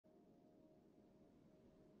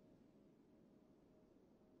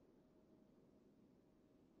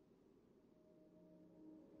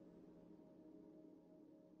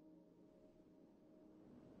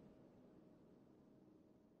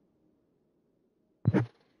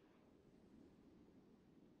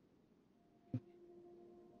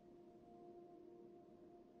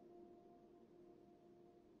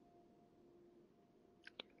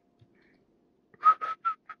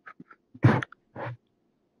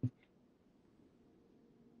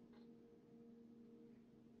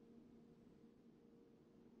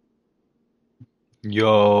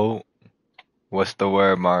Yo, what's the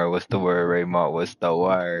word, Mario? What's the word, Raymond? What's the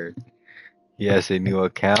word? He has a new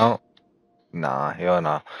account? Nah, hell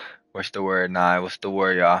nah. What's the word? Nah, what's the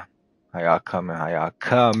word, y'all? How y'all coming? How y'all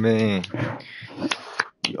coming?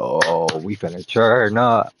 Yo, we finna churn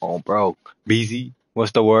up. Oh, bro. BZ,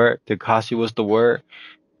 what's the word? Takashi, what's the word?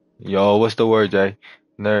 Yo, what's the word, Jay?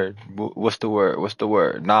 Nerd, what's the word? What's the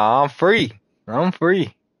word? Nah, I'm free. I'm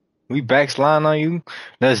free. We backsliding on you.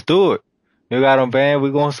 Let's do it. You got them banned.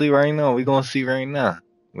 We gonna see right now. We gonna see right now.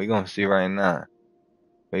 We gonna see right now.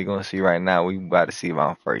 We gonna see right now. We about to see if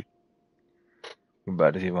I'm free. We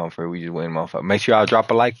about to see if I'm free. We just waiting, motherfucker. Make sure y'all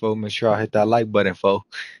drop a like, folks. Make sure y'all hit that like button, folks.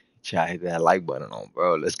 Make sure y'all hit that like button on,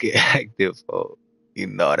 bro. Let's get active, folks. You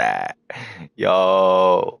know that.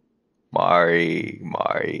 Yo, Mari.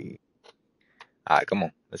 All right, come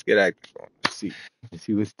on. Let's get active, folks. Let's see. Let's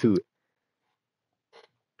see what's to it.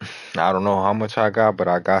 I don't know how much I got, but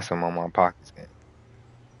I got some on my pockets, man.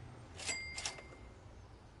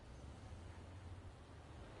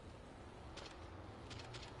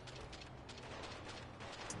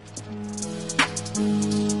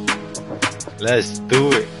 Let's do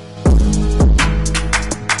it.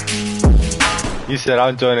 You said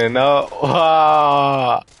I'm joining up.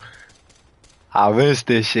 Wow. I missed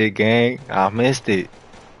this shit, gang. I missed it.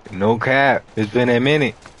 No cap. It's been a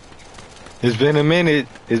minute. It's been a minute.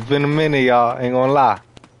 It's been a minute, y'all. Ain't gonna lie.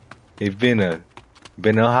 It's been a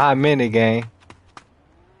hot minute, gang.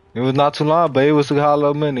 It was not too long, but it was a hot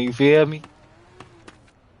little minute. You feel me?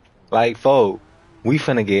 Like, folk, we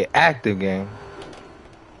finna get active, gang.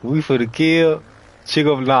 We finna kill. Chick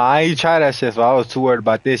up, nah, I ain't try that shit, so I was too worried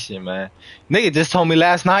about this shit, man. Nigga just told me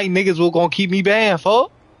last night niggas was gonna keep me banned,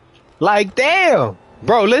 folk. Like, damn.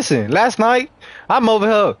 Bro, listen, last night, I'm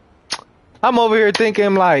over here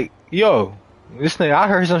thinking like, yo, this nigga, I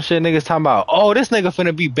heard some shit niggas talking about, oh, this nigga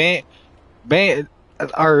finna be banned,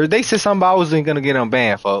 or they said something about I wasn't gonna get him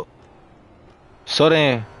banned, folks. So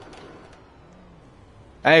then,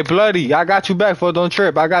 hey, Bloody, I got you back, folks, don't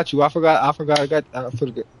trip, I got you, I forgot,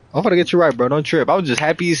 I'm gonna get you right, bro, don't trip. I was just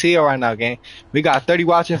happy as hell right now, gang. We got 30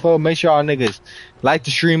 watching, folks, make sure y'all niggas like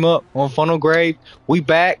the stream up on Funnel Grave. We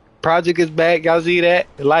back, project is back, y'all see that?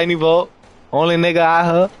 The Lightning Bolt, only nigga I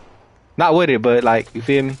heard. Not with it, but like, you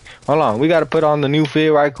feel me? Hold on, we gotta put on the new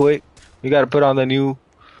fit right quick. We gotta put on the new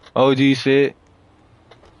OG fit.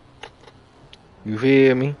 You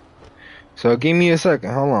feel me? So give me a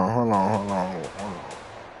second. Hold on.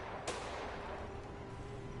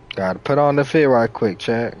 Gotta put on the fit right quick,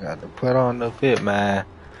 chat. Gotta put on the fit, man.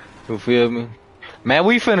 You feel me? Man,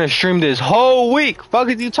 we finna stream this whole week. Fuck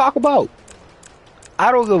is you talk about?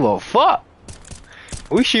 I don't give a fuck.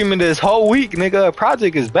 We streaming this whole week, nigga.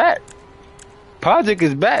 Project is back. Project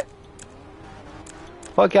is back.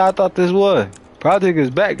 Fuck y'all thought this was. Project is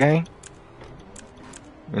back, gang.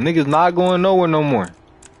 And niggas not going nowhere no more.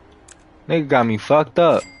 Nigga got me fucked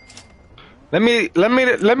up. Let me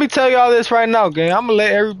tell y'all this right now, gang. I'ma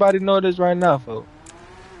let everybody know this right now, folks.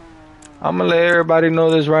 I'ma let everybody know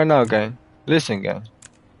this right now, gang. Listen, gang.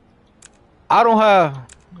 I don't have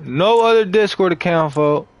no other Discord account,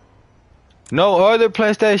 folks. No other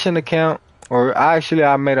PlayStation account. Or actually,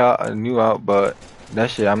 I made a new out, but that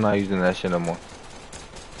shit, I'm not using that shit no more.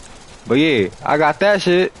 But yeah, I got that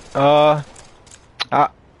shit. Other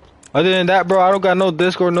than that, bro, I don't got no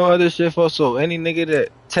Discord, no other shit for. So any nigga that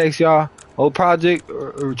text y'all, oh project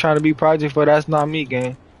or trying to be project for, that's not me,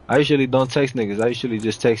 gang. I usually don't text niggas. I usually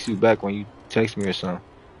just text you back when you text me or something.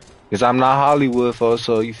 Cause I'm not Hollywood, folks.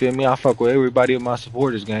 So you feel me? I fuck with everybody of my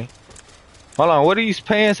supporters, gang. Hold on, what are these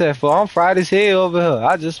pants at for? I'm fried as hell over here.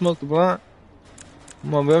 I just smoked the blunt.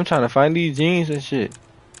 Come on, man. I'm trying to find these jeans and shit.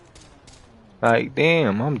 Like,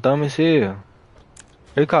 damn, I'm dumb as hell.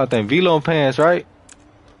 They call them velo pants, right?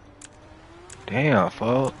 Damn,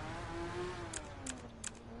 fuck.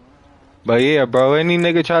 But yeah, bro, any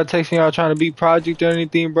nigga try to text me y'all trying to be project or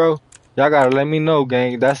anything, bro, y'all gotta let me know,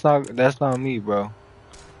 gang. That's not me, bro.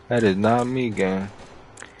 That is not me, gang.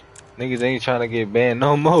 Niggas ain't trying to get banned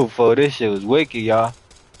no more, for this shit was wicked, y'all.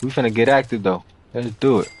 We finna get active though. Let's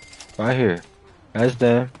do it. Right here. That's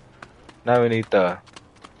them. Now we need the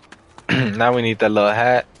now we need that little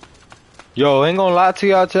hat. Yo, ain't gonna lie to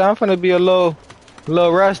y'all, I'm finna be a little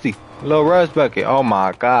rusty. A little rust bucket. Oh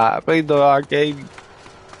my god. Please do arcade.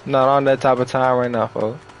 Not on that type of time right now,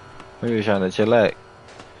 folks. I'm just trying to chillax.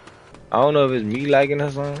 I don't know if it's me lagging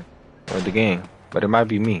or something, or the game, but it might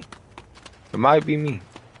be me. It might be me.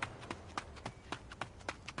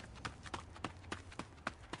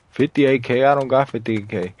 58K, I don't got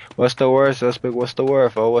 58K. What's the word, suspect? What's the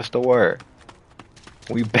word, folks? What's the word?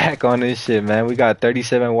 We back on this shit, man. We got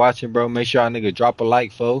 37 watching, bro. Make sure y'all nigga drop a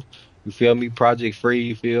like, folks. You feel me? Project free,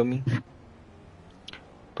 you feel me?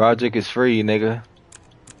 Project is free, nigga.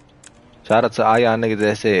 Shout out to all y'all niggas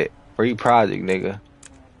that said free project, nigga.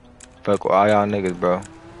 Fuck with all y'all niggas, bro.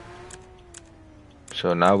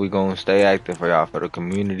 So now we gonna stay active for y'all, for the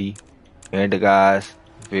community and the guys.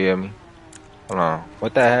 You feel me? Hold on.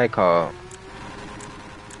 What that had called?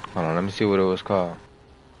 Hold on, let me see what it was called.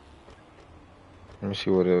 Let me see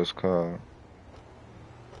what it was called.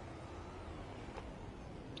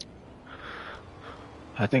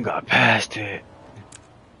 I think I passed it.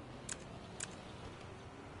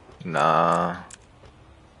 Nah.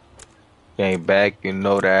 You ain't back, you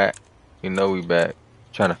know that. You know we back.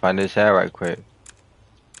 Trying to find this hat right quick.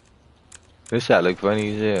 This shot look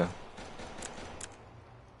funny as hell.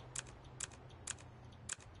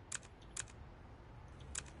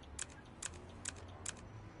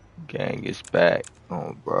 Gang gets back.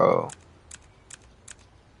 Oh, bro.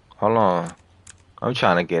 Hold on. I'm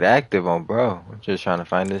trying to get active on bro. I'm just trying to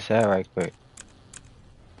find this hat right quick.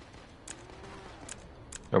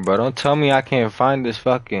 Yo, bro, don't tell me I can't find this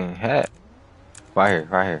fucking hat. Right here,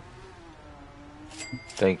 right here.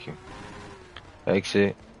 Thank you.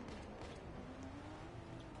 Exit.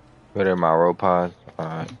 Put in my roll pause.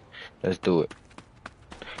 Alright. Let's do it.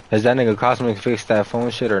 Has that nigga Cosmic fixed that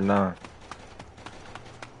phone shit or not?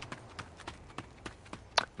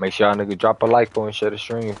 Make sure y'all nigga drop a like and share the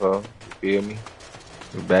stream, folks. You feel me?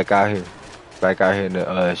 We back out here. Back out here in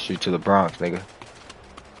the street to the Bronx, nigga.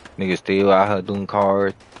 Niggas still out here doing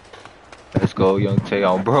cards. Let's go, young Tay.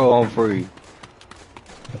 On bro, on free.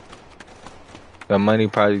 The money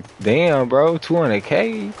probably damn, bro.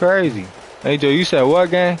 200K, you crazy. Hey Joe, you said what,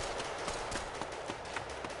 gang?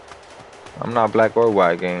 I'm not black or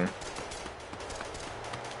white, gang.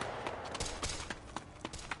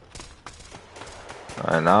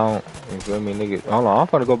 Alright, now, you feel me, nigga? Hold on, I'm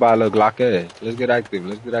finna go buy a little Glock S. Let's get active.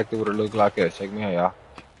 Let's get active with a little Glock S. Check me out, y'all.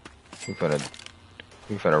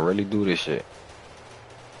 We finna really do this shit.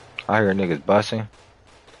 I hear niggas busting.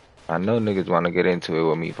 I know niggas wanna get into it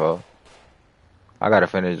with me, folks. I gotta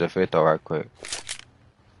finish the fifth though, right quick.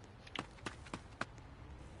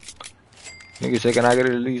 Niggas say, can I get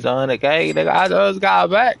at least 100K? Nigga, I just got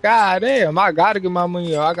back. God damn, I gotta get my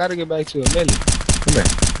money. I gotta get back to a million. Come here.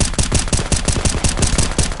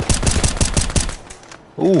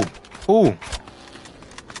 Ooh, ooh.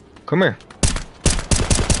 Come here.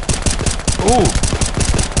 Ooh.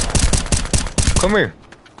 Come here.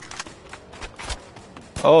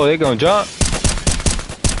 Oh, they gonna jump?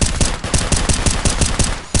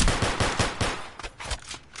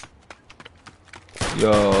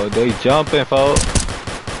 Yo, they jumping, folks.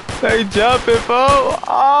 They jumping, folks.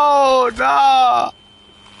 Oh, no.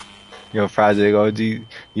 Yo, Project OG,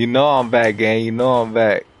 you know I'm back, gang. You know I'm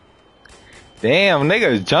back. Damn,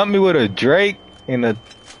 niggas jumped me with a Drake and a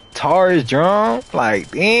Taurus drum. Like,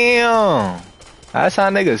 damn. That's how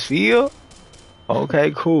niggas feel?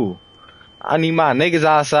 Okay, cool. I need my niggas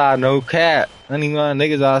outside, no cap. I need my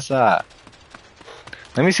niggas outside.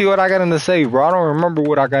 Let me see what I got in the safe, bro. I don't remember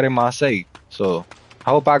what I got in my safe. So, I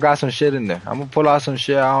hope I got some shit in there. I'm gonna pull out some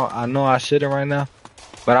shit I know I shouldn't right now.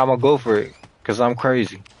 But I'm gonna go for it. Cause I'm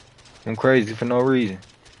crazy. I'm crazy for no reason.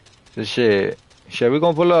 This shit. Shit, we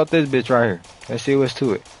gonna pull out this bitch right here. Let's see what's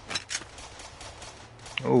to it.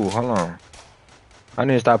 Ooh, hold on. I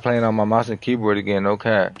need to stop playing on my mouse and keyboard again, no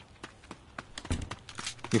cap.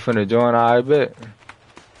 You finna join? I bet.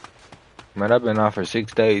 Man, I've been on for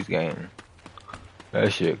 6 days, gang.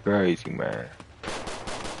 That shit crazy, man.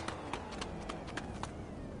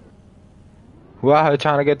 Who out here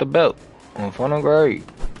trying to get the belt? On fun and great.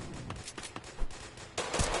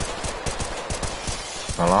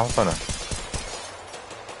 Hold on,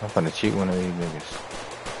 I'm finna cheat one of these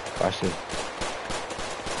niggas. Watch this.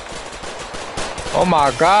 Oh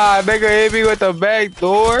my god, nigga hit me with the back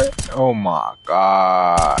door. Oh my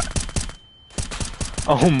god.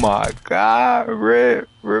 Oh my god,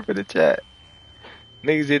 rip in the chat.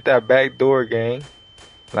 Niggas hit that back door, gang.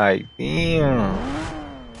 Like, damn.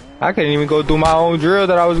 I couldn't even go do my own drill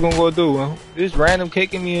that I was gonna go do. Just random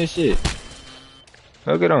kicking me and shit.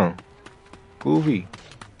 Look at him. Goofy.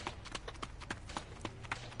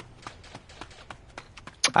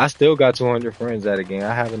 I still got 200 friends at a game.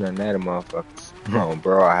 I haven't done that, motherfuckers. No,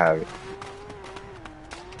 bro, I haven't.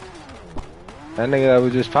 That nigga that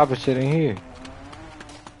was just popping shit in here.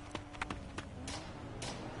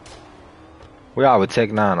 We all with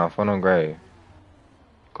Tech 9 off on grave.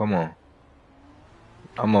 Come on.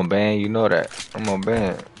 I'm on ban, you know that. I'm on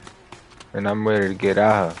ban. And I'm ready to get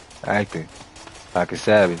out here. Acting like a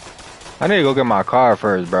savage. I need to go get my car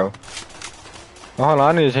first, bro. Oh, hold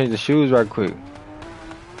on, I need to change the shoes right quick.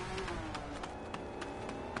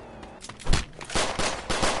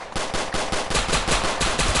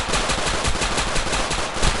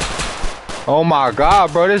 Oh my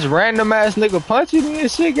god, bro, this random ass nigga punching me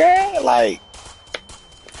and shit, gang. Like,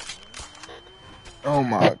 oh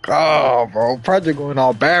my god, bro. Project going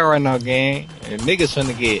all bad right now, gang. And niggas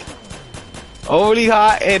finna get overly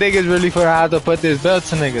hot, and niggas really finna have to put this belt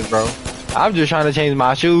to niggas, bro. I'm just trying to change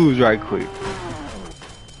my shoes right quick.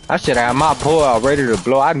 I should have my pull out ready to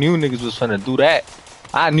blow. I knew niggas was finna do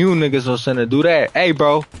that. Hey,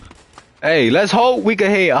 bro. Hey, let's hope we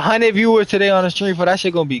can hit 100 viewers today on the stream, for that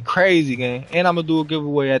shit gonna be crazy, gang. And I'm gonna do a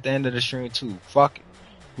giveaway at the end of the stream, too. Fuck it.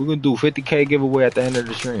 We're gonna do 50K giveaway at the end of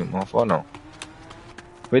the stream. Oh, no.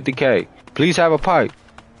 50K. Please have a pipe.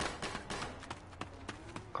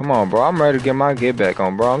 Come on, bro. I'm ready to get my get back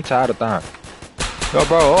on, bro. I'm tired of time. Yo,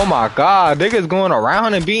 bro. Oh, my God. Niggas going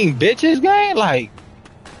around and being bitches, gang?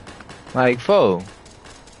 Like, fool.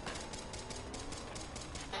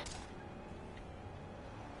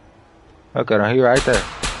 Look at him, he right there.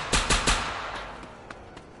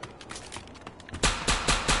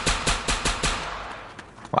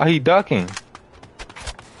 Why he ducking?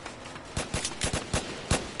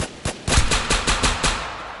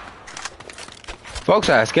 Folks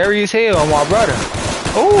are scary as hell on my brother.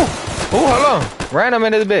 Ooh, hold on. Ran him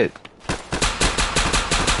into the bed.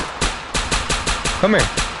 Come here.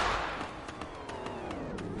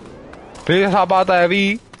 Please hop out that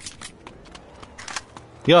V.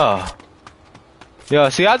 Yeah,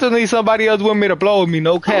 see, I just need somebody else with me to blow with me.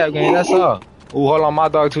 No cap, gang. That's all. Ooh, hold on. My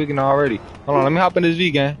dog tweaking already. Hold on. Let me hop in this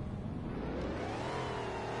V, gang.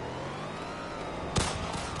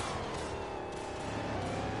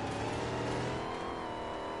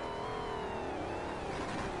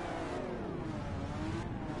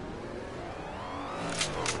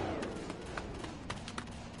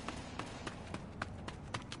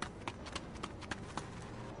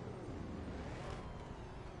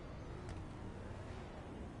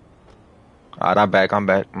 Alright, I'm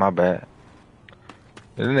back. My bad.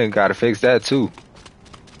 This nigga gotta fix that too.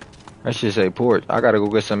 That shit say port. I gotta go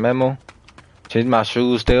get some memo. Change my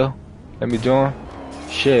shoes still. Let me join.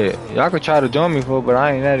 Shit. Y'all could try to join me for it, but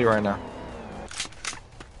I ain't at it right now.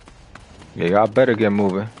 Yeah, y'all better get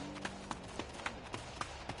moving.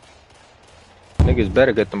 Niggas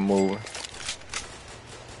better get them moving.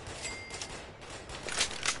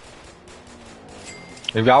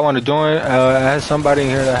 If y'all wanna join, ask somebody in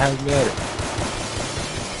here that has me at it.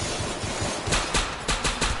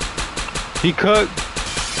 He cooked.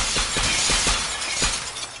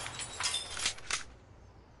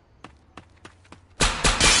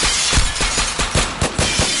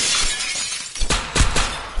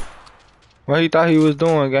 What he thought he was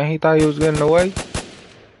doing, gang? He thought he was getting away?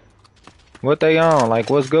 What they on? Like,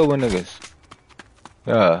 what's good with niggas?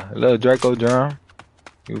 Yeah, a little Draco drum.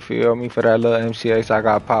 You feel me? For that little MCX I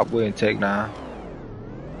got popped with and take 9.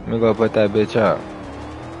 Let me go put that bitch up.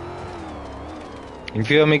 You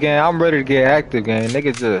feel me, gang? I'm ready to get active, gang.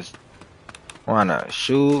 Niggas just wanna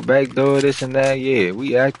shoot, backdoor, this and that. Yeah,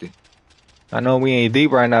 we active. I know we ain't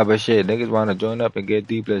deep right now, but shit, niggas wanna join up and get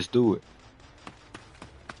deep. Let's do it.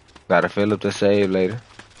 Gotta fill up the save later.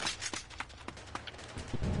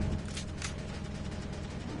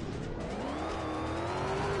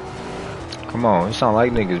 Come on, it sound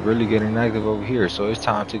like niggas really getting active over here, so it's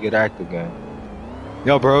time to get active, gang.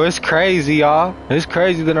 Yo, bro, it's crazy, y'all. It's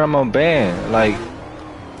crazy that I'm on ban. Like,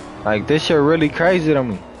 this shit really crazy to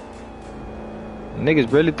me.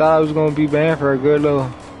 Niggas really thought I was gonna be banned for a good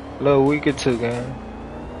little week or two, gang.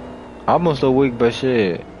 Almost a week, but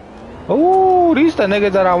shit. Ooh, these the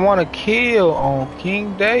niggas that I wanna kill on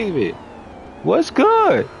King David. What's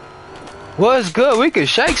good? What's good? We could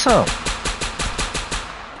shake some.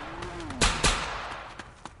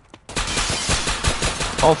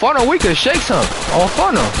 On funnel, we could shake some. On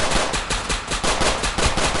funnel.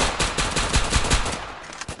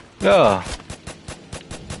 Yeah.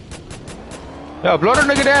 Yo, blow the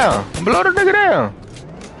nigga down. Blow the nigga down.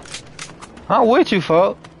 I'm with you,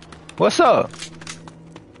 folk. What's up?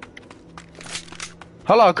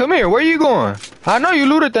 Hold on, come here. Where you going? I know you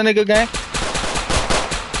looted that nigga, gang.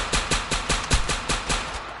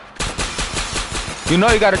 You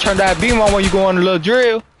know you gotta turn that beam on when you go on the little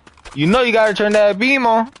drill. You know you gotta turn that beam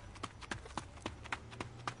on.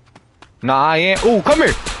 Nah, I ain't. Ooh, come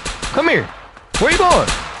here. Come here. Where you going?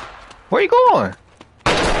 Where you going?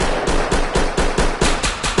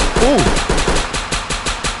 Ooh.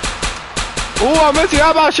 Ooh, I missed you.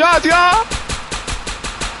 How about shots, y'all?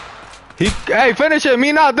 Hey, finish him.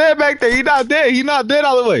 He not dead back there. He not dead. He not dead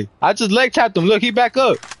all the way. I just leg tapped him. Look, he back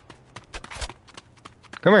up.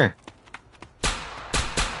 Come here.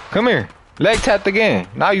 Come here. Leg tapped again.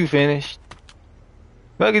 Now you finished.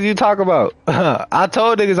 What is you talk about? I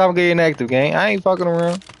told niggas I'm getting active, gang. I ain't fucking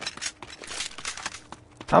around.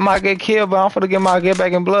 I might get killed, but I'm finna get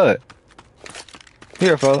back in blood.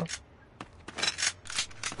 Here, fella.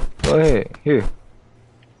 Go ahead. Here.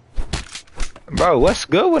 Bro, what's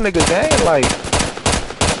good with niggas, gang? Like,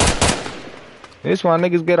 this why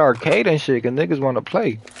niggas get arcade and shit, cause niggas wanna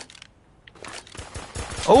play.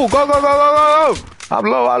 Oh, go, go, go, go, go, go! I'm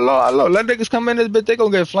low. Let niggas come in this bitch, they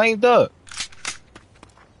gonna get flamed up.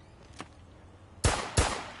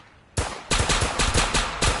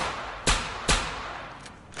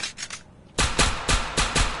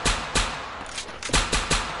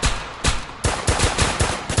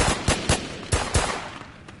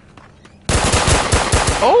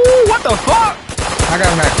 Oh, what the fuck? I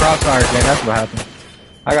got in that crossfire, man. That's what happened.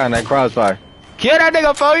 I got in that crossfire. Kill that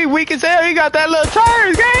nigga, fo. He weak as hell. He got that little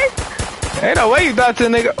turns, gang. Ain't no way you thought to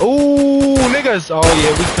nigga. Ooh, niggas. Oh,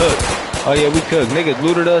 yeah, we cooked. Oh, yeah, we cooked. Niggas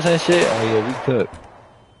looted us and shit. Oh, yeah, we cooked.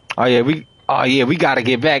 Oh, yeah, we gotta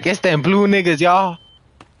get back. It's them blue niggas, y'all.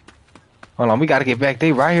 Hold on, we gotta get back.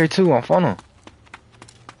 They right here, too, on funnel.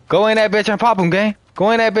 Go in that bitch and pop him, gang.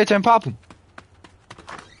 Go in that bitch and pop him.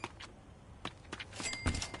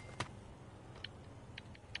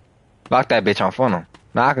 Lock that bitch on funnel.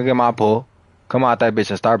 Now I can get my pull. Come out that bitch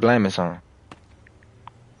and start blaming something.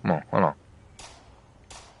 Come on, hold on.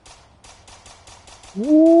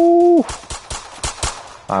 Woo!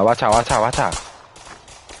 Alright, watch out.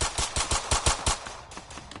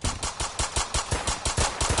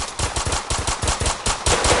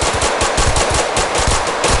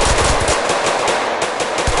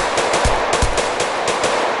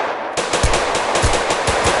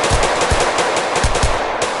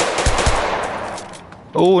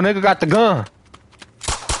 Ooh, nigga got the gun.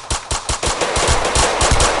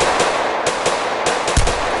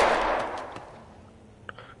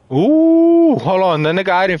 Ooh, hold on. The nigga,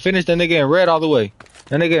 I didn't finish the nigga in red all the way.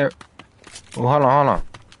 The nigga. Oh, hold on.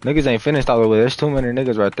 Niggas ain't finished all the way. There's too many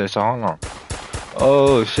niggas right there, so hold on.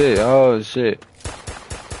 Oh, shit.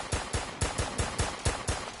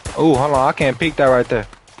 Ooh, hold on. I can't peek that right there.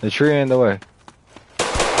 The tree in the way.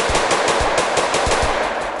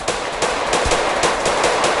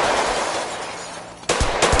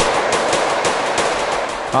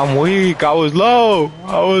 I'm weak. I was low,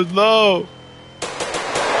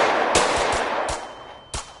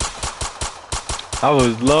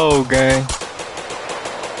 gang.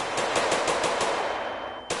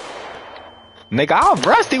 Nigga, I'm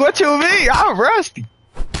rusty. What you mean? I'm rusty.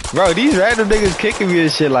 Bro, these random niggas kicking me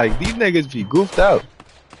and shit, like, these niggas be goofed out.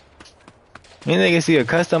 These niggas see a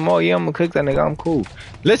custom mode, yeah, I'm gonna cook that nigga, I'm cool.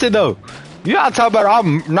 Listen though, you gotta talk about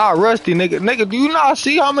I'm not rusty, nigga. Nigga, do you not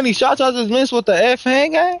see how many shots I just missed with the F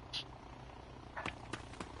hang, gang?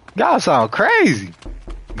 Y'all sound crazy.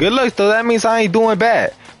 Good looks though, that means I ain't doing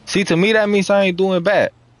bad. See, to me, that means I ain't doing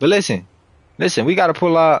bad. But listen, we gotta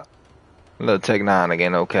pull out a little Tech 9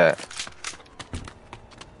 again, no cap.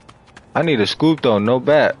 I need a scoop though, no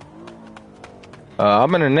bat.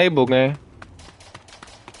 I'm in a enable game.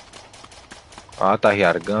 Oh, I thought he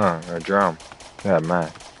had a gun or a drum. Yeah,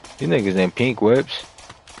 man. These niggas in pink whips.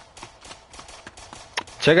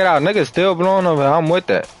 Check it out, niggas still blowing over. I'm with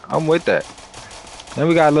that. Then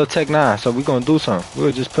we got a little Tech 9, so we gonna do something. We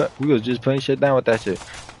was just putting shit down with that shit.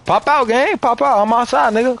 Pop out, gang. Pop out. I'm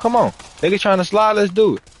outside, nigga. Come on. Niggas trying to slide. Let's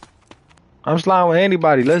do it. I'm sliding with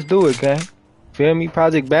anybody. Let's do it, gang. Feel me?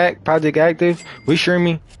 Project back. Project active. We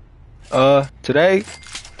streaming. Today,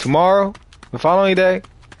 tomorrow, the following day,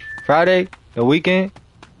 Friday, the weekend.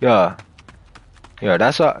 Yeah.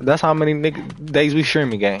 That's how many days we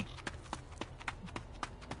streaming, gang.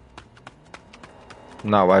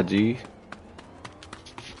 Not YGs.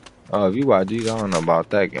 Oh, if you YGs, I don't know about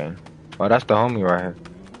that, gang. Oh, that's the homie right here.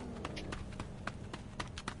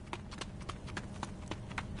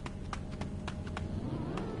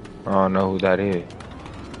 I don't know who that is.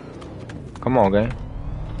 Come on, gang.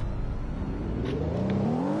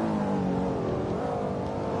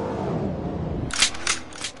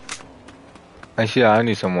 Actually, I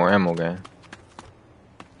need some more ammo, gang.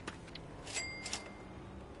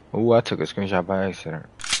 Ooh, I took a screenshot by accident.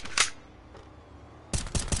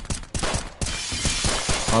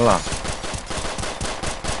 Hold on.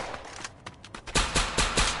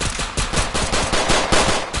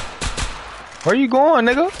 Where you going,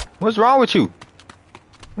 nigga? What's wrong with you?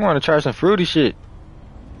 You wanna try some fruity shit?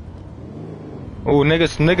 Ooh,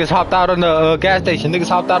 niggas hopped out on the gas station. Niggas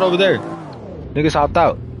hopped out over there. Niggas hopped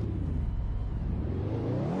out.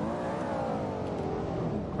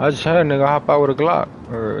 I just heard a nigga hop out with a Glock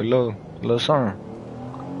or a little something.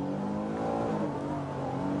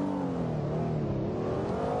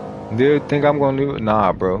 Do you think I'm gonna leave it?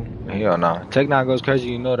 Nah, bro. Hell nah. Tech 9 goes crazy.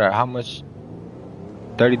 You know that. How much?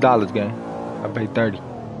 $30, gang. I paid 30.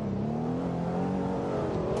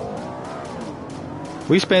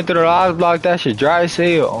 We spent through the last block. That shit dry as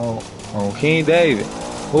hell on King David.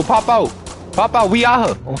 We'll pop out. Pop out. We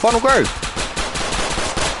out here on Funnel Grove.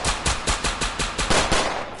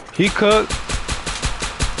 He cooked.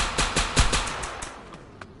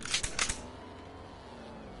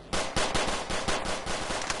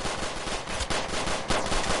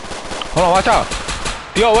 Hold on, watch out.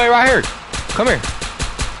 Yo, wait right here. Come here.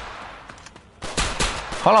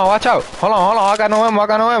 Hold on, watch out. Hold on. I got no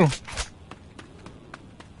ammo.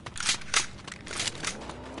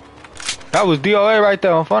 That was DOA right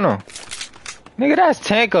there on funnel. Nigga, that's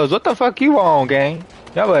Tankos. What the fuck you on, gang?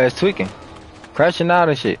 Y'all ass tweaking. Crashing out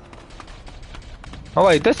and shit. Oh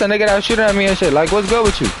wait, this the nigga that was shooting at me and shit. Like, what's good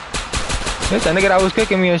with you? This the nigga that was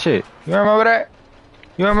kicking me and shit. You remember that?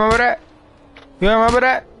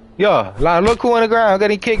 Yo, like, look who in the ground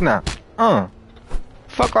getting kicked now.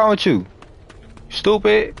 Fuck wrong with you?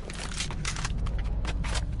 Stupid.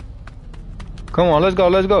 Come on, let's go.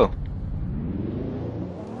 Let's go.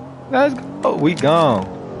 We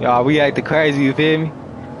gone. Y'all, we acting crazy, you feel me?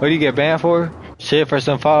 What do you get banned for? Shit for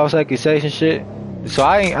some false accusation shit. So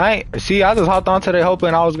I ain't see, I just hopped onto there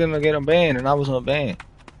hoping I was gonna get them banned and I was unbanned.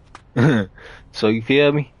 So you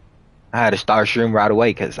feel me? I had to start streaming right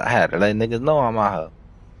away cause I had to let niggas know I'm out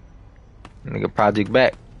here. Nigga project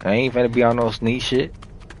back. I ain't finna be on no sneak shit.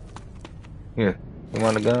 Here, you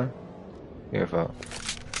want a gun? Here, folks.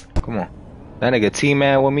 Come on. That nigga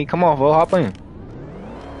T-Man with me. Come on, folks, hop in.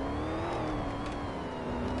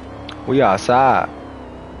 We outside.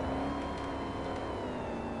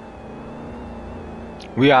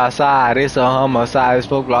 We outside. It's a homicide. It's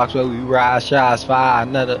Roblox where we ride. Shots fired.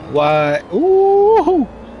 Another what? Ooh.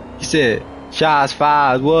 He said shots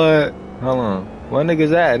fired. What? Hold on. What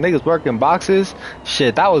niggas at? Niggas working boxes?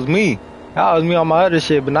 Shit, that was me. That was me on my other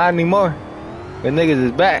shit, but not anymore. The niggas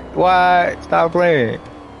is back. What? Stop playing.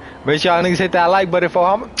 Make sure y'all niggas hit that like button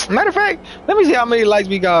for. Matter of fact, let me see how many likes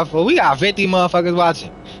we got for. We got 50 motherfuckers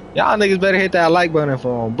watching. Y'all niggas better hit that like button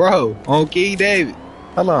for him, bro. On King David.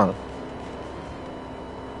 Hold on.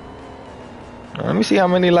 Let me see how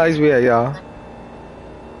many likes we had, y'all.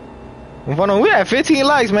 We had 15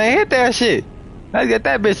 likes, man. Hit that shit. Let's get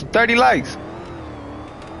that bitch to 30 likes.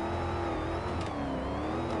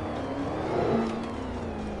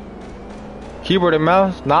 Keyboard and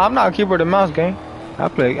mouse? Nah, I'm not a keyboard and mouse gang. I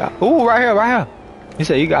play. Ooh, right here. He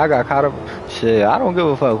said I got caught up. Shit, I don't give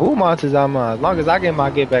a fuck who monsters I'm on. As long as I get my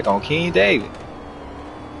get back on King David.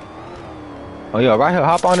 Oh, yo, right here.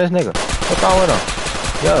 Hop on this nigga. What's wrong with him?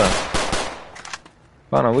 Yeah.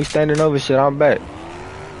 Hold on, we standing over shit. I'm back.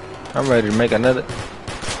 I'm ready to make another.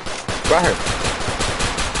 Right here.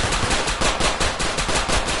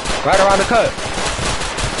 Right around the cut.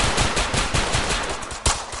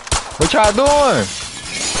 What y'all doing?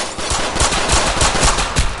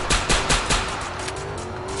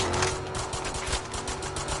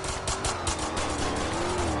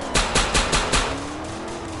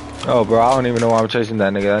 Oh, bro, I don't even know why I'm chasing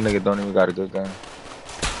that nigga. That nigga don't even got a good gun.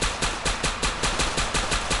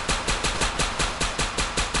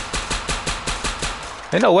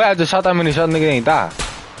 Ain't no way I just shot that many shots, nigga ain't die.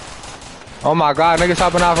 Oh my god, niggas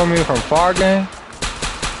hopping out from me from far, gang.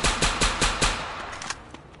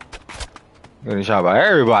 Getting shot by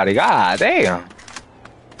everybody. God damn.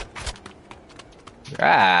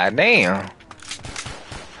 God damn.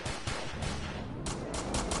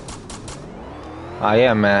 I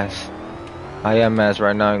am mass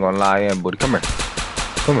right now. I ain't gonna lie. I am, buddy. Come here.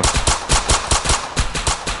 Come here.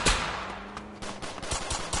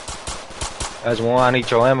 That's one. I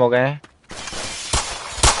need your ammo, gang.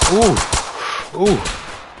 Ooh.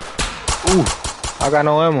 I got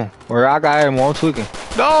no ammo. Or I got ammo. I'm tweaking.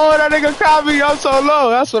 No, that nigga caught me. I'm so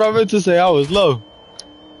low. That's what I meant to say. I was low.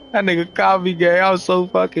 That nigga caught me, gang. I was so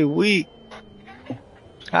fucking weak.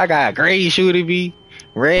 I got green shooting me,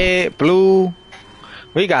 red, blue.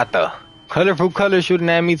 We got the colorful color shooting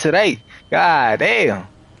at me today. God damn.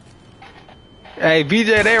 Hey,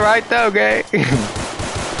 BJ, they right there, gang.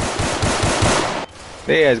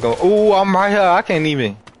 They ass going. Ooh, I'm right here. I can't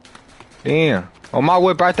even. Damn. On my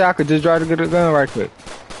whip right there, I could just try to get a gun right quick.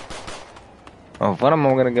 Oh, fun, I'm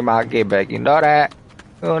gonna get my get back. You know that.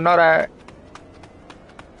 You know that.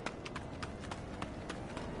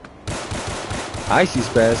 Icy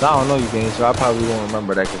Spaz. I don't know you, gang, so I probably won't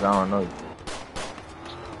remember that because I don't know you.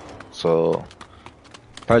 So,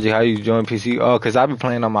 Project, how you join PC? Oh, because I be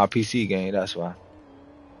playing on my PC game, that's why.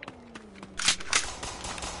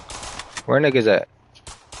 Where niggas at?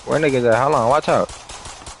 Hold on, watch out.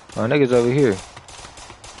 Oh, niggas over here.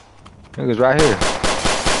 Niggas right here.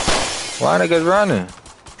 Why niggas running?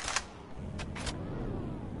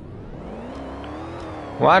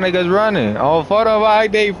 Why niggas running? Oh, photo, why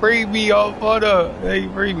they free me? Oh, photo, they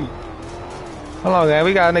free me. Hold on, man.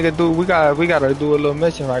 We gotta do a little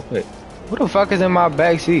mission right quick. Who the fuck is in my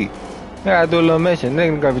back seat? We gotta do a little mission.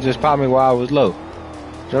 Nigga just popped me while I was low.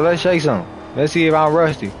 So let's shake some. Let's see if I'm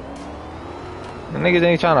rusty. The niggas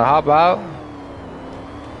ain't trying to hop out.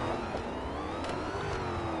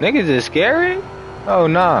 Niggas is scary? Oh,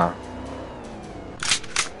 nah.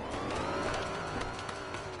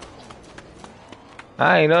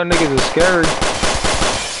 I ain't know niggas is scary.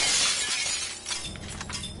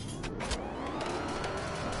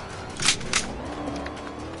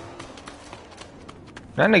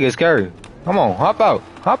 That nigga scary. Come on, hop out.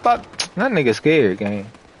 Hop out. That nigga scared, gang.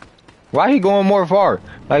 Why he going more far?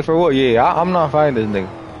 Like for what? Yeah, I'm not fighting this nigga.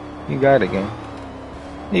 He got it, gang.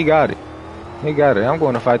 He got it. He got it. I'm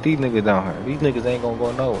going to fight these niggas down here. These niggas ain't gonna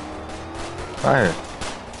go nowhere. Right here.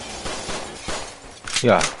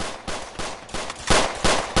 Yeah.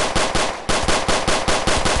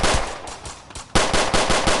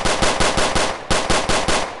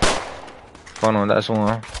 Hold on, that's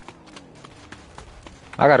one.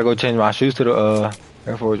 I gotta go change my shoes to the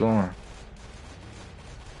Air Force One.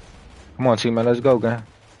 Come on, team man, let's go, gang.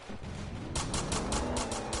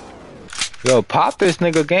 Yo, pop this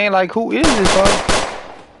nigga, gang. Like, who is this, bro?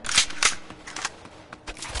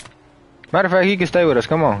 Matter of fact, he can stay with us.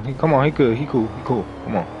 Come on, come on. He cool. He cool.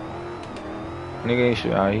 Come on. Nigga ain't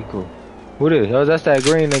shit. Alright, he cool. Who this? Yo, that's that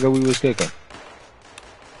green nigga we was kicking.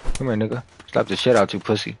 Come here, nigga. Slap the shit out you,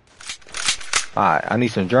 pussy. Alright, I need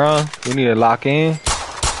some drum. We need to lock in.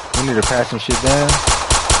 We need to pass some shit down.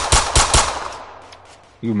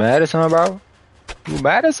 You mad at something, bro? You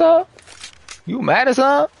mad at something? You mad at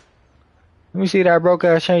something? Let me see that broke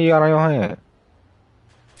ass chain you got on your hand.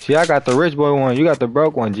 See, I got the rich boy one. You got the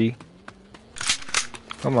broke one, G.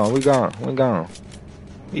 Come on, we gone. We gone.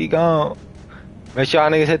 We gone. Make sure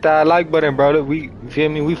y'all niggas hit that like button, brother. You feel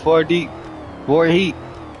me? We 4 deep. 4 heat.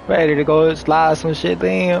 Ready to go slide some shit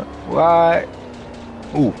down. Right.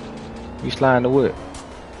 Ooh. We sliding the whip.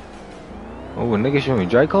 Ooh, a nigga shooting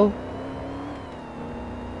Draco?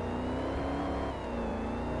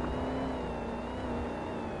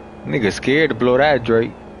 Nigga scared to blow that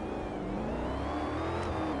Drake.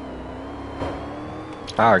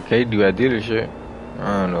 I arcade do that dealership.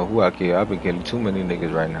 I don't know who I kill. I've been killing too many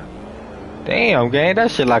niggas right now. Damn, gang,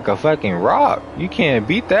 that shit like a fucking rock. You can't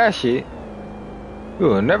beat that shit.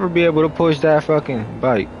 You'll never be able to push that fucking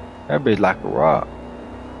bike. That bitch like a rock.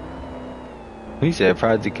 He said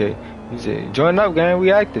Project K. He said, join up, gang.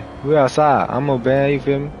 We active. We outside. I'm a band, you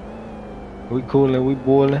feel me? We coolin', we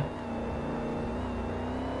boiling.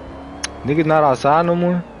 Niggas not outside no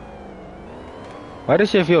more? Why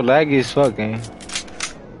this shit feel laggy as fuck, gang?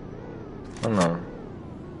 I don't know.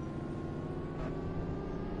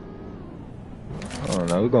 I don't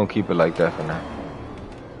know. We're gonna keep it like that for now.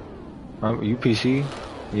 You PC?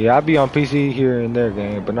 Yeah, I be on PC here and there,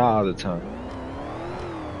 gang, but not all the time.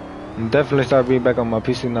 I'm definitely start being back on my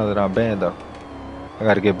PC now that I'm banned, though. I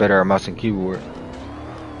gotta get better at mouse and keyboard.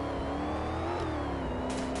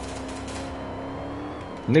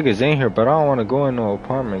 Niggas in here, but I don't want to go in no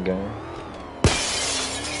apartment, gang.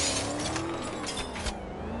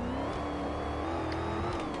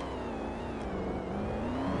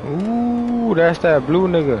 Ooh, that's that blue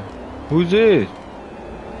nigga. Who's this?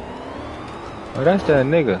 Oh, that's that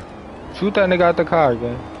nigga. Shoot that nigga out the car,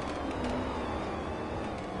 gang.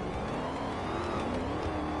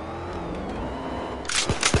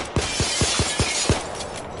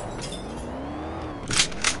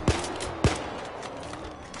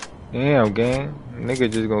 Damn, gang. Nigga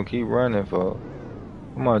just gonna keep running, for.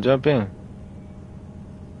 Come on, jump in.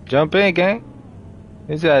 Jump in, gang.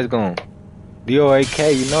 His ass gone.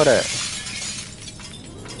 DOAK, you know that.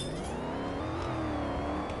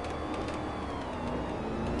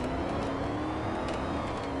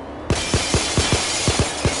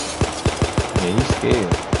 Yeah, he's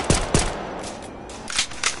scared.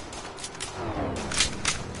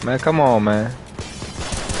 Man, come on, man.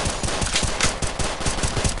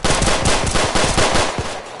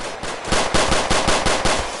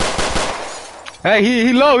 Hey,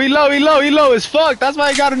 he low as fuck. That's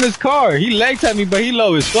why he got in his car. He legs at me, but he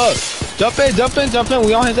low as fuck. Jump in.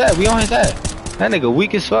 We on his ass. That nigga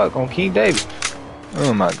weak as fuck on King David.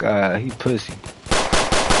 Oh my god, he pussy.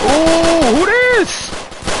 Ooh, who this?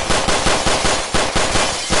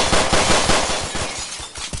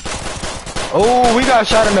 Oh, we got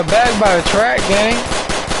shot in the back by a track, gang.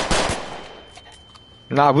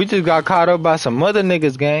 Nah, we just got caught up by some other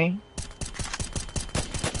niggas, gang.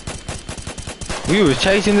 We was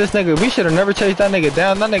chasing this nigga. We should have never chased that nigga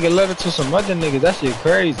down. That nigga led it to some other niggas. That shit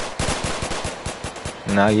crazy.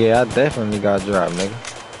 Nah, yeah, I definitely got dropped, nigga.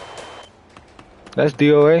 That's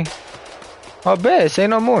DOA. Oh, bet. Say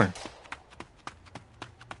no more.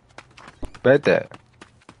 Bet that.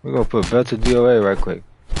 We're gonna put bet to DOA right quick.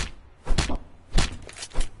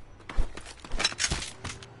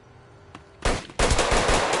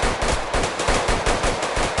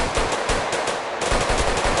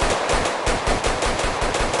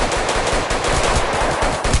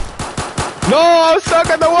 No, I'm stuck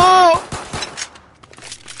at the wall.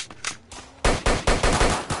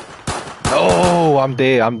 No, I'm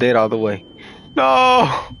dead. I'm dead all the way. No,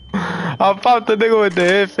 I popped the nigga with the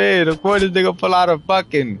head fade. Of course, this nigga pull out a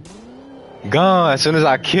fucking gun as soon as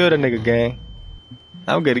I kill the nigga, gang.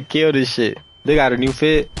 I'm gonna kill this shit. They got a new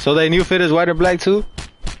fit. So they new fit is white and black too?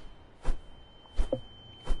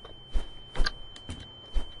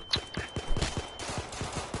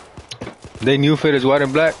 They new fit is white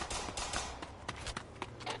and black?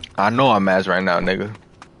 I know I'm ass right now, nigga.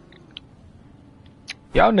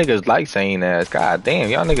 Y'all niggas like saying ass. God damn,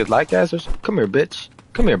 y'all niggas like assers? Come here, bitch.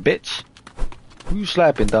 Come here, bitch. Who you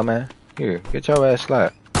slapping, dumbass? Here, get your ass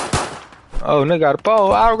slapped. Oh, nigga got a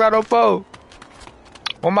pole. I don't got no pole.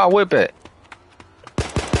 Where my whip at?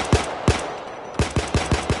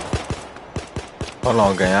 Hold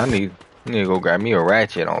on, gang. I need to go grab me a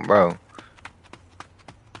ratchet on, bro.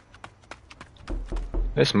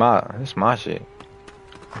 It's my shit.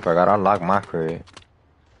 I forgot I locked my crib.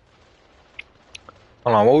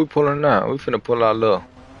 Hold on, what we pulling now? We finna pull out little.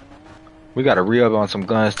 We gotta re-up on some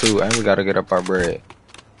guns too, and we gotta get up our bread.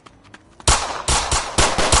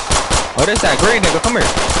 Oh, that's that green nigga. Come here.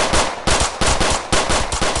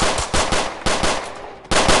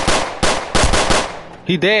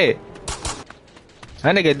 He dead.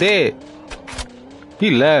 That nigga dead. He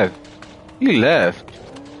left. He left.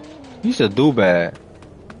 He should do bad.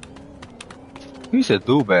 He should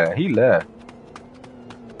do bad. He left.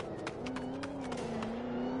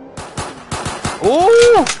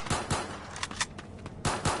 Ooh!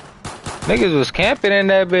 Niggas was camping in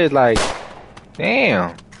that bitch like,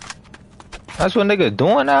 damn. That's what niggas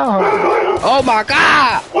doing now? Oh my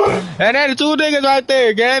god! And then the two niggas right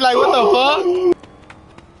there, gang. Like, what the fuck?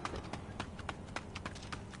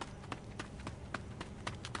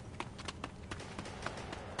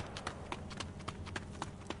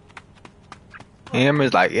 Him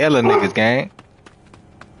is like yellow niggas, gang.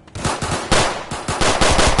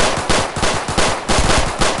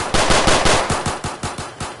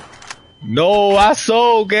 No, I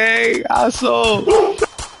sold, gang. I sold.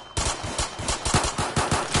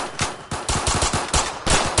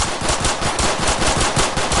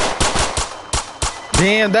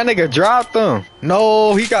 Damn, that nigga dropped him.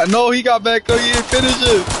 No, he got back up. He didn't finish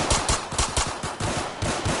it.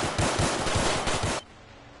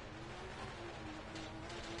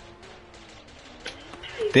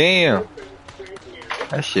 Damn.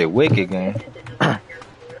 That shit wicked, gang.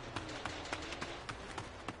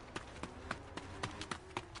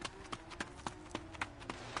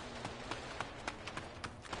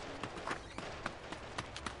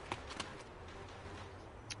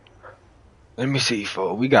 Let me see,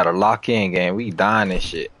 folks. We gotta lock in, gang. We dying this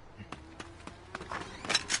shit.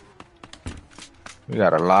 We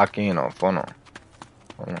gotta lock in on funnel.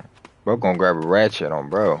 Bro gonna grab a ratchet on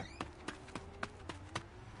bro.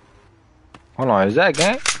 Hold on, is that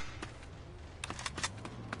gang?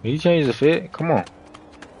 He changed the fit? Come on.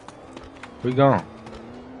 We gone.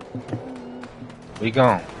 We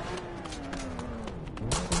gone.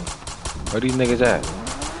 Where these niggas at?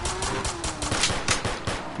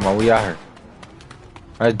 Come on, we out here.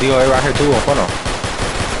 There's DOA right here too on funnel.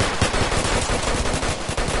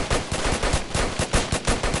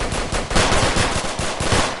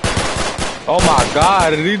 Oh my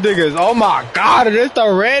god, these niggas, oh my god, is this the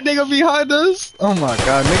red nigga behind us? Oh my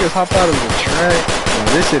god, niggas hop out of the track. Man,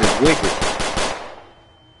 this shit is wicked.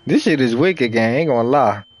 This shit is wicked, gang, ain't gonna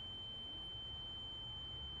lie.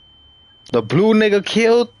 The blue nigga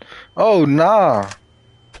killed? Oh nah.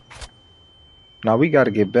 Nah, we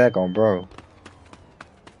gotta get back on bro.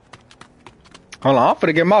 Hold on, I'm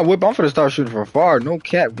finna get my whip. I'm finna start shooting from far. No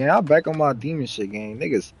cap, gang. I'm back on my demon shit, gang.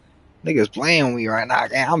 Niggas playing with me right now,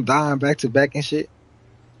 gang. I'm dying back to back and shit.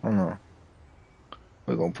 Hold on.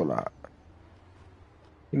 We're gonna pull out.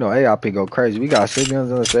 You know, AIP go crazy. We got 6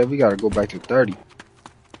 guns on the set. We gotta go back to 30.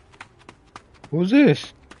 Who's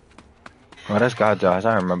this? Oh, that's God Josh.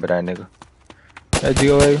 I remember that nigga. That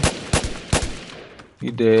DOA.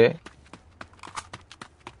 You dead.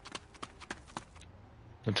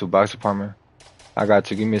 Into box apartment. I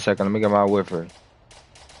got you. Give me a second. Let me get my whip for it.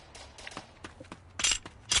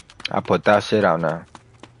 I put that shit out now.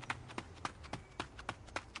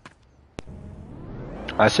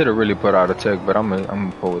 I should have really put out a tech, but I'm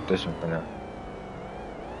gonna pull with this one for now.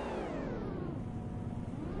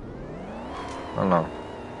 Hold on.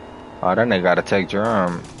 Oh, that nigga got a tech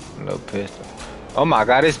drum. Little pistol. Oh my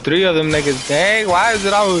god, it's 3 of them niggas. Dang, why is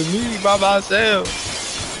it always me by myself?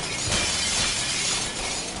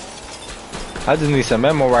 I just need some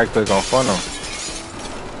ammo right quick on funnel.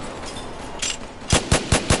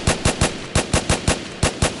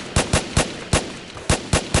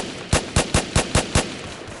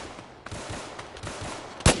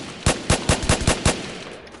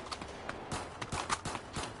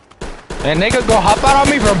 And nigga go hop out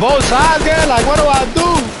on me from both sides, gang. Like, what do I do?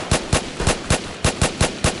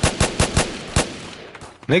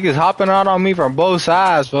 Niggas hopping out on me from both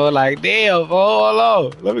sides, bro. Like, damn, bro. Hold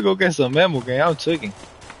on. Let me go get some ammo, gang. I'm chicken.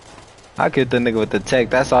 I killed the nigga with the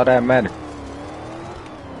tech. That's all that matters.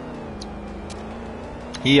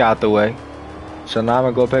 He out the way. So now I'm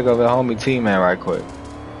gonna go pick up a homie T-Man right quick.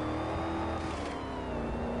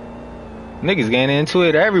 Niggas getting into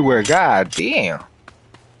it everywhere. God damn.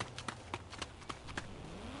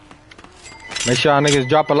 Make sure y'all niggas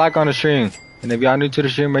drop a like on the stream. And if y'all new to the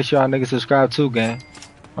stream, make sure y'all niggas subscribe too, gang.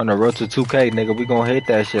 On the road to 2K, nigga, we gonna hit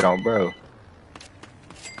that shit on, bro.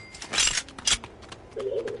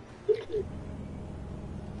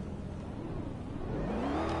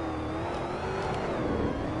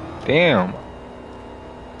 Damn.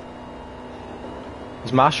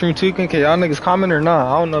 Is my stream tweaking? Can y'all niggas comment or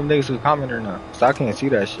not? I don't know if niggas can comment or not. So I can't see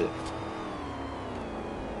that shit.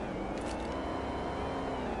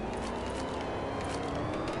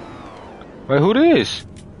 Wait, who this?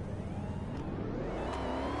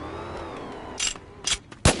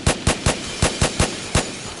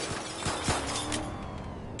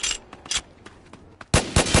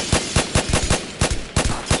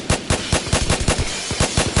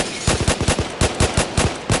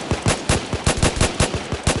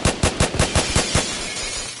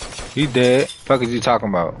 He dead. Fuck is you talking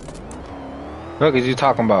about? Fuck is you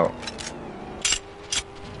talking about?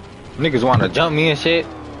 Niggas wanna jump me and shit?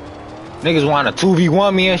 Niggas wanna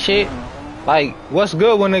 2v1 me and shit? Like, what's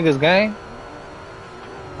good with niggas, gang?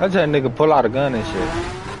 I just had a nigga pull out a gun and shit.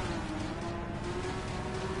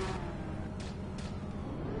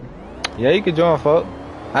 Yeah, you can join, folk.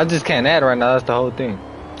 I just can't add right now, that's the whole thing.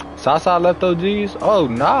 Sasa left OGs? Oh,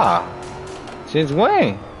 nah. Since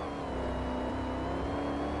when?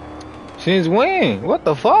 Since when? What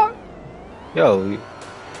the fuck? Yo,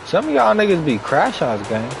 some of y'all niggas be crash shots,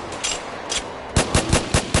 gang.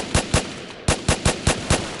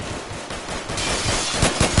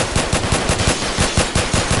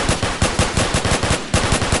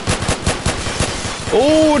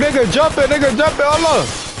 Ooh, nigga jumping, hold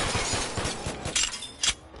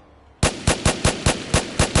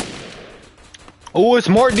on. Ooh, it's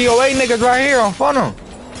more DOA niggas right here on funnel.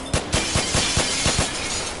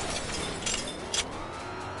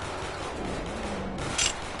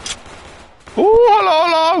 Ooh, hold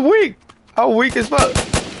on, I'm weak. I'm weak as fuck.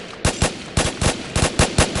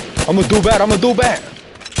 I'ma do bad.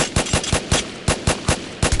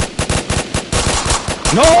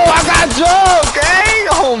 No, I got jumped, gang!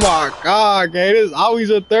 Oh my god, gang. This is always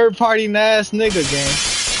a third party ass nigga, gang.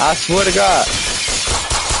 I swear to God.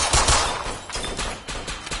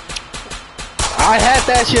 I had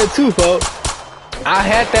that shit too, folks. I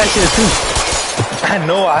had that shit too. I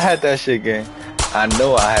know I had that shit, gang. I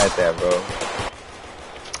know I had that, bro.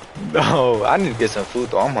 No, I need to get some food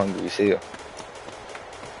though. I'm hungry as hell.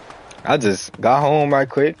 I just got home right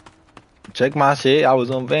quick. Check my shit. I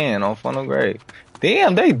was on van on funnel grade.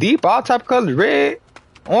 Damn, they deep, all type of colors. Red,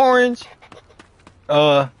 orange,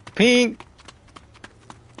 pink,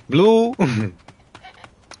 blue.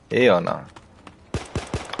 Hell no.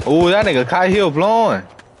 Ooh, that nigga Kai Hill blowing.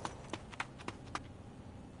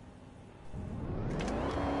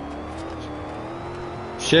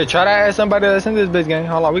 Shit, try to ask somebody that's in this bitch, gang.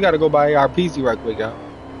 Hold on, we gotta go buy our PC right quick, y'all.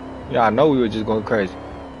 Yeah, I know we were just going crazy.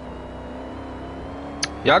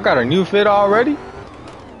 Y'all got a new fit already?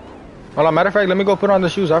 Hold on, matter of fact, let me go put on the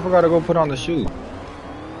shoes. I forgot to go put on the shoes.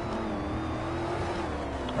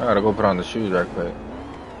 I gotta go put on the shoes right quick.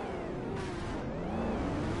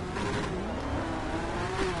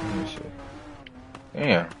 Let me see.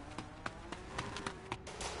 Damn.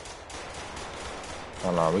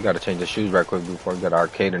 Hold on, we gotta change the shoes right quick before we get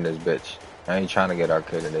arcade in this bitch. I ain't trying to get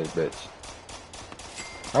arcade in this bitch.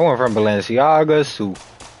 I went from Balenciagas to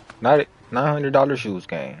 $900 shoes,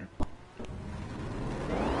 gang.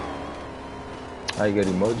 How you get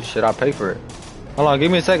emoji? Shit, I pay for it. Hold on,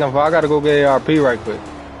 give me a second, I gotta go get ARP right quick.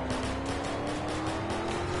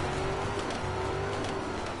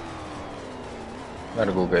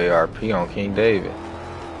 Gotta go get ARP on King David.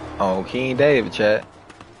 Oh, King David, chat.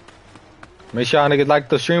 Make sure y'all niggas like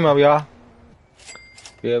the stream up, y'all.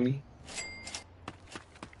 Feel me?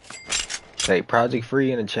 Say Project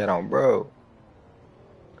Free in the chat on, bro.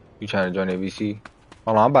 You trying to join the VC?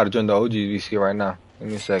 Hold on, I'm about to join the OG VC right now. Give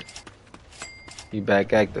me a sec. He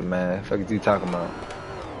back active, man. Fuck is you talking about?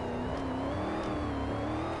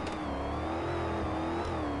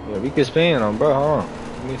 Yeah, we can spin on, bro. Hold on.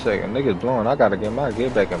 Give me a second. Niggas blowing. I gotta get my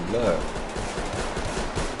get back in blood.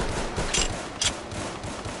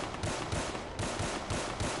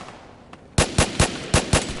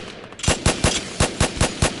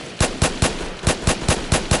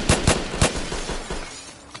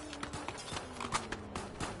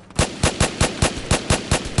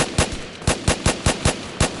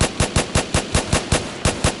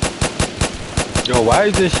 Yo, why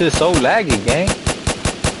is this shit so laggy, gang?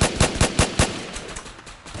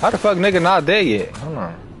 How the fuck nigga not dead yet? Hold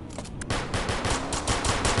on.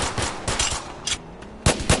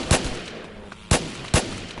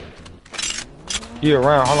 You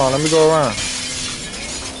around? Hold on, let me go around.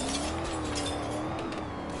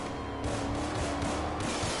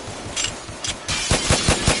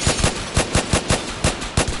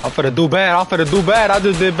 I'm finna do bad. I'm finna do bad. I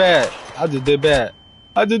just did bad. I just did bad.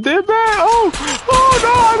 I just did bad. Oh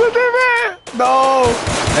no, I just did bad. No.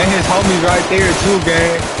 And his homies right there too,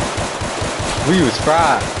 gang. We was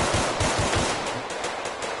fried.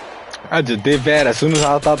 I just did bad as soon as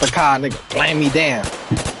I thought the car, nigga, blame me down.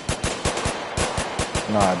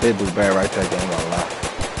 No, I did do bad right there, gang, ain't gonna lie.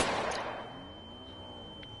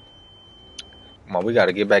 Come on, we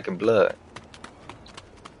gotta get back in blood.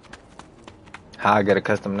 How I get a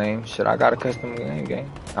custom name? Shit, I got a custom name,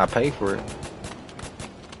 gang. I paid for it.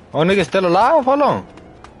 Oh, nigga still alive? Hold on.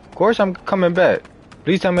 Of course I'm coming back.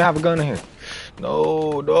 Please tell me I have a gun in here.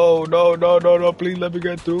 No, please let me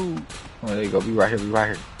get through. Oh, there you go, we right here, we right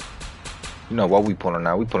here. You know what we pulling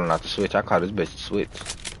out? We pulling out the switch. I call this bitch the switch.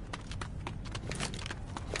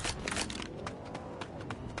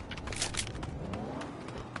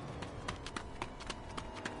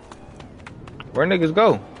 Where niggas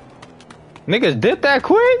go? Niggas did that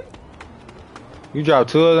quick? You dropped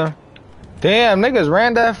two of them? Damn, niggas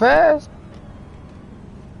ran that fast?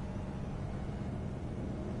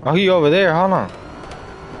 Oh, he over there. Hold on.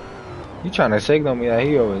 You trying to signal me that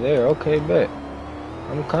he over there. Okay, bet.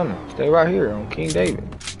 I'm coming. Stay right here on King David.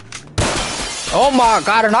 Oh my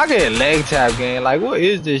god, and I get leg tap, gang. Like, what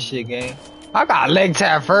is this shit, gang? I got leg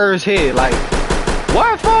tap first hit. Like,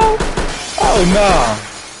 what, fool? Oh,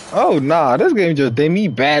 nah. Oh, nah. This game just did me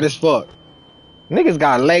bad as fuck. Niggas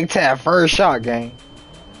got leg tap first shot, gang.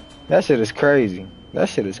 That shit is crazy. That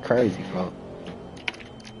shit is crazy, folks.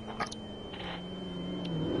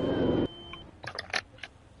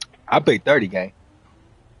 I paid 30, gang.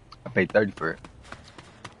 I paid 30 for it.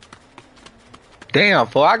 Damn,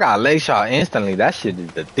 fool, I got leg shot instantly. That shit is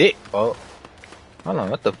the dick, folks. Hold on,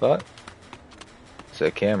 what the fuck? It's a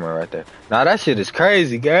camera right there. Nah, that shit is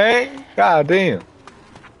crazy, gang. God damn.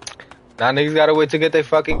 Now niggas gotta wait to get their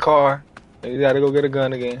fucking car. Niggas gotta go get a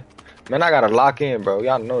gun again. Man, I gotta lock in, bro.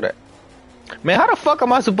 Y'all know that. Man, how the fuck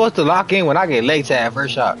am I supposed to lock in when I get leg tag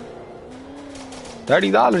first shot?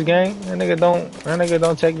 $30, gang. That nigga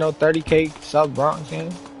don't take no 30K South Bronx, gang.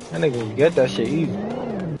 That nigga get that shit easy.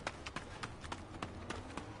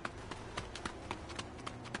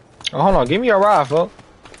 Oh, hold on, give me a ride, folks.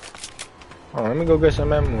 Hold on, let me go get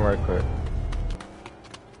some ammo right quick.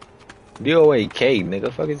 DOAK,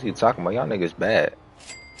 nigga. Fuck is you talking about? Y'all niggas bad.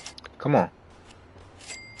 Come on.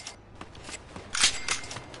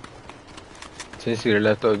 Since you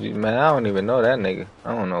left OG, man, I don't even know that nigga.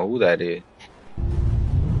 I don't know who that is.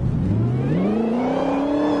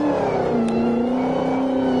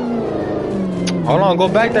 Hold on, go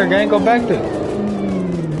back there, gang. Go back there.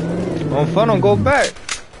 On fun, don't go back.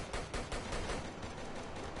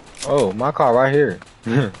 Oh, my car right here.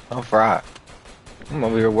 I'm fried. I'm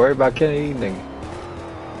over here worried about killing these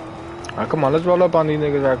niggas. Alright, come on, let's roll up on these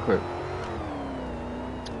niggas right quick.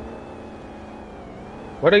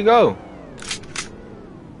 Where'd they go?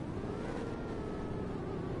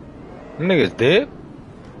 Them niggas dead?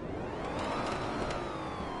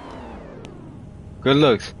 Good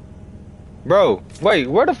looks. Bro, wait,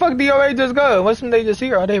 where the fuck DOA just go? What's they just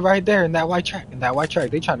here? Are they right there in that white track? In that white track,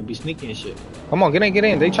 they trying to be sneaky and shit. Come on, get in, get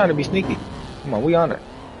in. They trying to be sneaky. Come on, we on it.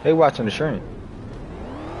 They watching the stream.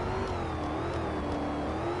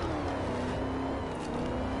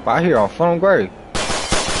 Right here on Fun Grave.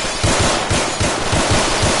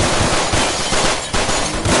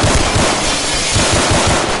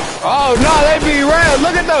 Oh no, they be red.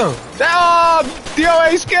 Look at them. Oh,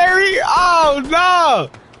 DOA scary. Oh no,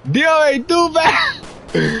 DOA too bad.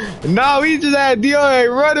 No, we just had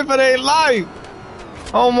DOA running for their life.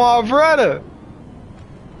 Oh my brother.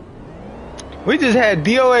 We just had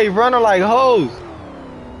DOA running like hoes.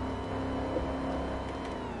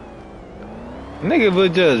 Nigga was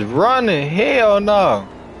just running. Hell no.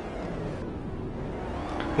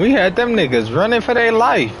 We had them niggas running for their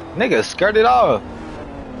life. Niggas skirted off.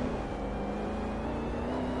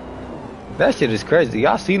 That shit is crazy.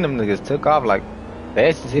 Y'all seen them niggas took off like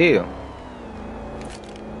fast as hell.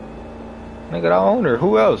 Nigga, the owner.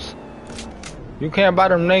 Who else? You can't buy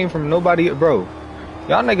them name from nobody, bro.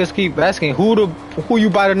 Y'all niggas keep asking who you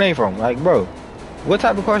buy the name from. Like, bro, what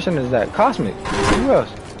type of question is that? Cosmic. Who else?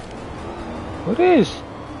 What is?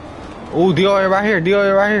 Ooh, DOA right here.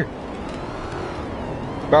 DOA right here.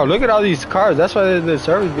 Bro, look at all these cars. That's why the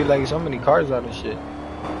service be like so many cars out of shit.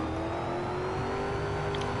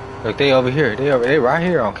 Look, they over here. They right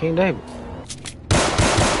here on King David.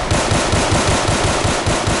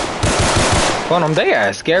 On them, they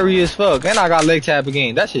are scary as fuck. And I got leg tap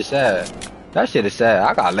again. That shit sad. That shit is sad.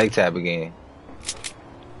 I got leg tap again.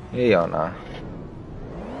 Hell nah.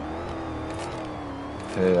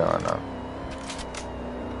 Hell nah.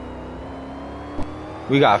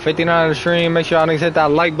 We got 59 on the stream. Make sure y'all niggas hit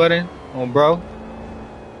that like button on bro.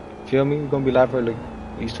 Feel me? We're gonna be live for like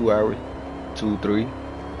at least 2 hours. 2, 3.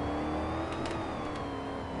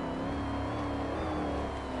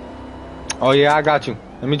 Oh yeah, I got you.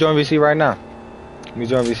 Let me join VC right now.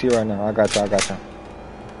 I got you.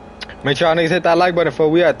 Make sure y'all niggas hit that like button for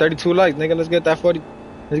we at 32 likes, nigga. Let's get that 40.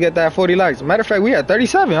 Let's get that 40 likes. Matter of fact, we at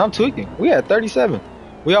 37. I'm tweaking. We at 37.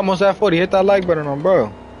 We almost at 40. Hit that like button on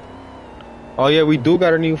bro. Oh yeah, we do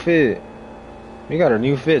got a new fit. We got a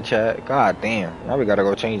new fit, chat. God damn. Now we gotta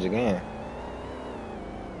go change again.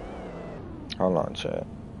 Hold on, chat.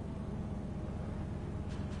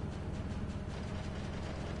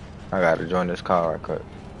 I gotta join this car right quick.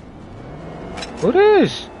 Who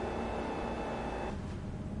this?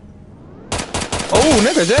 Oh,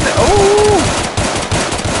 niggas in it.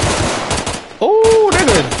 Oh,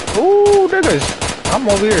 niggas. Oh, niggas. I'm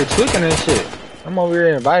over here tweaking and shit. I'm over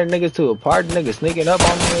here inviting niggas to a party. Niggas sneaking up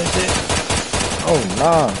on me and shit. Oh,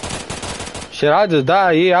 nah. Shit, I just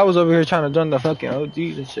died. Yeah, I was over here trying to join the fucking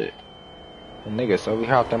OGs and shit. And niggas, so we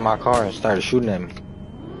hopped in my car and started shooting at me.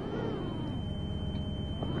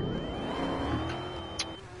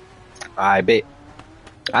 I bet.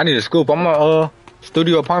 I need a scoop. I'm at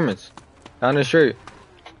studio apartments down the street.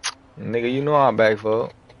 Nigga, you know I'm back for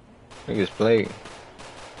it. Niggas play.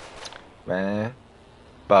 Man.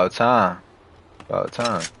 About time.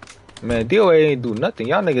 Man, DOA ain't do nothing.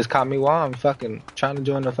 Y'all niggas caught me while I'm fucking trying to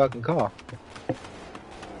join the fucking car.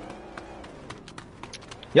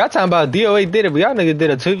 Y'all talking about DOA did it, but y'all niggas did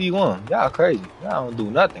a 2v1. Y'all crazy. Y'all don't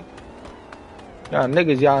do nothing. Y'all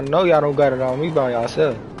niggas, y'all know y'all don't got it on me by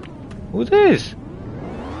y'allself. Who's this?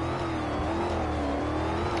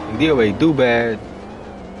 DOA do bad.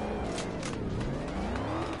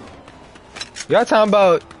 Y'all talking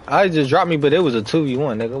about I just dropped me, but it was a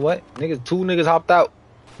 2v1, nigga. What? Niggas, 2 niggas hopped out.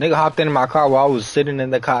 Nigga hopped in my car while I was sitting in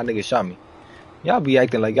the car, nigga shot me. Y'all be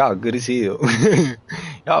acting like y'all good as hell.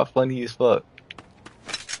 Y'all funny as fuck.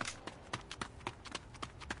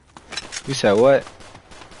 You said what?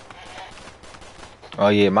 Oh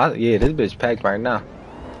yeah, this bitch packed right now.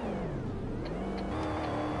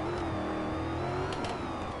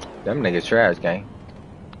 Them niggas trash, gang.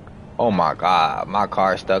 Oh my god, my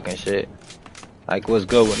car stuck and shit. Like, what's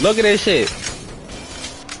good with? Look at this shit.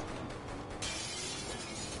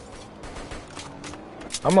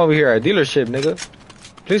 I'm over here at a dealership, nigga.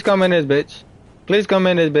 Please come in this bitch. Please come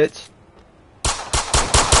in this bitch.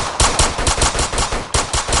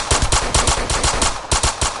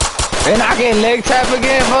 And I get leg tap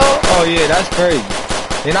again, bro? Oh yeah, that's crazy.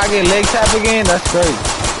 And I get leg tap again? That's crazy.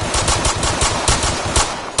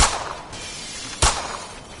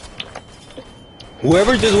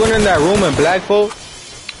 Whoever just went in that room in black folk,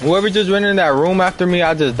 whoever just went in that room after me,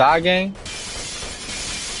 I just died, gang.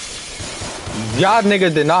 Y'all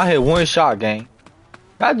niggas did not hit one shot, gang.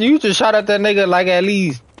 You just shot at that nigga like at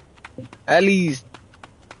least.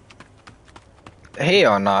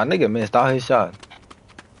 Hell nah, nigga missed all his shots.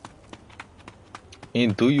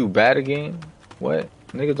 And do you bad again? What?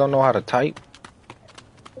 Niggas don't know how to type?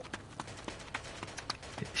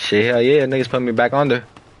 Shit, hell yeah, niggas put me back under.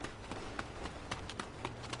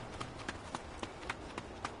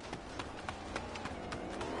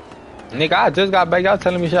 Nigga, I just got back. Y'all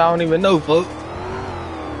telling me shit I don't even know, folks.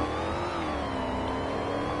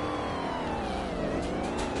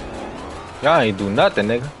 Y'all ain't do nothing,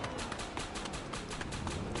 nigga.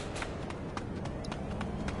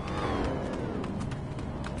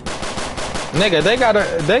 Nigga, they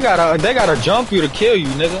gotta jump you to kill you,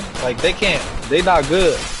 nigga. Like they can't. They not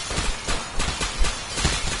good.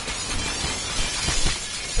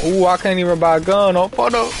 Ooh, I can't even buy a gun on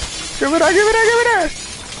photo. Give me that, give me that, give me that.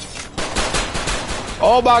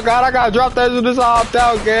 Oh my god, I gotta drop that to this opt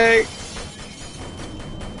out, gang.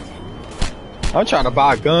 I'm trying to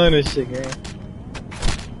buy a gun and shit, gang.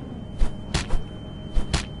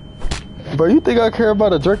 Bro, you think I care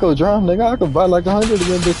about a Draco drum, nigga? I could buy like 100 of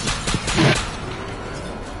them bitches.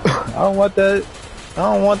 I don't want that. I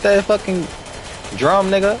don't want that fucking drum,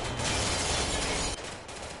 nigga.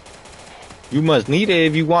 You must need it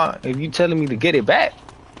if you want. If you telling me to get it back.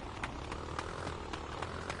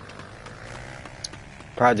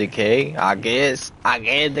 Project K, I guess.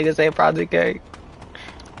 Niggas say Project K.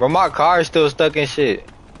 Bro, my car is still stuck in shit.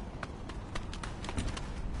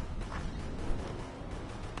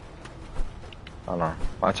 Hold on.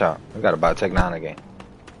 Watch out. We gotta buy Tech 9 again.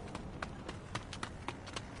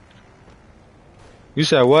 You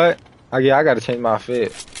said what? Oh, yeah, I gotta change my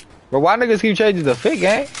fit. But why niggas keep changing the fit,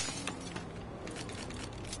 gang?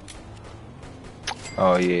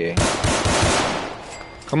 Oh, yeah.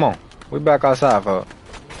 Come on. We back outside, folks.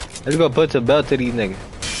 Let's go put the belt to these niggas.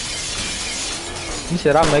 He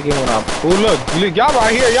said I make it when I'm... Oh, look, y'all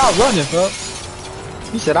right here. Y'all running, folks.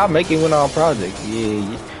 He said I make it when I'm project.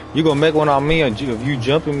 Yeah. You gonna make one on me if you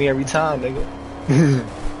jumping me every time, nigga.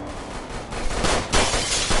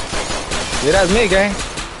 Yeah, that's me, gang.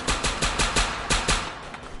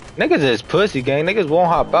 Niggas is pussy, gang. Niggas won't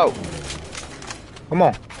hop out. Come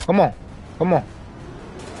on. Come on. Come on.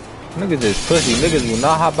 Niggas is pussy. Niggas will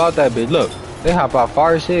not hop out that bitch. Look, they hop out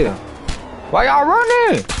far as hell. Why y'all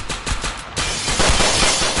running?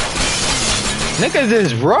 Niggas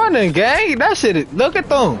is running, gang. That shit is, look at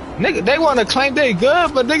them. Nigga, they want to claim they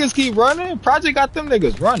good, but niggas keep running. Project got them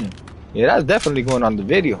niggas running. Yeah, that's definitely going on the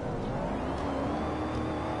video.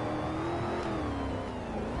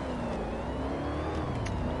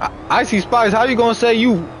 I see Spice. How you gonna say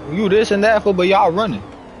you this and that for, but y'all running?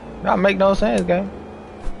 That make no sense, gang.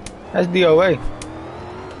 That's DOA.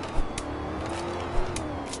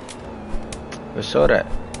 But show that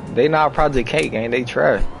they not Project K, gang. They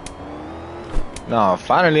trash. No,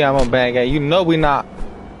 finally I'm on bang, gang. You know we not.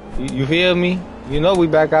 You feel me? You know we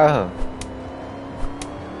back out here.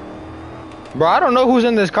 Bro, I don't know who's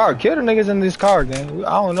in this car. Kill the niggas in this car, gang.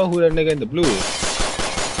 I don't know who that nigga in the blue is.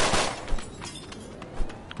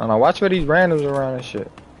 I don't know. Watch for these randoms around and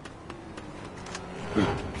shit.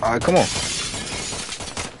 Alright, come on.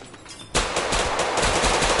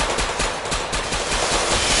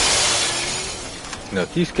 Look,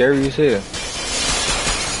 he's scary as hell.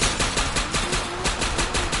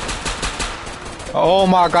 Oh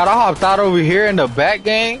my god, I hopped out over here in the back,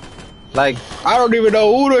 gang. Like, I don't even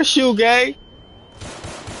know who to shoot, gang.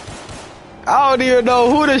 I don't even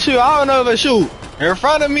know who to shoot. I don't know if to shoot in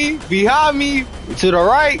front of me, behind me, to the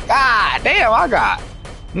right. God damn, I got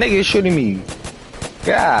niggas shooting me.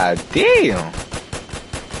 God damn.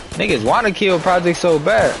 Niggas want to kill Project so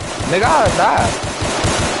bad. Nigga, I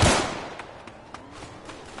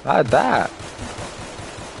died.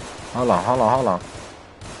 Hold on.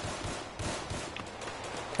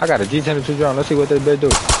 I got a G-72 drone. Let's see what they better do.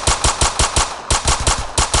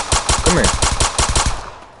 Come here.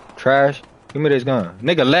 Trash. Give me this gun.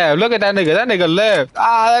 Nigga left. Look at that nigga. That nigga left.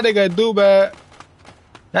 Ah, that nigga do bad.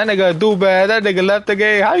 That nigga left the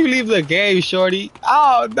game. How you leave the game, shorty?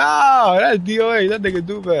 Oh, no. That's DOA. That nigga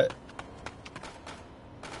do bad.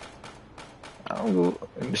 I don't go.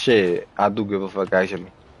 Shit. I do give a fuck,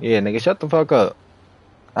 actually. Yeah, nigga, shut the fuck up.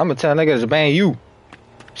 I'ma tell niggas to ban you.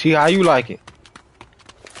 See how you like it.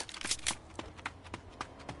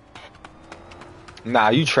 Nah,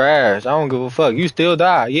 you trash. I don't give a fuck. You still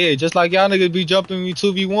die. Yeah, just like y'all niggas be jumping me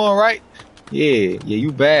 2v1, right? Yeah,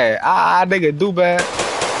 you bad. Nigga do bad.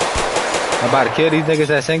 I'm about to kill these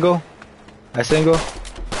niggas at single.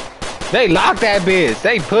 They lock that bitch.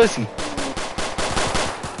 They pussy.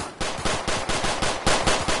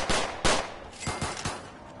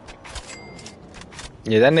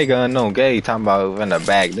 Yeah, that nigga unknown gay talking about in the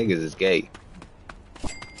back. Niggas is gay.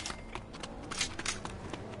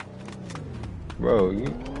 Bro,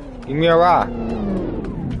 give me a ride.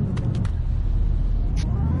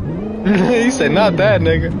 He said, not that,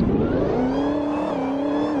 nigga.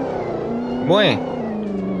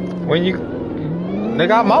 When you...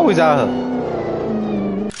 Nigga, I'm always out here.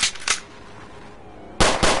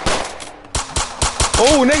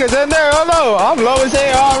 Oh, niggas in there. Oh, no. I'm low as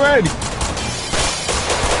hell already.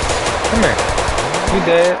 Come here. You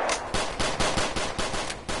dead.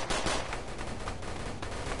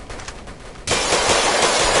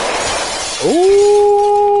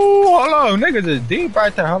 Ooh, hold on. Whoa, niggas is deep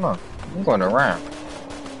right there. Hold on. I'm going around.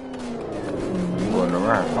 I'm going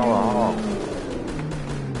around. Hold on, hold on.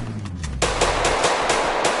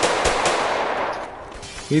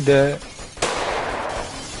 He dead.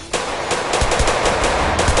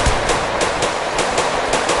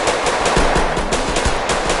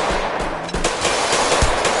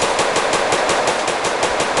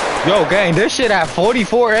 Yo, gang, this shit at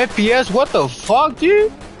 44 FPS. What the fuck,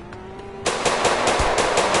 dude?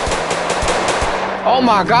 Oh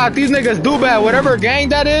my god, these niggas do bad. Whatever gang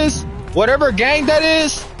that is,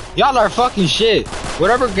 y'all are fucking shit.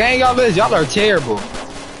 Whatever gang y'all is, y'all are terrible.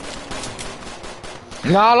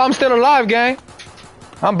 Nah, I'm still alive, gang.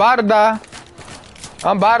 I'm about to die.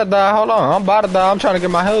 Hold on, I'm about to die. I'm trying to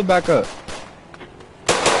get my health back up.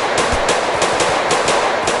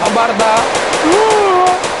 I'm about to die. Ooh.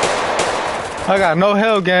 I got no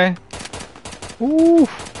health, gang. Ooh.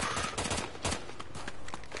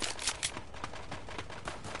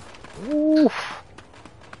 Ooh.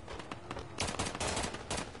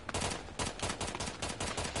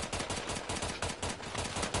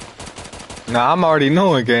 Nah, I'm already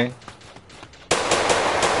knowing, gang.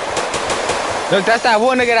 Look, that's that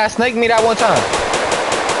one nigga that snaked me that one time.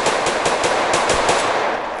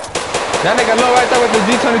 That nigga low right there with the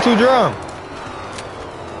G22 drum.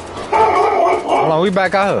 Hold on, we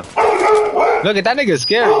back out here. Look at that nigga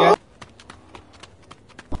scared, gang.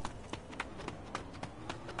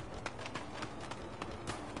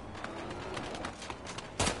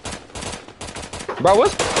 Bro,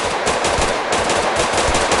 what's...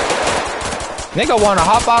 Nigga wanna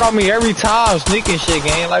hop out on me every time, sneaking shit,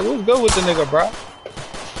 gang. Like, what's good with the nigga, bro?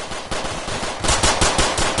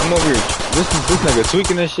 I'm over here. This nigga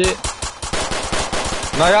tweaking this shit.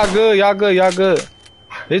 Nah, y'all good.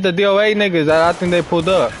 These the DOA niggas that I think they pulled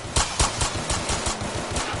up.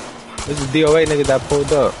 This is DOA niggas that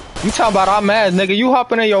pulled up. You talking about I'm ass, nigga. You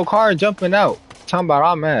hopping in your car and jumping out. Talking about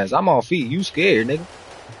I'm ass. I'm on feet. You scared, nigga.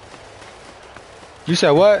 You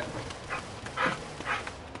said what?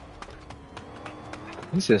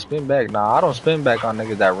 He said spin back. Nah, I don't spin back on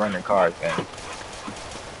niggas that run in cars, gang.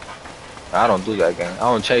 I don't do that, gang. I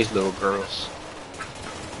don't chase little girls.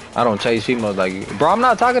 I don't chase females like you. Bro, I'm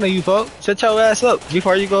not talking to you, folks. Shut your ass up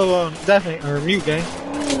before you go definitely or mute, gang.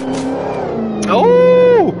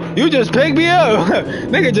 Oh, you just picked me up.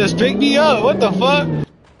 Nigga just picked me up. What the fuck?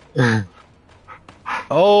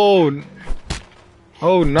 Oh,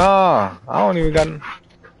 nah. I don't even got...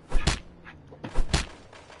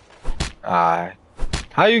 Alright.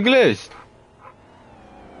 How you glitched?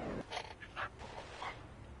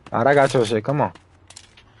 Alright, I got your shit. Come on.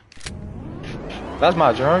 That's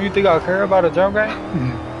my drum. You think I care about a drum game?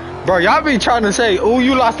 Bro, y'all be trying to say, ooh,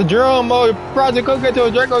 you lost the drum, oh, Project Cook get your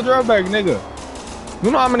Draco drum back, nigga. You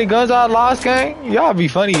know how many guns I lost, gang? Y'all be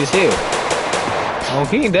funny as hell. On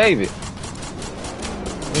King David.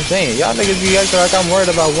 I'm saying, y'all niggas be acting like I'm worried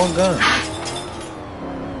about one gun.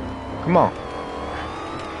 Come on.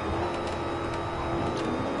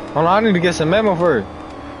 Hold on, I need to get some memo first.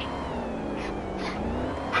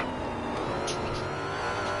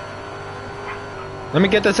 Let me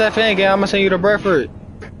get this FN, gang. I'm gonna send you the bread for it.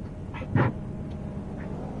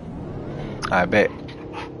 I bet.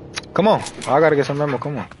 Come on. I gotta get some memo.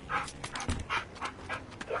 Come on.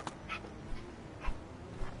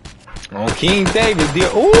 On King David, deal.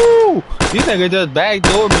 Ooh! These niggas just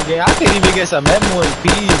backdoor me, gang. I can't even get some memo in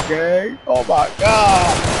peace, gang. Oh my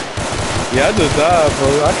god. Yeah, I just died,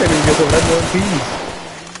 bro. I can't even get some memo in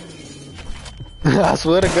peace. I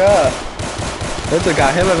swear to God. There's a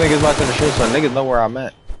guy hella niggas watching the stream, so niggas know where I'm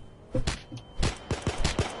at.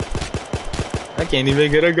 I can't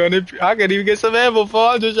even get a gun. I can't even get some ammo, for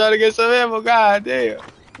I'm just trying to get some ammo. God damn.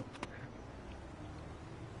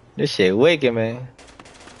 This shit wicked, man.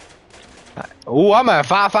 Ooh, I'm at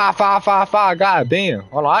 55555. God damn.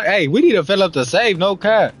 Hold on. Hey, we need to fill up the save. No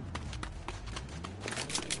cap.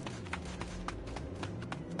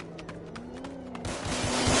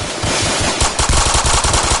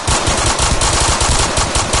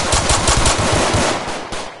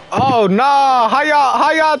 Oh nah, how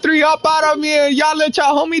y'all three hop out on me and y'all let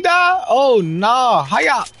y'all homie die? Oh nah, how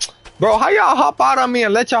y'all hop out on me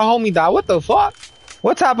and let y'all homie die? What the fuck?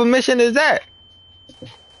 What type of mission is that?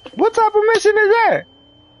 What type of mission is that?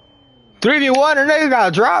 3v1 and they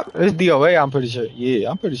got dropped? It's DOA, I'm pretty sure. Yeah,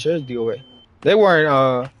 I'm pretty sure it's DOA. They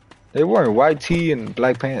weren't white tee and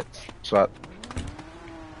black pants. So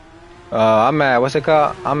I'm at what's it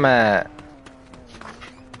called?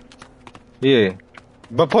 Yeah.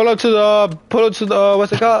 But pull up to the what's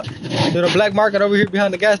it called? To the black market over here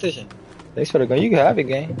behind the gas station. Thanks for the gun. You can have it,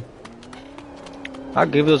 gang. I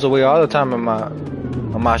give this away all the time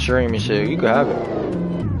on on my stream and shit. You can have it.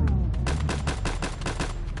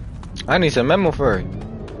 I need some memo for it.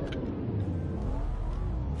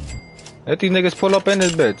 Let these niggas pull up in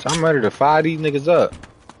this bitch. I'm ready to fire these niggas up.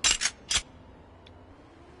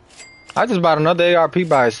 I just bought another ARP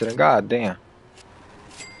by accident. God damn.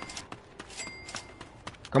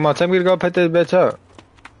 Come on, tell me to go pick this bitch up.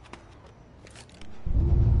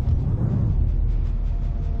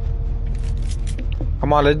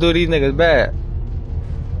 Come on, let's do these niggas bad.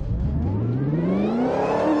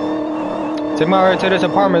 Take my right to this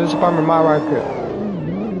apartment. This apartment, my right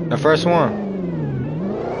here. The first one.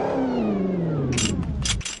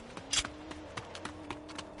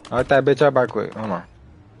 I'll light that bitch up right quick. Hold on.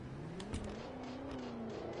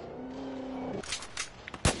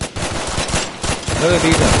 Look at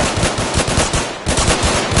these things.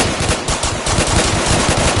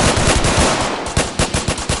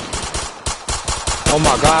 Oh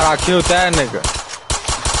my god, I killed that nigga.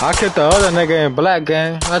 I killed the other nigga in black,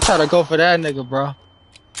 gang. I try to go for that nigga, bro.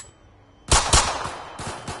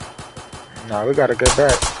 Nah, we gotta get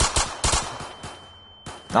back.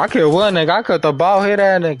 I killed one nigga. I killed the ball hit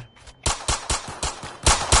that nigga.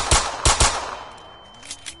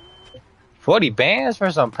 40 bands for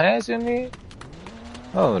some pants in there?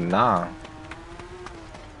 Oh, nah.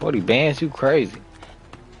 40 bands, you crazy.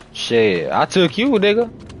 Shit, I took you, nigga.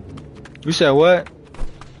 You said what?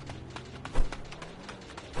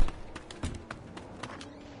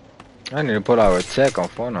 I need to put out a check on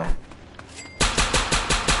phone on.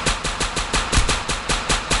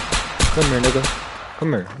 Come here, nigga.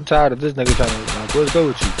 Come here. I'm tired of this nigga trying to, like, what's good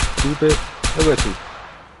with you? Stupid. Look at you.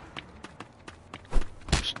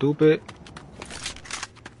 Stupid.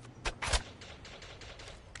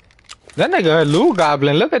 That nigga a loot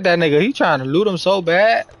goblin. Look at that nigga. He trying to loot him so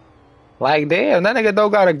bad. Like, damn, that nigga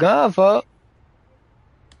don't got a gun, fuck.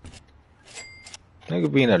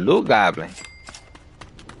 Nigga being a loot goblin.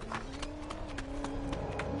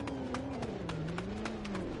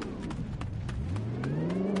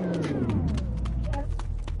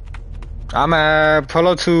 I'm at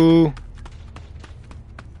Polo 2.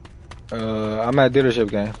 I'm at dealership,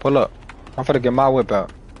 gang. Pull up. I'm finna get my whip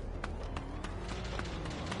out.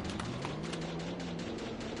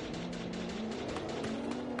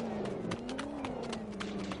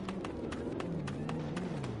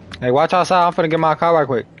 Hey, watch outside. I'm finna get my car right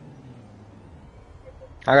quick.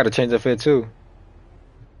 I gotta change the fit too.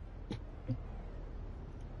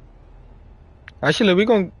 Actually, we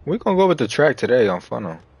gonna go with the track today on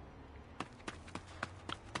Funnel.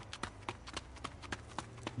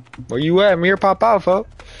 Where you at? Mirror pop out, folks.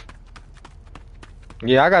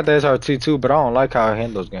 Yeah, I got the SRT too, but I don't like how it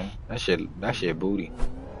handles, gang. That shit booty.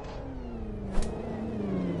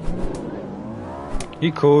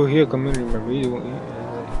 He cool. He a community member.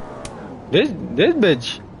 This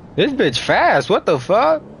bitch fast. What the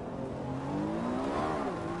fuck?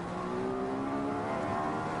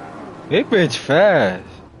 This bitch fast.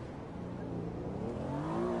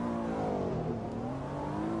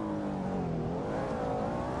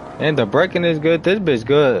 And the braking is good. This bitch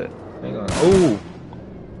good. Ooh.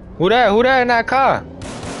 Who that? Who that in that car?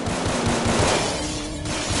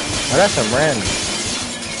 Oh, that's some random.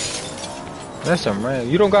 That's some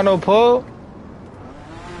random. You don't got no pull?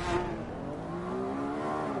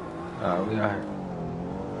 Oh, we out here.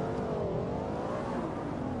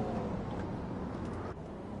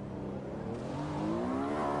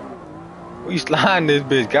 We sliding this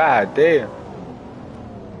bitch. God damn.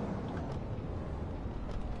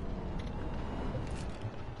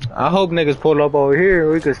 I hope niggas pull up over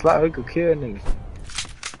here. We could slide. We could kill niggas.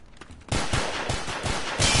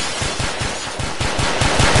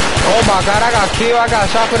 Oh my god! I got killed. I got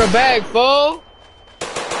shot in the back, fool.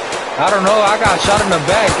 I don't know. I got shot in the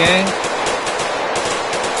back, gang.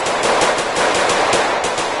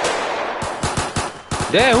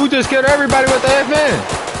 Damn, who just killed everybody with the FN?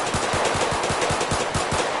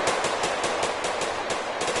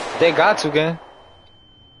 They got to, gang.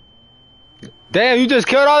 Damn, you just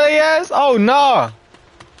killed all their ass? Oh, no.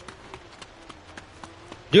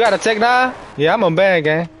 You got a Tech 9? Yeah, I'm on band,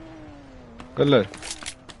 gang. Good look.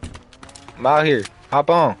 I'm out here. Hop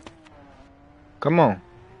on. Come on.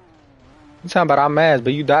 You talking about I'm mad,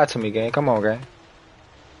 but you died to me, gang. Come on, gang.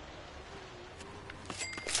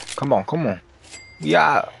 Come on, come on. We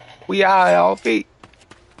out y'all feet.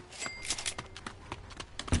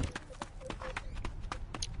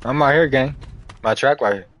 I'm out here, gang. My track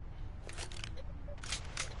right here.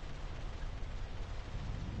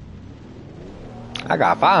 I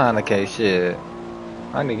got 500K shit.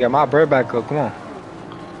 I need to get my bread back up. Come on.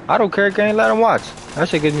 I don't care, gang. Let them watch. That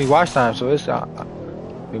shit gives me watch time, so it's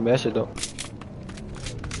maybe that shit though.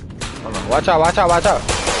 Watch out, watch out, watch out.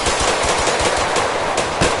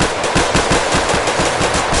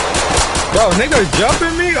 Bro, niggas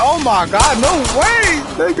jumping me? Oh my god, no way!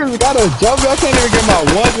 Niggas gotta jump me. I can't even get my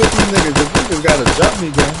ones with these niggas. If niggas gotta jump me,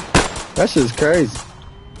 gang. That shit's crazy.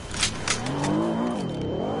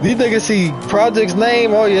 These niggas see project's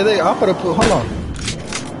name. Oh yeah, I'm gonna put, hold on.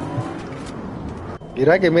 Yeah,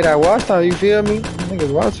 that give me that watch time, you feel me?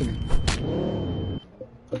 Niggas watching me.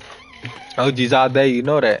 OG's all day, you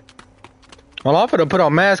know that. Well, I'm gonna put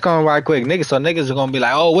on mask on right quick, niggas, so niggas are gonna be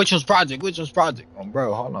like, oh, which one's project? Which one's project? Oh,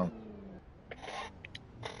 bro, hold on.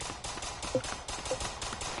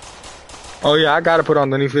 Oh yeah, I gotta put on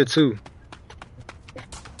the new fit too.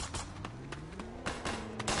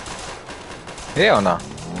 Hell no.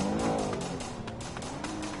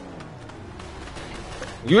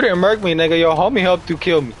 You didn't murk me, nigga. Your homie helped you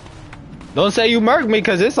kill me. Don't say you murked me,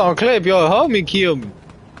 cause it's on clip. Your homie killed me.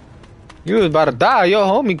 You was about to die. Your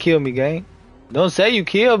homie killed me, gang. Don't say you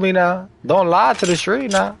killed me now. Don't lie to the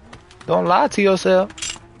street now. Don't lie to yourself.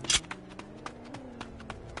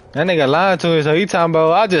 That nigga lying to himself. He talking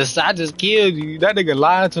about, I just killed you. That nigga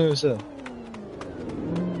lying to himself.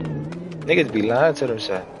 Niggas be lying to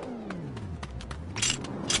themselves.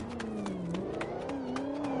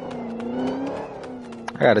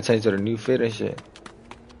 I gotta change to the new fit and shit.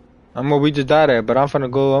 I'm where we just died at, but I'm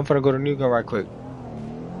finna go to new gun right quick.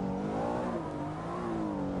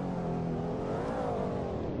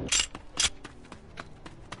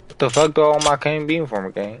 What the fuck do I want my cane beam for,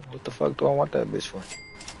 my gang? What the fuck do I want that bitch for?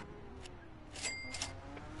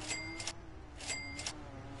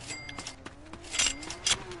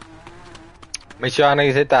 Make sure y'all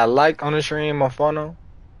niggas hit that like on the stream, my phone. Hold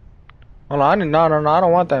on, I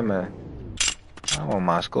don't want that, man. I want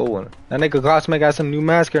my school one. That nigga Cosmic got some new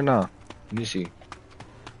mask or nah? Let me see.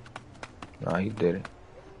 Nah, he did it.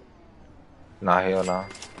 Nah, hell nah.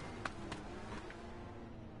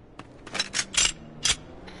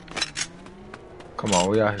 Come on,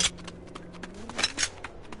 we out here.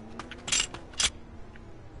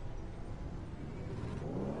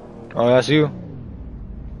 Oh, that's you?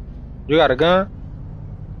 You got a gun?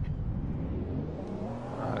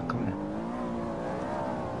 Alright, come on.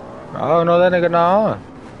 I don't know that nigga not on.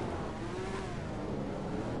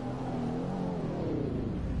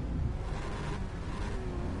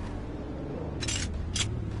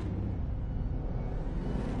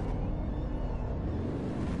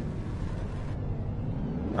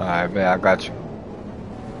 Alright, man, I got you.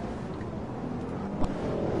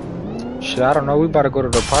 Shit, I don't know. We about to go to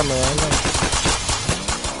the apartment right now.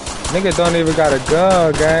 Nigga don't even got a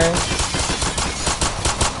gun, gang.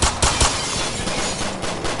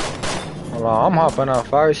 Hold on, I'm hopping on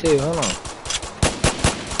fire shit. Hold on.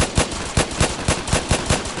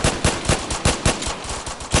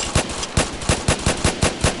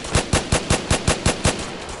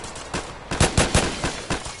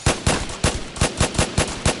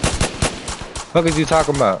 What is you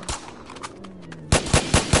talking about?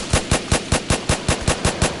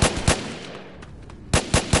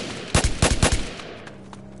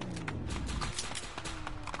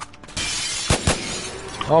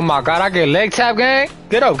 Oh my god, I get leg tap, gang?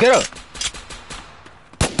 Get up, get up.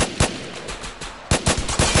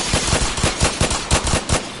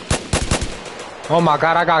 Oh my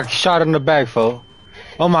god, I got shot in the back, fool.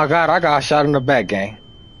 Oh my god, I got shot in the back, gang.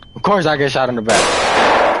 Of course I get shot in the back.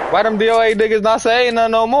 Why them DOA niggas not saying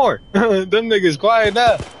nothing no more? Them niggas quiet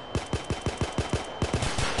now.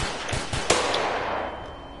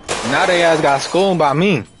 Now they ass got schooled by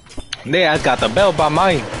me. They ass got the belt by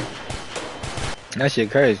mine. That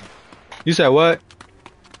shit crazy. You said what?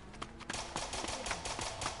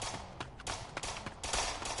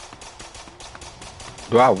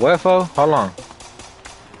 Do I what for? Hold on.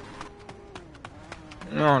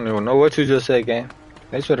 I don't even know what you just said, gang.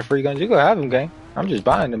 Thanks for the free guns. You gonna have them, gang. I'm just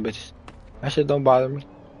buying them bitches. That shit don't bother me.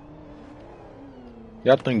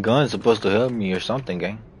 Y'all think guns supposed to help me or something,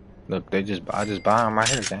 gang? Look, I just buy them right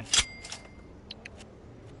here, gang.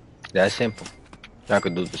 That simple. Y'all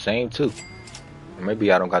could do the same too. Maybe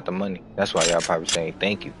y'all don't got the money. That's why y'all probably saying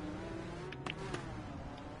thank you.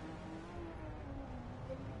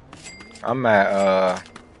 I'm at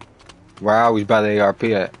where I always buy the ARP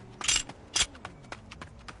at.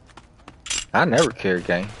 I never carry,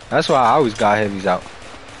 gang. That's why I always got heavies out.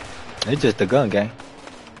 It's just a gun, gang.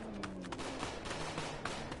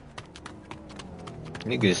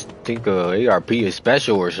 Niggas think ARP is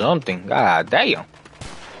special or something. God damn.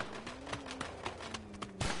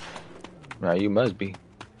 Nah, you must be.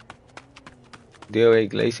 DOA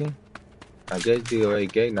glazing? I guess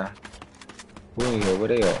DOA gay now. Who in here? Where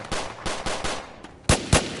they at?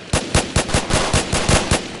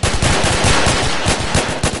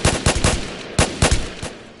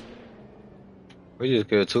 We just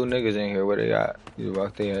killed two niggas in here. What they got? You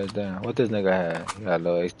walk their ass down. What this nigga had? He got a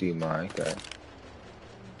little HD mine. Okay.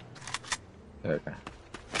 Okay.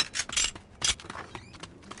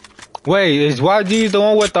 Wait, is YG the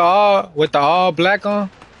one with the all black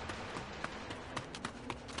on?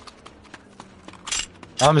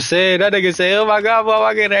 I'm saying that nigga say, oh my god, boy,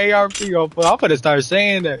 I get an ARP on. I'm finna start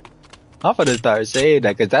saying that. I'm finna start saying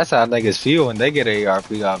that, cause that's how niggas feel when they get an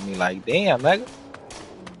ARP off me. Like, damn, nigga.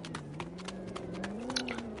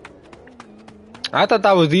 I thought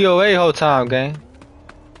that was DOA whole time, gang.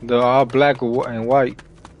 The all black and white.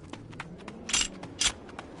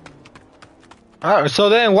 So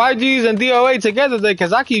then YGs and DOA together, then,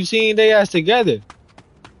 cause I keep seeing they ass together.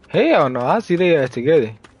 Hell no, I see they ass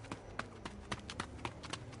together.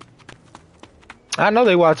 I know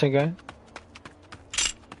they watching, gang.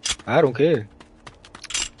 I don't care.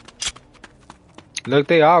 Look,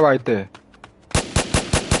 they are right there.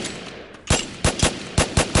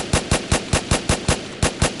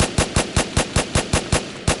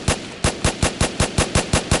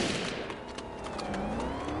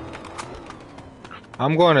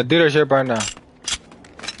 I'm going to dealership right now.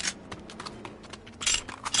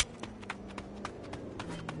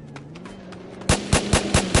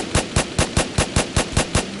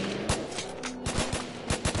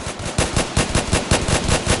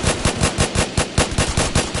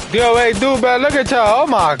 DOA do bad. Look at y'all. Oh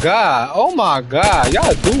my god. Oh my god.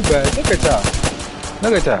 Y'all do bad. Look at y'all.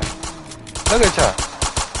 Look at y'all. Look at y'all.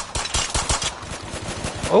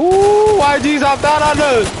 Ooh, YG's off that on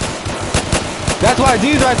us. That's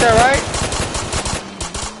YG's right there, right?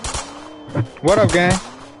 What up, gang?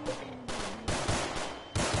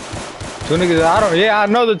 Two niggas. I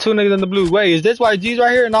know the two niggas in the blue. Wait, is this YG's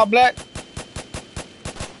right here and all black?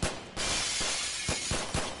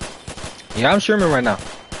 Yeah, I'm streaming right now.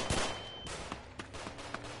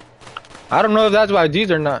 I don't know if that's YG's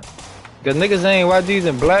or not. Cause niggas saying YG's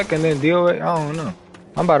in black and then DOA. I don't know.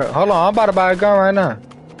 Hold on. I'm about to buy a gun right now.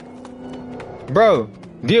 Bro,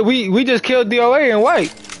 we just killed DOA in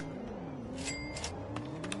white.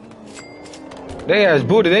 They ass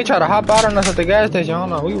booty. They try to hop out on us at the gas station.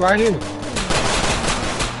 Hold on. We right here.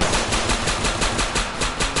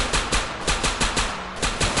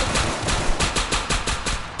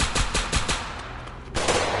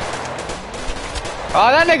 Oh,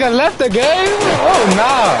 that nigga left the game? Oh,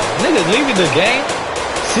 nah. Niggas leaving the game.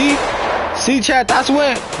 See, chat, that's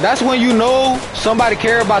when you know somebody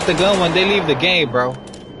care about the gun when they leave the game, bro.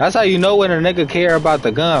 That's how you know when a nigga care about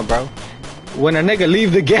the gun, bro. When a nigga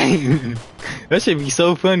leave the game. That shit be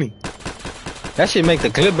so funny. That shit make the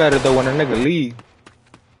clip better, though, when a nigga leave.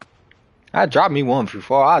 I dropped me one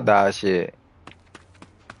before I died, shit.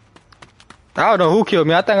 I don't know who killed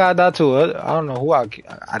me. I think I died too. I don't know who I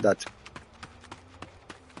died to.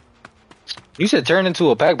 You said turn into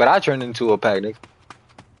a pack, but I turned into a pack, nigga.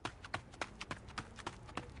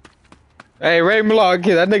 Hey, Ray Malone,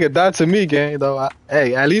 kid, that nigga died to me, gang, though.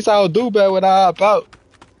 Hey, at least I'll do bad when I hop out.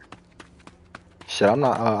 Shit, I'm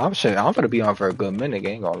not, I'm gonna be on for a good minute,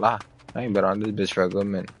 gang, ain't gonna lie. I ain't been on this bitch for a good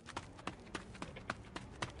minute.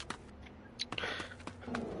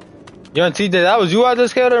 Young TJ, that was you I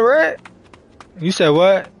just killed in red? You said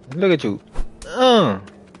what? Look at you.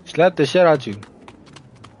 Slapped the shit out you.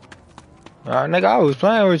 Alright, nigga, I was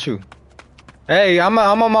playing with you. Hey, I'm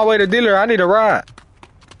on my way to dealer. I need a ride.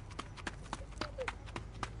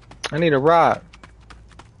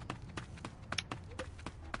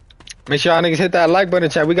 Make sure y'all niggas hit that like button,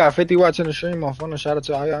 chat. We got 50 watching the stream on phone. Shout out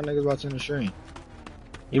to all y'all niggas watching the stream.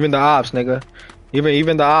 Even the ops, nigga.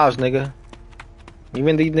 Even the ops, nigga.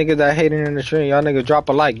 Even these niggas that hating in the stream, y'all niggas drop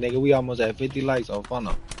a like, nigga. We almost at 50 likes on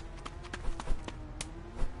funnel.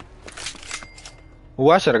 Ooh,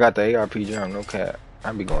 I should have got the ARP jump, no cap.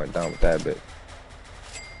 I be going down with that bit.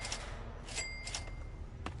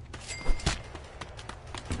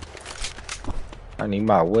 I need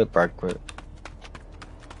my whip right quick.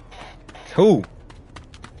 Who?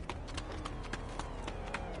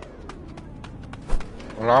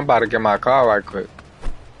 Well, I'm about to get my car right quick.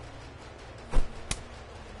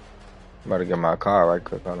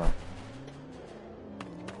 Hold on.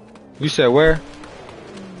 You said where?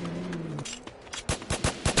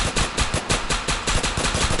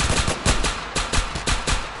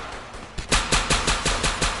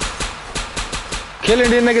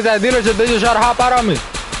 Killing these niggas at dealership, they just try to hop out on me.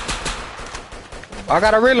 I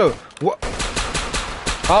got a reload. What?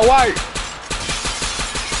 All white.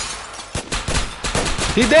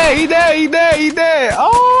 He dead.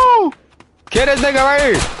 Oh! Kill this nigga right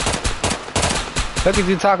here. What is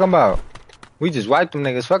you talking about? We just wiped them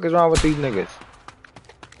niggas. Fuck is wrong with these niggas?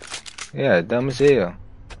 Yeah, dumb as hell.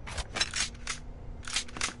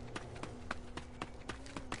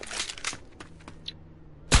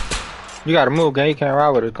 You gotta move, gang. You can't ride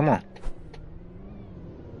with it. Come on.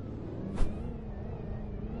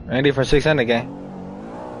 Ain't it for 600, gang?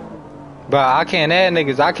 But I can't add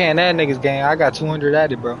niggas. I can't add niggas, gang. I got 200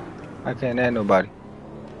 added, bro. I can't add nobody.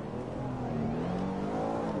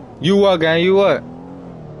 You what, gang? You what?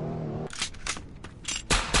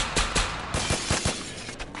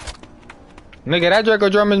 Nigga, that Draco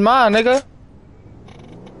drum is mine, nigga.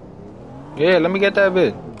 Yeah, let me get that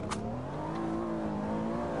bitch.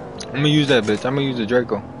 I'm gonna use that bitch. I'm gonna use the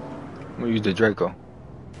Draco. I'm gonna use the Draco.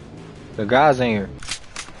 The guys in here.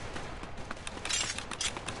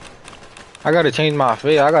 I gotta change my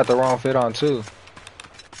fit. I got the wrong fit on too.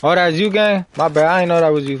 Oh, that's you, gang? My bad. I ain't know that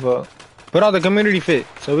was you, fuck. Put on the community fit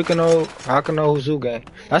so we can know. I can know who's who, gang.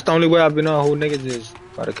 That's the only way I've been knowing who niggas is,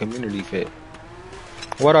 by the community fit.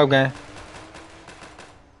 What up, gang?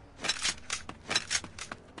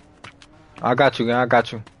 I got you, gang. I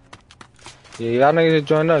got you. Yeah, y'all niggas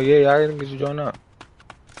join up. Yeah, y'all niggas join up.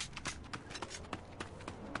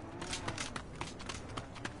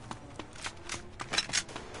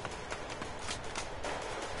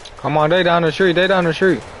 Come on, they down the street. They down the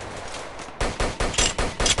street.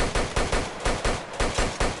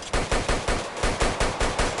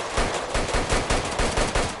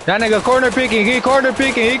 That nigga corner picking. He corner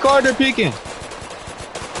picking. He corner picking.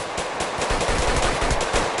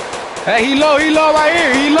 Hey, he low right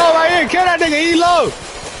here. He low right here. Kill that nigga. He low.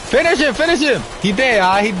 Finish him. Finish him. He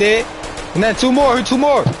dead. He dead. And then two more. Two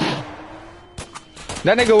more.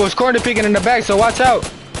 That nigga was corner picking in the back, so watch out.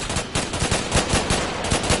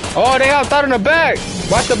 Oh, they hopped out in the back.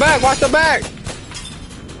 Watch the back. Watch the back.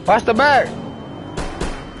 Watch the back.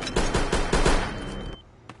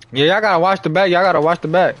 Yeah, y'all gotta watch the back. Y'all gotta watch the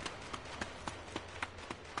back.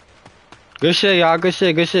 Good shit, y'all. Good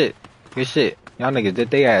shit. Good shit. Good shit. Y'all niggas did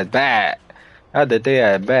they ass bad. Y'all did they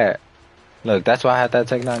ass bad. Look, that's why I had that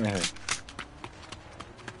Tech 9 in here.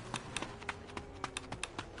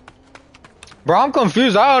 Bro, I'm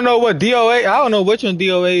confused. I don't know what DOA. I don't know which one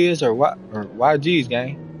DOA is or what or YG's,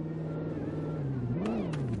 gang.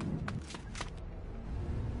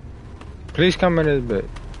 Please come in this bit.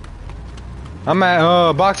 I'm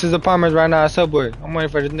at Box's apartments right now at Subway. I'm waiting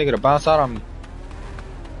for this nigga to bounce out on me.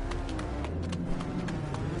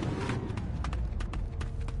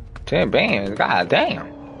 10 bands, god damn.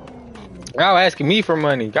 Y'all asking me for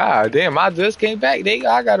money, god damn. I just came back.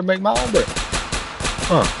 I gotta make my own bet.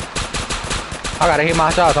 I gotta hit my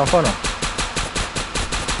shots on funnel.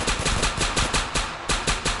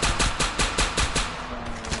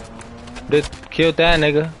 Just killed that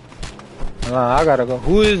nigga. I gotta go.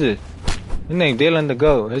 Who is it? His name Dylan to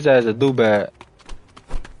go. His ass a do bad.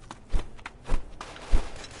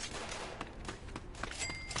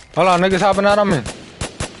 Hold on, niggas hopping out on me.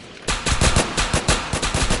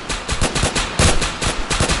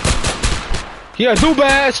 Yeah, do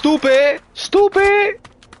bad, stupid, stupid.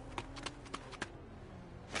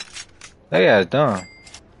 They ass dumb.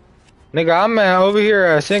 Nigga, I'm over here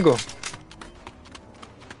at single.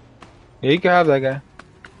 Yeah, you can have that guy.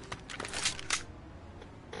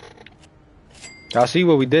 Y'all see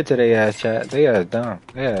what we did to they ass, chat? They ass dumb.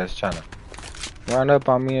 They ass tryna run up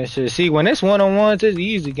on me and shit. See, when it's one-on-ones, it's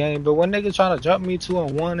easy game. But when niggas tryna jump me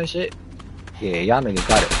 2-on-1 and shit, yeah, y'all niggas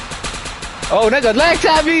got it. Oh, niggas leg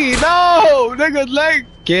tap me! No, niggas leg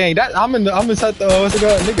gang. That I'm in what's it called?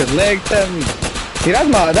 Niggas leg tap me. See,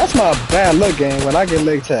 that's my bad look game when I get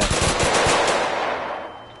leg tap.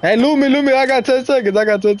 Hey, loot me. I got 10 seconds.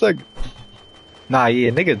 Nah, yeah,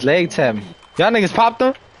 niggas leg tap me. Y'all niggas popped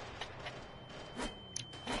them.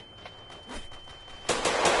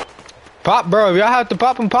 Pop, bro. If y'all have to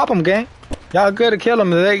pop them, gang. Y'all good to kill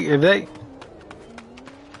them if they.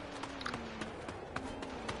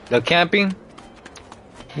 The camping.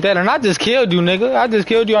 Dylan, I just killed you, nigga. I just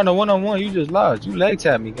killed you on the one-on-one. You just lost. You leg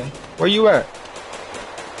tapped me, gang. Where you at?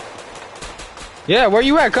 Yeah, where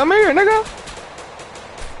you at? Come here, nigga.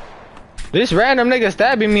 This random nigga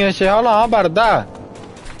stabbing me and shit. Hold on, I'm about to die.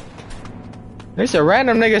 This a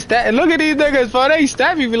random nigga stab. Look at these niggas, bro. They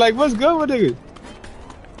stabbing me like, what's good with niggas?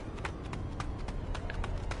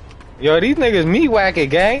 Yo, these niggas meat whacking,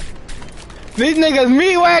 gang. These niggas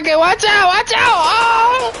meat whacking. Watch out!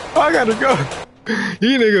 Oh, I gotta go.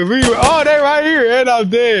 These niggas meat whacking. Oh, they right here, and I'm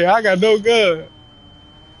dead. I got no gun.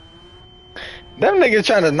 Them niggas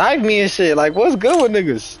trying to knife me and shit. Like, what's good with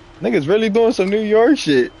niggas? Niggas really doing some New York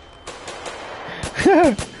shit.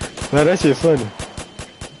 Nah, that shit funny.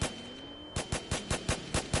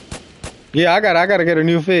 Yeah, I gotta get a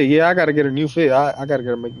new fit. Yeah, I gotta get a new fit. I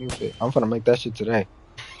gotta make a new fit. I'm finna make that shit today.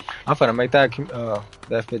 I'm finna make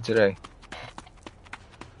that fit today.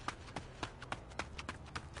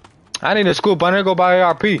 I need a scoop. I need to go buy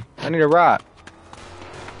ARP. I need a ride.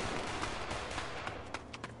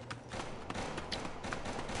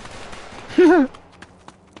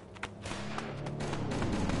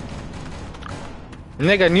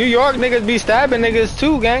 Nigga, New York niggas be stabbing niggas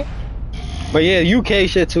too, gang. But yeah, UK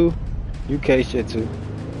shit too. UK shit too.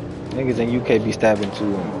 Niggas in UK be stabbing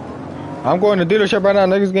too. I'm going to dealership right now.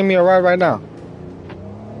 Niggas give me a ride right now.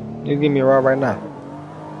 Niggas give me a ride right now.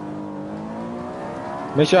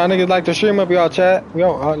 Make sure y'all niggas like the stream up, y'all chat.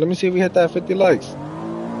 Let me see if we hit that 50 likes.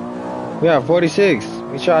 We have 46.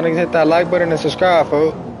 Make sure y'all niggas hit that like button and subscribe,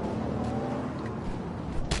 folks.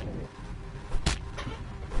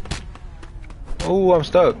 Ooh, I'm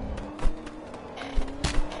stuck.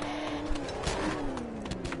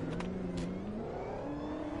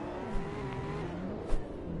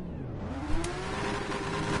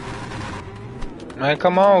 Man,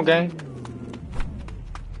 come on, gang.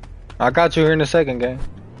 I got you here in a second, gang.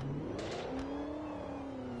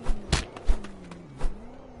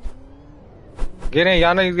 Get in,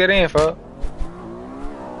 y'all niggas get in, fuck.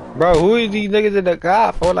 Bro, who is these niggas in the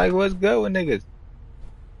car, for? Like, what's good with niggas?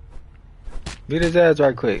 Beat his ass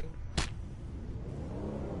right quick.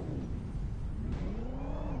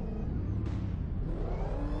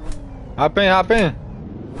 Hop in, hop in.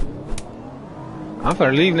 I'm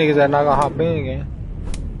finna leave niggas that not gonna hop in again.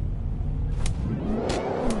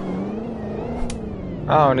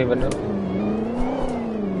 I don't even know.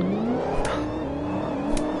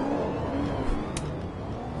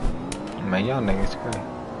 Man, y'all niggas crazy.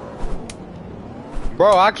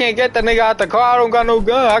 Bro, I can't get the nigga out the car. I don't got no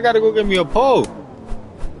gun. I gotta go get me a pole.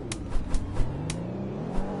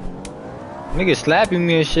 Niggas slapping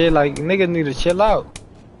me and shit. Like, niggas need to chill out.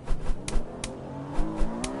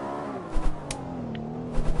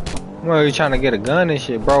 Well, you trying to get a gun and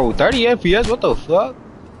shit, bro. 30 FPS? What the fuck?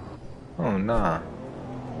 Oh, nah.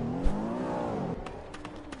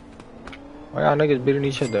 Why y'all niggas beating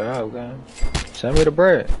each other out, gang? Send me the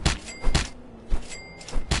bread.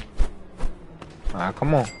 Alright,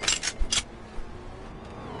 come on.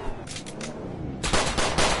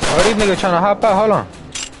 Oh, these niggas trying to hop out. Hold on.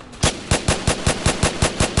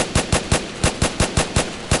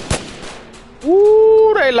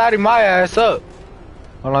 Ooh, they lighting my ass up.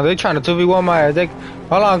 Hold on, they trying to 2v1 my ass.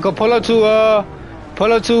 Hold on, go pull up to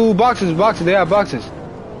boxes. They have boxes.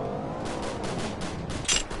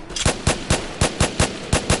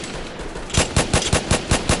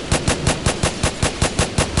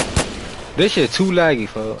 This shit too laggy,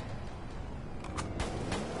 fuck.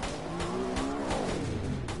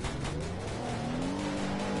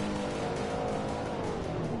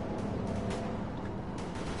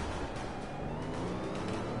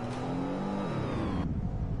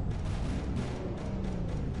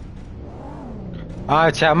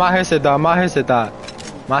 Alright, chat, my headset died.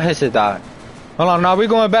 Hold on, now we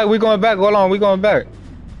going back. Hold on, we going back.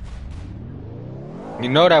 You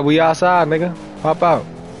know that we outside, nigga. Pop out.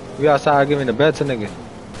 We outside giving the bet to nigga.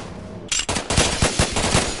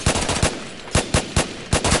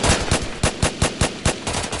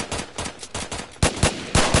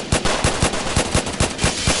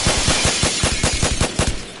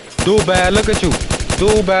 Do bad, look at you.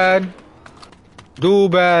 Do bad.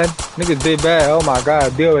 Niggas did bad. Oh my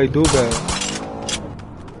god, do bad.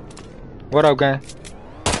 What up, gang?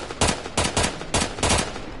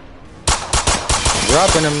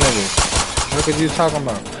 Dropping them niggas. What are you talking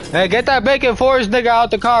about? Hey, get that bacon forest nigga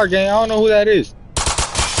out the car, gang. I don't know who that is.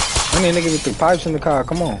 I need a nigga with the pipes in the car.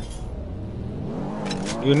 Come on.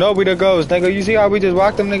 You know we the ghost, nigga. You see how we just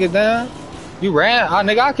walked them niggas down? You ran?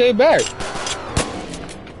 Nigga, I came back.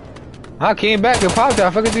 I came back and popped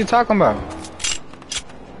out. What are you talking about?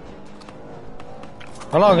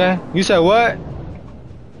 Hold on, gang. You said what?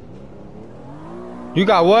 You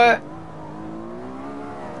got what?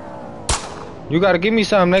 You gotta give me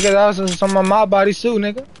something, nigga. That was some of my body suit,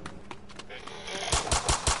 nigga.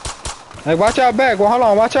 Hey, watch out back. Well, hold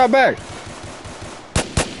on. Watch out back.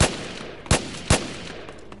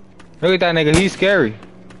 Look at that nigga. He's scary.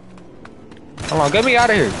 Hold on. Get me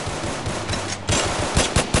out of here.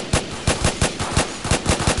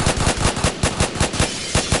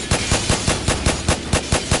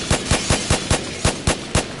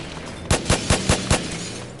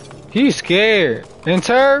 He's scared. And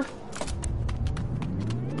turf?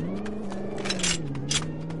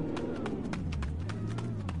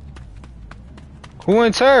 Who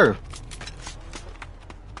in turf?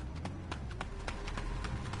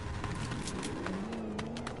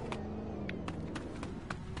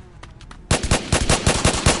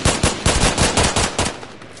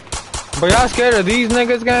 But y'all scared of these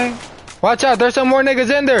niggas, gang? Watch out, there's some more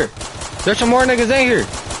niggas in there. There's some more niggas in here.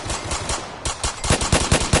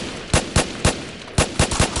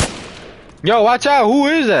 Yo, watch out. Who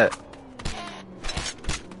is that?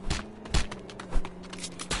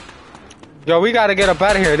 Yo, we gotta get up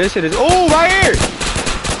out of here. This shit is. Oh, right here.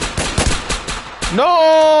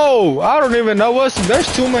 No, I don't even know what's.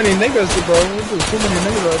 There's too many niggas, bro. There's too many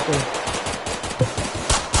niggas out there.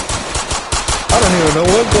 I don't even know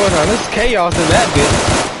what's going on. This chaos in that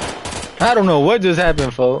bitch. I don't know what just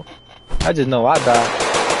happened, folks. I just know I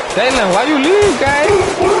died. Dalen, why you leave, guys?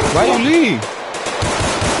 Why you leave?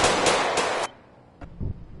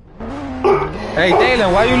 Hey,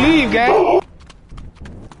 Dalen, why you leave, gang?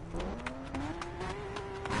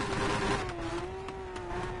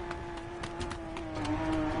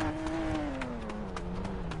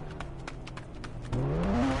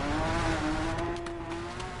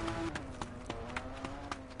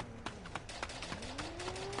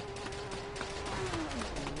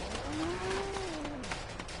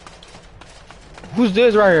 Who's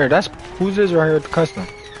this right here? Who's this right here at the custom?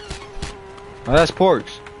 Oh, that's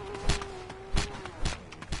Porks.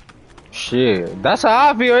 Shit, that's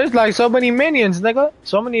how I feel. It's like so many minions, nigga.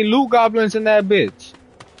 So many loot goblins in that bitch.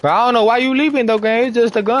 But I don't know why you leaving though, gang. It's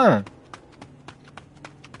just a gun.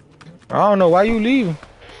 I don't know why you leaving.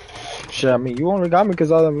 Shit, I mean, you only got me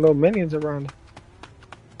because all them little minions around.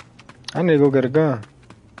 I need to go get a gun.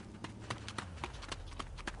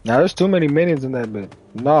 Now there's too many minions in that bitch.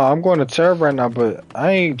 No, I'm going to turf right now, but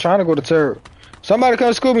I ain't trying to go to turf. Somebody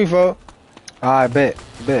come scoop me, folks. Alright, bet.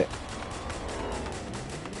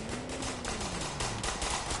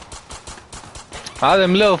 All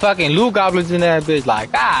them little fucking loot goblins in that bitch,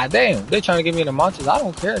 like, god damn, they trying to get me the monsters. I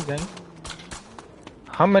don't care, gang.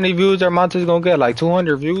 How many views are monsters gonna get? Like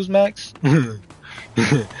 200 views, max?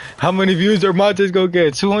 How many views are monsters gonna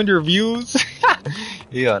get? 200 views?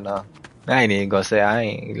 Yeah, no. I ain't even gonna say. I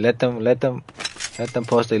ain't let them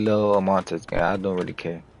post their little monsters. I don't really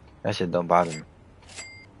care. That shit don't bother me.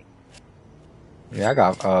 Yeah, I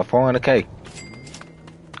got 400K.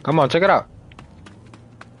 Come on, check it out.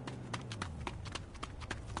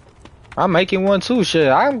 I'm making one too.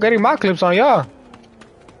 Shit, I'm getting my clips on y'all.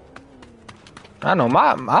 I know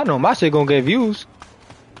my shit gonna get views.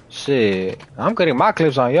 Shit, I'm getting my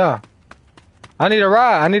clips on y'all. I need a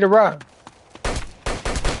ride.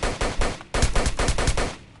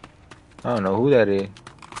 I don't know who that is.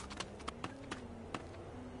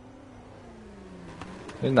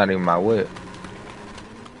 It's not even my whip.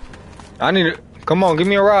 Come on, give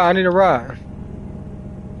me a ride. I need a ride.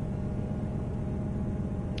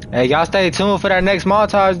 Hey, y'all stay tuned for that next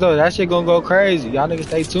montage though. That shit gonna go crazy. Y'all niggas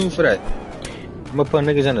stay tuned for that. I'm gonna put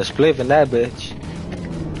niggas in a spliff in that bitch.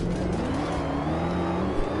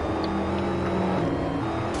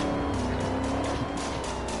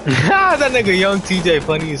 That nigga Young TJ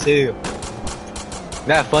funny as hell.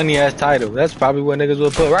 That funny ass title. That's probably what niggas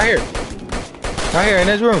would put right here. Right here in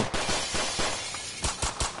this room.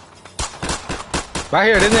 Right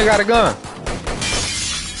here, this nigga got a gun.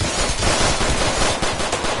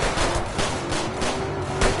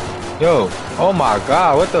 Yo, oh my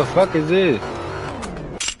god, what the fuck is this?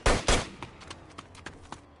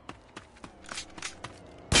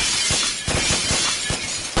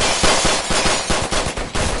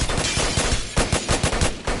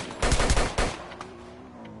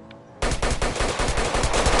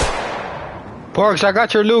 Porks, I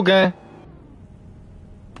got your loot, gang.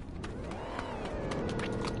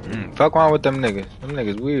 Fuck around with them niggas. Them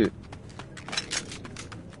niggas weird.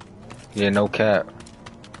 Yeah, no cap.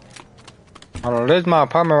 Hold on, this is my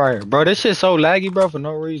apartment right here. Bro, this shit so laggy, bro, for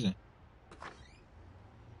no reason.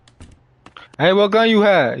 Hey, what gun you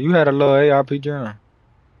had? You had a little ARP journal.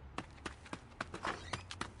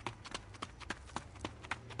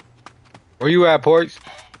 Where you at, Porks?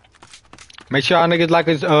 Make sure y'all niggas like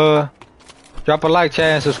us, drop a like,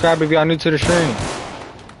 chat, and subscribe if y'all new to the stream.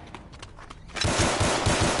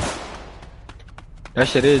 This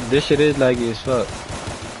shit is laggy as fuck.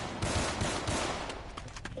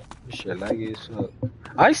 This shit laggy as fuck.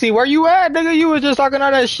 I see where you at, nigga. You was just talking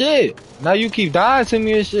all that shit. Now you keep dying to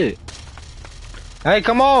me and shit. Hey,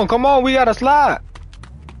 come on, we gotta slide.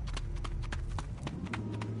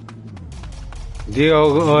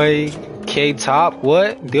 DOAK top,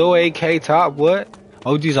 what? DOAK top, what?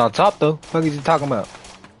 OG's on top though. Fuck is you talking about?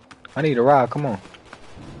 I need a ride, come on.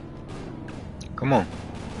 Come on.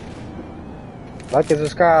 Like and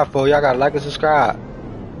subscribe, fool. Y'all gotta like and subscribe.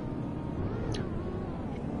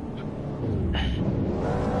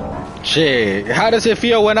 Shit, how does it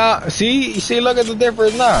feel when I see? Look at the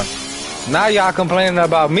difference now. Now y'all complaining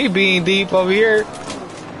about me being deep over here,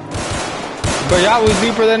 but y'all was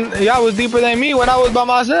deeper than me when I was by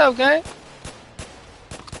myself, gang.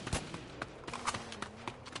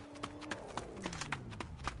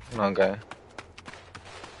 Okay.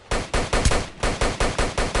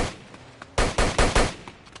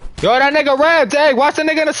 Yo, that nigga ran. Hey, watch the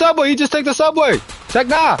nigga in the subway. He just took the subway. Tech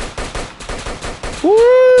 9.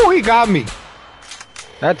 Woo, he got me.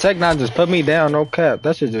 That Tech 9 just put me down, no cap.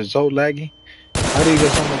 That shit just so laggy. How do you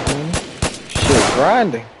get so much money? Shit,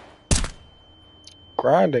 grinding.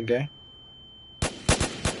 Grinding, gang.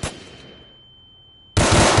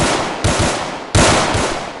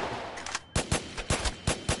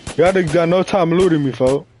 Y'all niggas got no time looting me,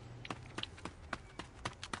 folks.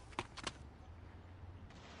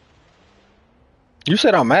 You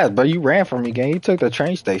said I'm mad, but you ran from me, gang. You took the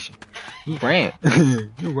train station. You ran.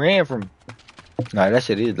 You ran from me. Nah, that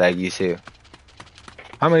shit is like you said.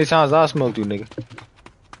 How many times I smoked you, nigga?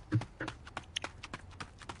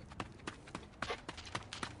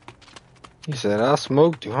 He said I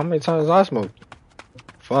smoked you. How many times I smoked you?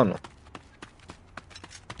 Funnel.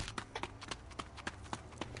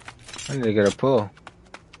 I need to get a pull.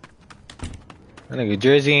 That nigga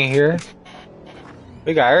Jersey in here.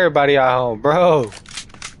 We got everybody out home, bro.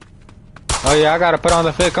 Oh yeah, I gotta put on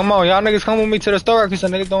the fit. Come on, y'all niggas come with me to the store cause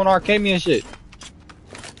some niggas doing arcade me and shit.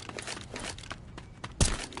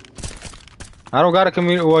 I don't got a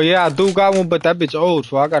community. Well, yeah, I do got one, but that bitch old,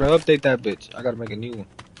 so I gotta update that bitch. I gotta make a new one.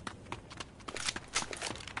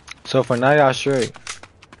 So for now, y'all straight.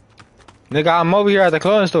 Nigga, I'm over here at the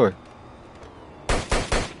clothing store.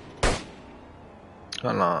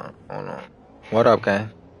 Hold on, hold on. What up, gang?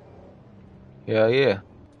 Yeah, yeah.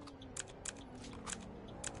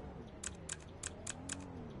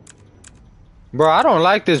 Bro, I don't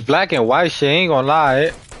like this black and white shit. Ain't gonna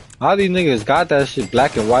lie. All these niggas got that shit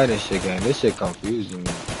black and white and shit, gang. This shit confusing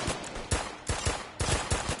me.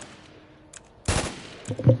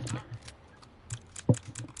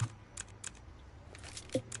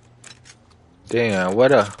 Damn,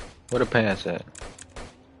 what a pants at?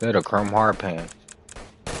 They're the chrome hard pants.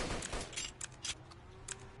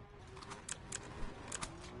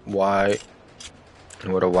 White.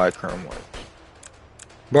 What a white chrome white.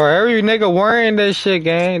 Bro, every nigga wearing this shit,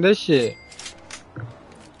 gang. This shit.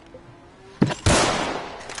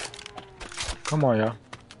 Come on, y'all.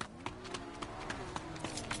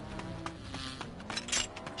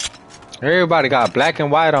 Everybody got black and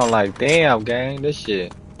white on, like, damn, gang. This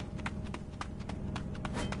shit.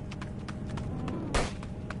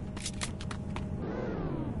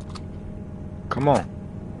 Come on.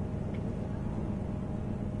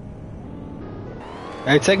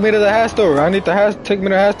 Hey, take me to the hat store. I need the take me to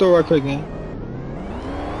the hat store right quick, man.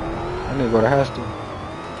 I need to go to the hat store.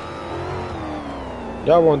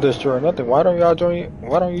 Y'all won't destroy nothing. Why don't y'all join?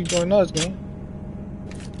 Why don't you join us, man?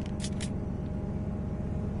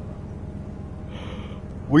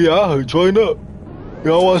 We out here. Join up.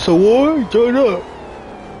 Y'all want some war? Join up.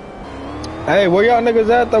 Hey, where y'all niggas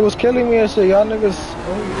at that was killing me and shit? Y'all niggas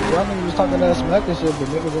was talking that smack and shit, but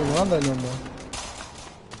niggas ain't on that no more.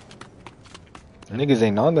 Niggas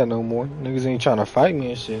ain't on that no more. Niggas ain't trying to fight me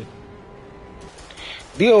and shit.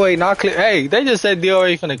 DOA not clear. Hey, they just said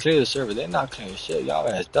DOA finna clear the server. They not clearing shit. Y'all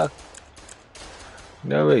ass duck.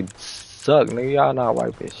 DOA suck, nigga. Y'all not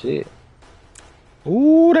wiping shit.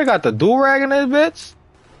 Ooh, they got the do-rag in this bitch.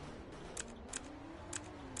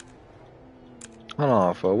 Hold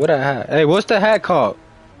on, for what that hat? Hey, what's the hat called?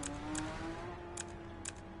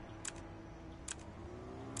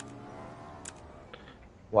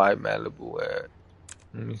 White Malibu ad.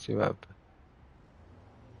 Let me see what happened.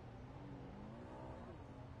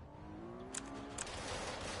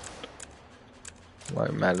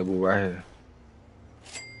 White Malibu right here.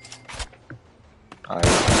 Alright.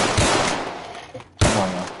 Come on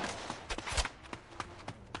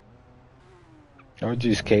now.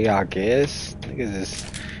 OG's K, I guess.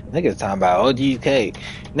 Niggas talking about OG's K.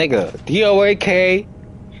 Nigga, DOA K,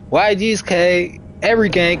 YG's K, every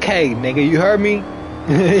gang K, nigga, you heard me?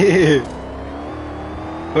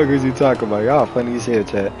 What is you talking about? Y'all funny as hell,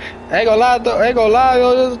 chat. Ain't gonna lie though,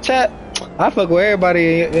 yo, this chat. I fuck with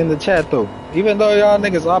everybody in the chat though. Even though y'all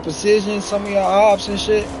niggas opposition, some of y'all ops and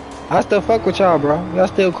shit, I still fuck with y'all, bro. Y'all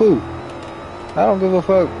still cool. I don't give a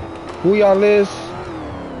fuck who y'all is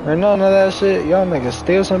or none of that shit. Y'all niggas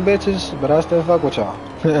steal some bitches, but I still fuck with y'all.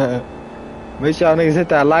 Make sure y'all niggas hit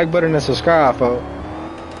that like button and subscribe, folks.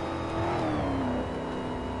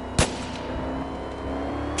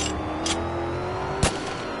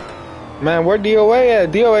 Man, where DOA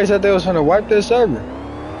at? DOA said they was gonna wipe this server.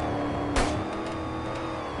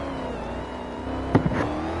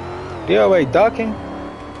 DOA ducking?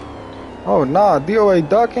 Oh nah, DOA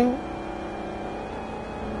ducking?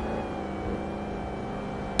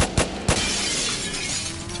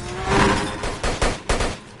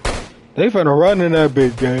 They finna run in that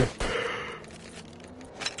bitch, gang.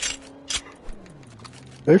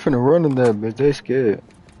 They finna run in that bitch, they scared.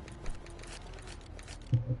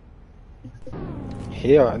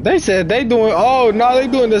 Yeah, they said they doing. Oh no, they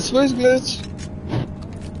doing the switch glitch.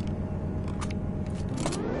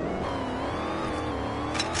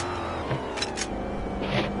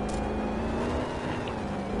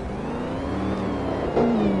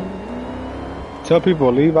 Tell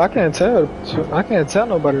people to leave. I can't tell. I can't tell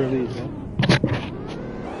nobody to leave, man.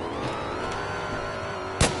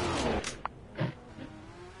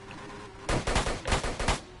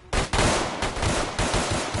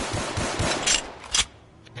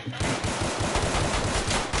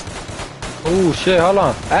 Oh shit, hold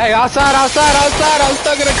on. Hey, outside, outside, outside. I'm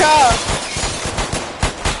stuck in the car.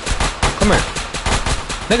 Come here.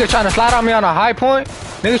 Nigga trying to slide on me on a high point.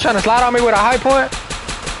 Nigga trying to slide on me with a high point.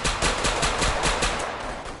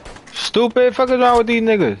 Stupid. Fuck is wrong with these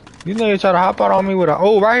niggas? These niggas try to hop out on me with a.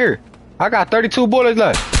 Oh, right here. I got 32 bullets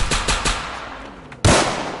left.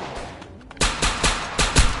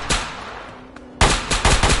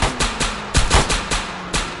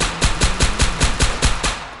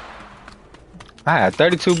 I had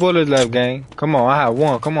 32 bullets left, gang. Come on, I had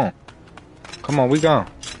one. Come on. Come on, we gone.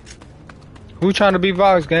 Who trying to be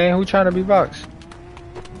Vox, gang? Who trying to be Vox?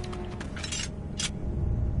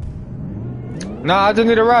 Nah, I just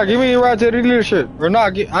need a rock. Give me a rock to the leadership. Or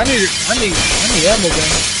not, I need ammo,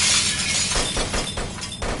 gang.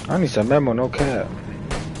 I need some ammo, no cap.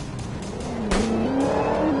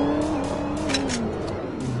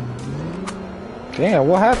 Damn,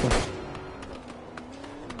 what happened?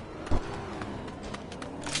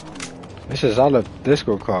 This is all a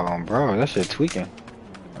disco call on, bro. That shit tweaking.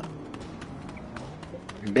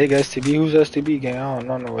 Big STB. Who's STB, gang? I don't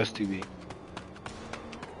know no STB.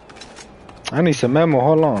 I need some ammo.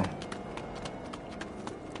 Hold on.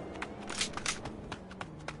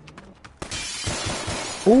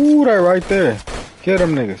 Ooh, that right there. Get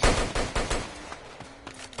them niggas.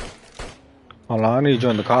 Hold on. I need to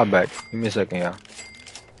join the call back. Give me a second, y'all.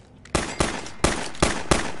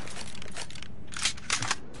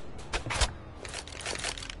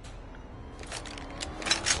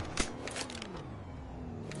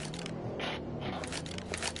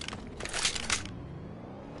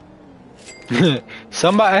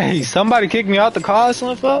 Somebody kicked me out the car or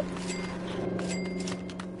something, fuck?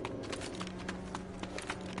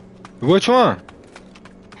 Which one?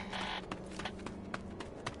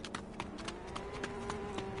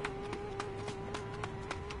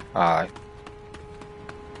 Alright.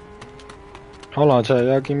 Hold on, chat.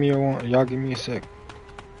 Y'all give me a one. Y'all give me a sec.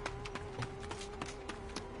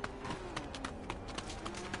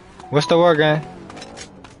 What's the word, gang?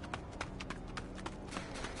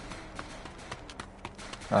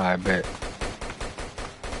 I bet.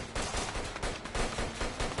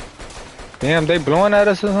 Damn, they blowing at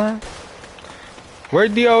us or something? Where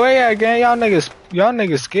DOA at, gang? Y'all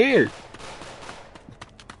niggas scared.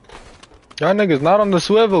 Y'all niggas not on the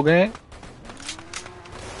swivel, gang.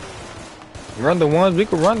 Run the ones, we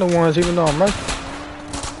can run the ones even though I'm mercy.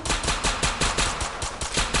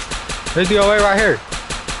 There's DOA right here.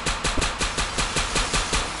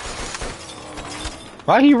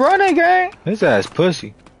 Why he running, gang? His ass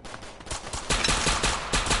pussy.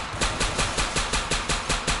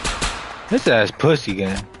 His ass pussy,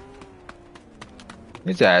 gang.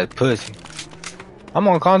 His ass pussy. I'm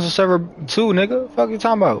on console server 2, nigga. Fuck you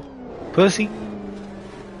talking about? Pussy.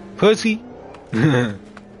 Pussy.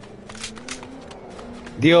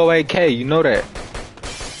 DOAK, you know that.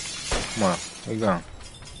 Come on, we go.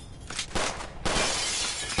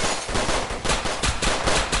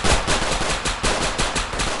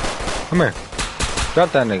 Come here.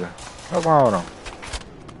 Drop that nigga. What's wrong with him?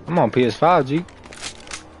 I'm on PS5, G.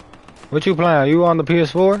 What you playing? You on the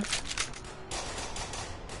PS4?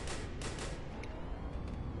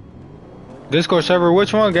 Discord server,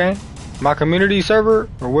 which one, gang? My community server,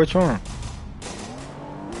 or which one?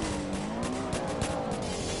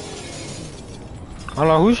 I don't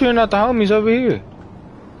know, who's shooting at the homies over here?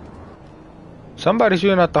 Somebody's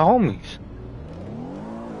shooting at the homies.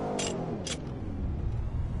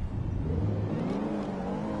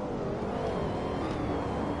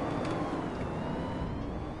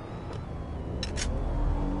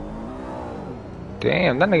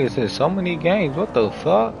 Damn, that nigga said so many games. What the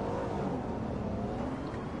fuck?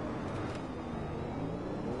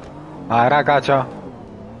 Alright, I got y'all.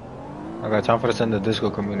 I'm finna send the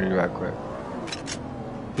Discord community right quick.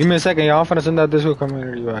 Give me a second, y'all. I'm finna send that Discord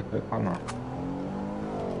community right quick. Hold on.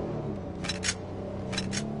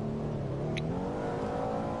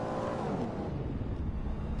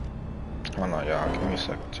 Hold on, y'all. Give me a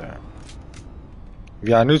second, chat. If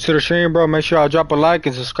y'all new to the stream, bro, make sure y'all drop a like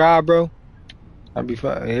and subscribe, bro. I be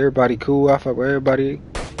fuck everybody cool. I fuck with everybody.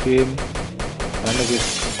 Feel me? That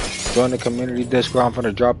niggas. Join the community Discord. I'm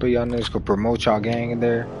finna drop it. Y'all niggas could promote y'all gang in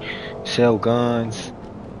there. Sell guns.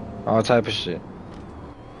 All type of shit.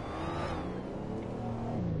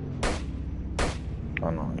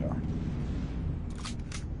 Hold on, y'all.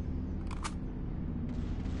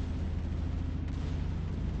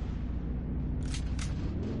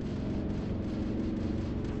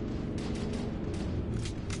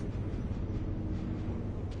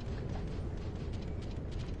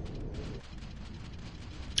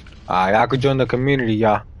 Alright, y'all could join the community,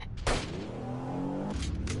 y'all.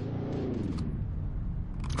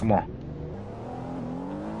 Come on.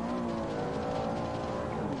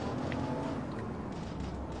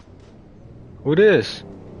 Who this?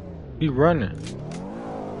 He running.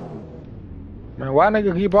 Man, why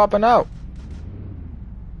nigga keep popping out?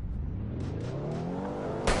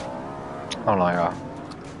 Hold on, y'all.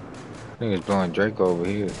 Niggas blowing Drake over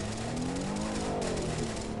here.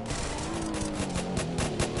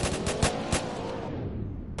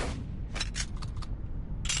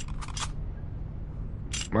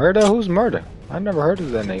 Murder? Who's Murder? I never heard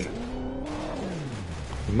of that nigga.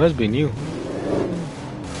 He must be new.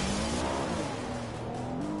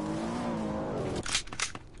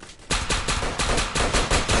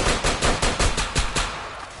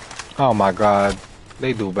 Oh my god.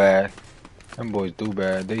 They do bad. Them boys do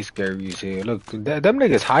bad. They scary as hell. Look, them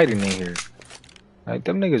niggas hiding in here. Like,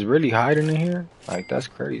 them niggas really hiding in here? Like, that's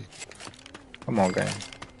crazy. Come on, gang.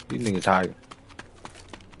 These niggas hiding.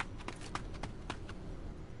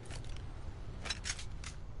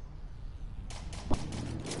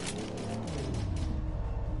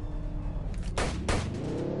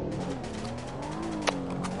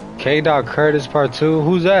 K. Curtis Part 2?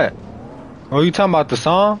 Who's that? Oh, you talking about the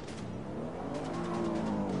song?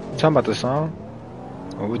 You talking about the song?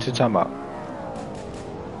 Or what you talking about?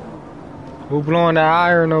 Who blowing that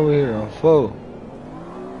iron over here on full?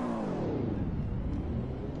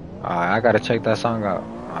 Alright, I gotta check that song out.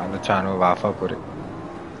 I'm gonna try to know if I fuck with it.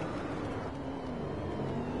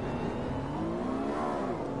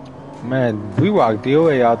 Man, we walked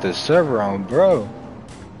DOA out the server on, bro.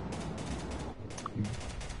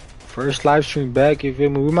 First live stream back, you feel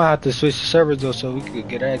me? We might have to switch the servers though so we could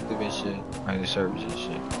get active and shit. Like the servers and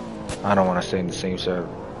shit. I don't want to stay in the same server.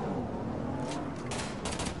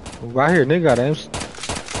 Right here, nigga got MC.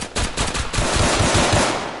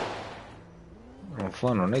 I'm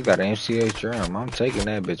fun on, they got an MCH drum. I'm taking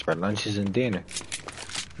that bitch for lunches and dinner.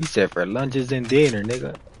 He said for lunches and dinner,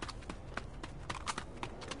 nigga.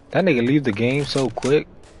 That nigga leave the game so quick.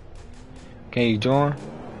 Can you join?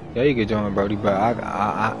 Yeah, you can join, Brody, but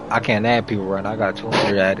I can't add people right now. I got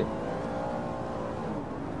 200 at it.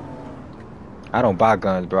 I don't buy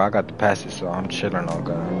guns, bro. I got the passes, so I'm chilling on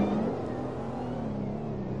guns.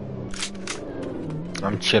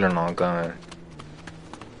 I'm chilling on guns.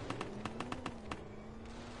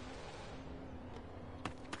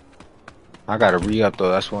 I gotta re-up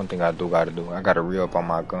though. That's one thing I gotta do. I gotta re-up on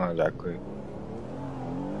my guns right quick.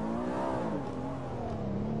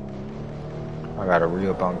 I gotta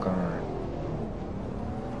re-up on guns.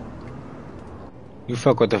 You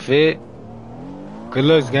fuck with the fit? Good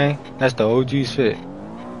looks, gang. That's the OG's fit.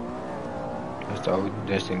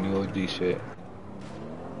 That's the new OG's fit.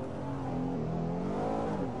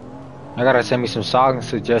 I gotta send me some song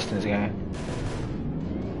suggestions, gang.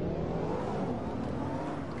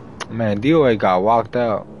 Man, DOA got walked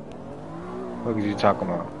out. What are you talking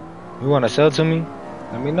about? You wanna sell to me?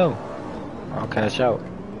 Let me know. I'll cash out.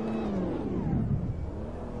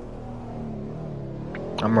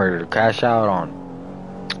 I'm ready to cash out on.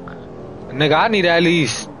 Nigga, I need at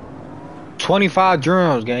least 25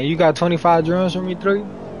 drums, gang. You got 25 drums for me, 3?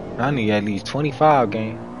 I need at least 25,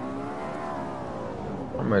 gang.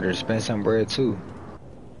 I'm ready to spend some bread, too.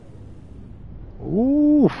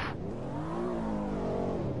 Ooh.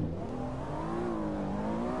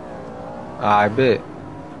 I bet.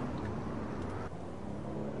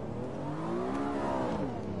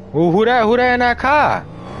 Who that in that car?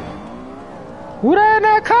 Who that in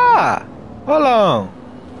that car? Hold on.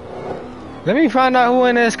 Let me find out who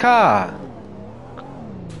in this car.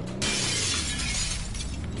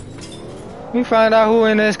 Let me find out who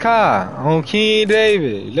in this car. On King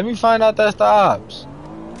David. Let me find out that's the ops.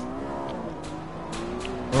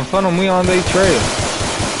 In front of me on their trail.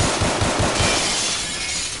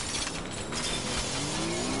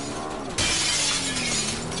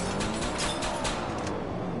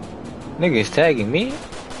 Niggas tagging me?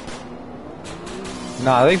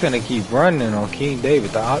 Nah, they finna keep running on King David.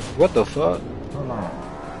 What the fuck? Hold on.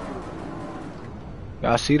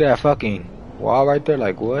 Y'all see that fucking wall right there?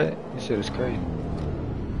 Like, what? This shit is crazy.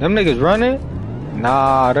 Them niggas running?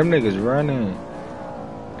 Nah, them niggas running.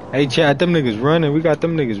 Hey, Chad, them niggas running. We got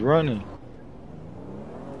them niggas running.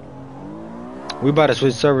 We about to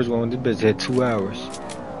switch servers when this bitch hit 2 hours.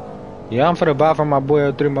 Yeah, I'm finna buy from my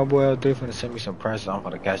boy L3. My boy L3 finna send me some prices. I'm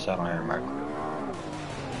finna cash out on him right quick.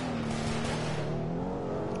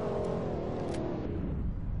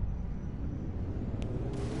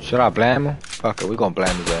 Should I blame him? Fuck it, we gonna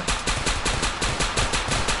blame his ass.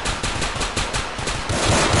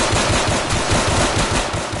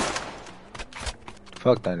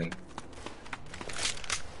 Fuck that nigga.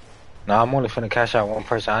 Nah, I'm only finna cash out one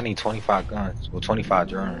person. I need 25 guns. Well, 25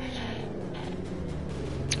 drums.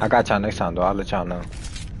 I got y'all next time, though. I'll let y'all know.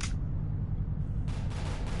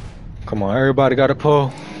 Come on, everybody got a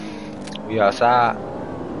pull. We outside.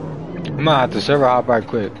 I'm gonna have to server hop right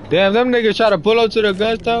quick. Damn, them niggas try to pull up to the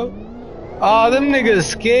gun store. Oh, them niggas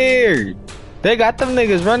scared. They got them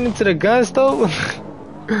niggas running to the gun store.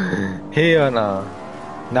 Hell nah.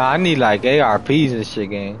 Nah, I need like ARPs and shit,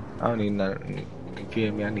 gang. I don't need nothing. You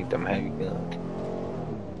feel me? I need them heavy guns.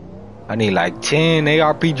 I need like 10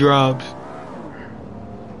 ARP drums.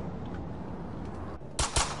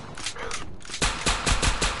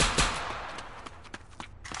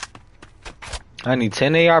 I need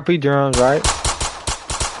 10 ARP drums, right?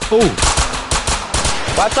 Ooh.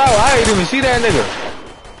 Watch out, I didn't even see that nigga.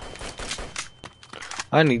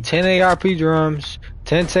 I need 10 ARP drums,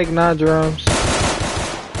 10 Tech 9 drums,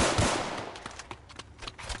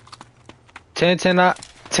 10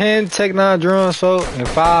 Tech 9 drums, so, and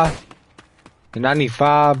 5. And I need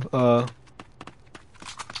 5, what's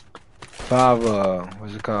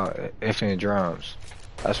it called? FN drums.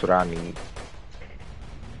 That's what I need.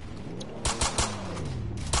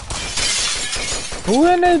 Who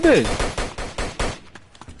in this bitch?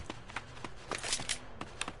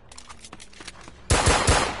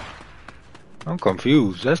 I'm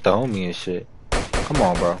confused. That's the homie and shit. Come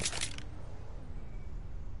on, bro.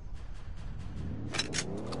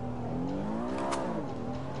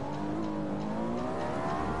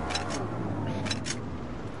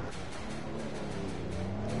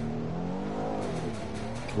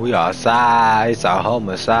 We outside. It's a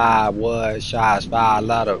homicide. What? Shots fired. A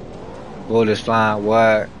lot of bullets flying.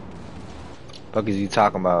 What? Fuck is you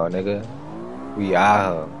talking about, nigga? We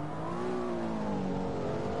out here.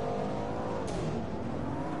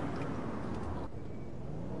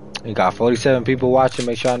 We got 47 people watching.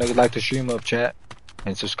 Make sure y'all niggas like the stream up, chat.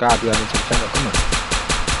 And subscribe y'all into the channel. Come on.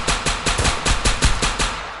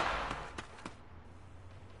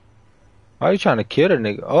 Why are you trying to kill the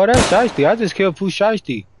nigga? Oh, that's Shiesty. I just killed Pooh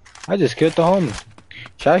Shiesty. I just killed the homie.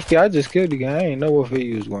 Shiesty, I just killed the guy. I ain't know what fit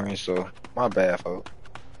you was wearing, so my bad, folks.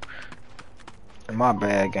 My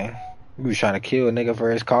bad, gang. You was trying to kill a nigga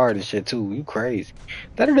for his card and shit, too. You crazy.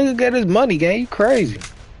 That nigga get his money, gang. You crazy.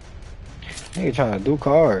 Nigga trying to do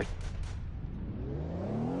cards.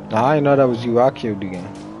 Nah, I didn't know that was you. I killed the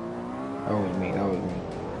game. That was me. That was me.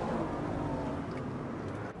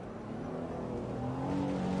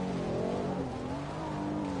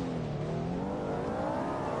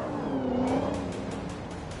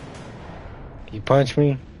 He punched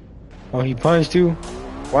me? Oh, he punched you?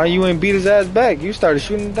 Why you ain't beat his ass back? You started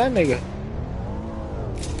shooting at that nigga.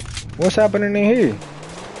 What's happening in here?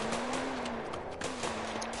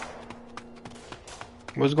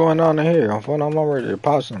 What's going on in here? I'm ready to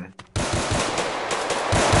pop something.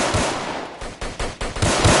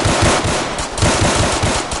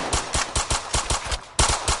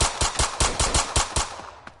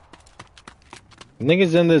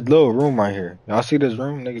 Niggas in this little room right here. Y'all see this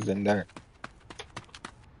room? Niggas in there.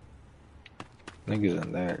 Niggas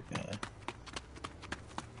in there, man.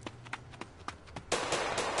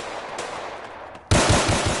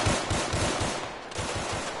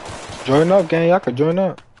 Join up, gang. Y'all can join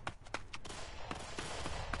up.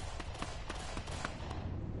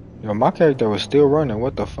 Yo, my character was still running.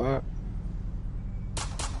 What the fuck?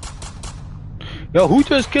 Yo, who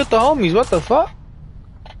just killed the homies? What the fuck?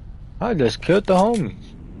 I just killed the homies.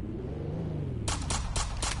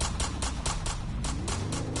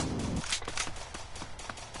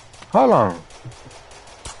 Hold on.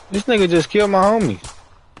 This nigga just killed my homies.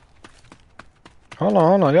 Hold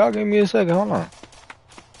on. Y'all give me a second. Hold on.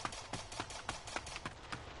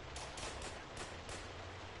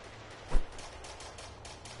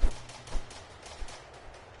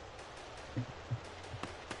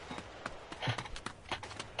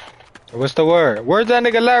 What's the word? Where's that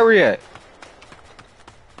nigga Larry at?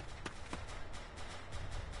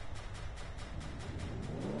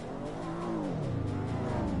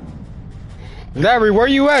 Larry, where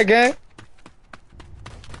you at, gang?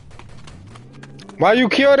 Why you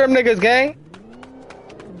kill them niggas, gang?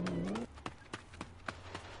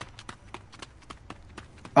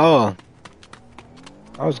 Oh,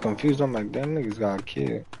 I was confused. I'm like, them niggas got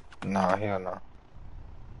killed. Nah, hell no.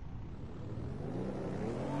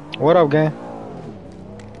 What up, gang?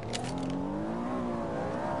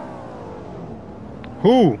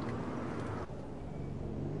 Who?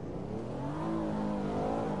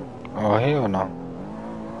 Oh, hell no.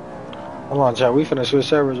 Hold on, chat. We finna switch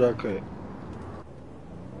servers real quick.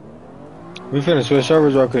 We finna switch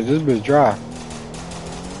servers real quick. This bitch dry.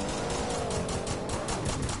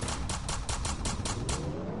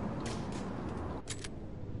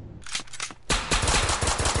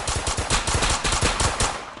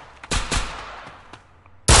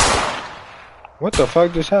 What the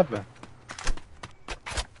fuck just happened?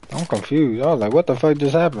 I'm confused. I was like, what the fuck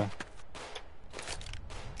just happened?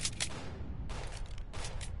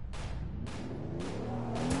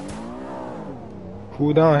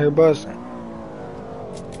 Who down here busting?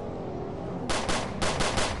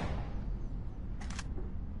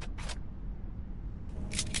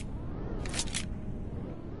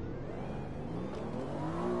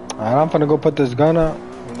 Alright, I'm finna go put this gun up,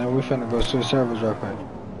 and then we finna go switch servers real quick.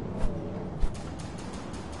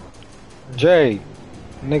 Jay,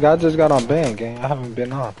 nigga, I just got on ban, gang. I haven't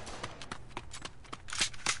been on.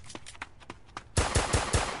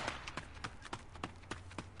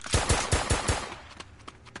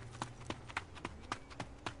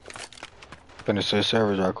 Finna switch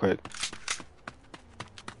servers real quick.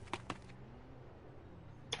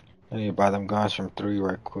 I need to buy them guns from 3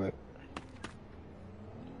 right quick.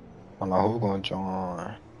 I don't know who gonna join.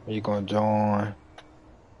 Are you gonna join?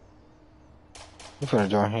 You finna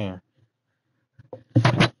join here.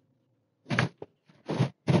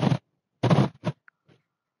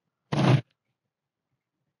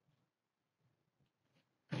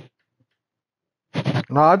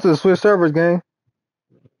 No, I just switched servers, gang.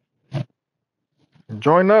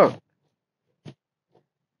 Join up.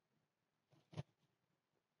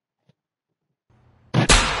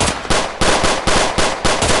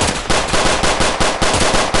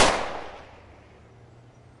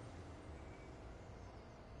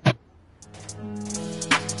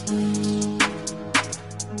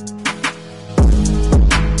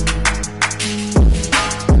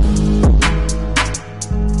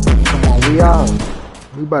 Come on, we out.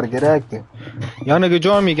 We about to get active. Y'all nigga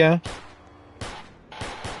join me, gang.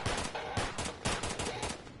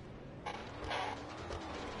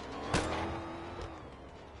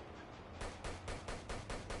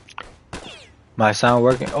 My sound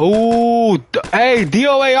working. Ooh, hey,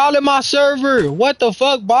 DOA all in my server. What the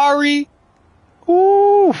fuck, Bari?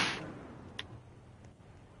 Ooh.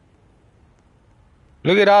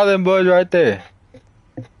 Look at all them boys right there.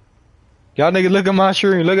 Y'all niggas look at my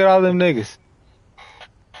stream. Look at all them niggas.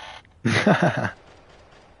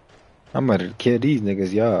 I'm ready to kill these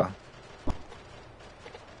niggas, y'all.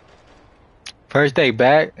 First day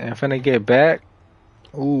back and finna get back.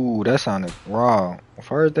 Ooh, that sounded wrong.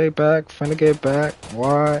 First day back, finna get back.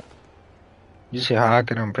 What? You see how I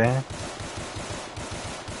get them banned?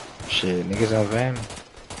 Shit, niggas are banned.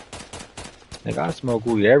 Nigga, I smoke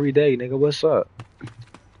weed every day, nigga. What's up?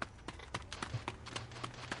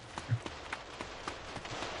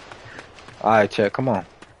 Alright, check. Come on.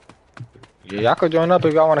 Yeah, y'all could join up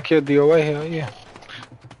if y'all want to kill DOA. Hell yeah.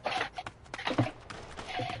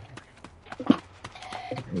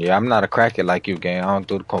 Yeah, I'm not a crackhead like you, gang. I don't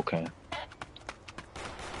do the cocaine.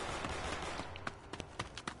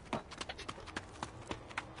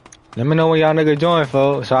 Let me know when y'all nigga join,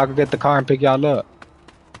 folks, so I can get the car and pick y'all up.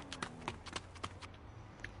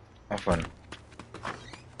 I'm funny.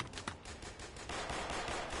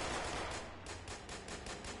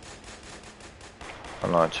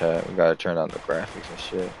 Hold on, chat. We gotta turn on the graphics and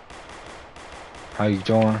shit. How you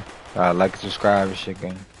join? Like and subscribe and shit,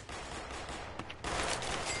 gang.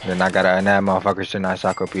 Then I gotta add that motherfucker tonight so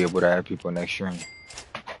I could be able to add people next stream.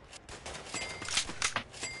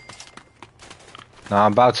 Nah,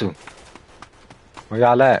 I'm about to. Where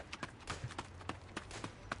y'all at?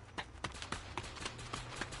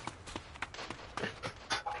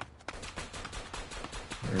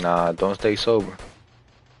 Nah, don't stay sober.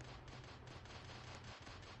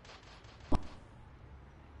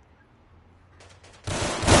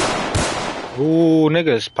 Ooh,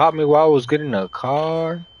 niggas popped me while I was getting a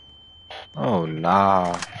car. Oh,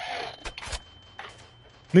 nah.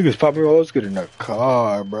 Niggas popped me while I was getting a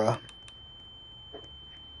car, bruh.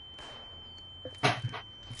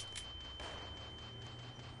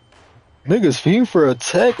 Niggas fiend for a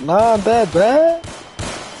tech? Not that bad?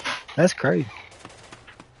 That's crazy.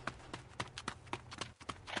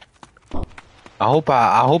 I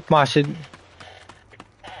hope my shit.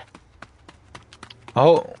 I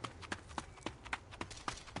hope.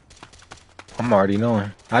 I'm already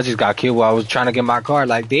knowing. I just got killed while I was trying to get my car.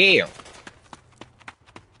 Like, damn.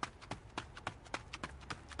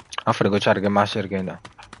 I'm finna go try to get my shit again, though.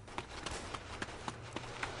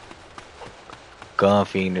 Gun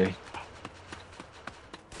fiender.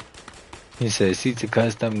 He said, see to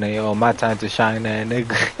custom, they oh, my time to shine that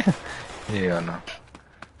nigga. Hell no.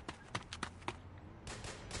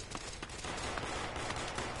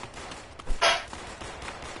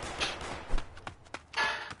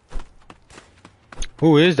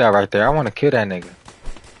 Who is that right there? I want to kill that nigga.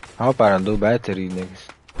 I hope I don't do bad to these niggas.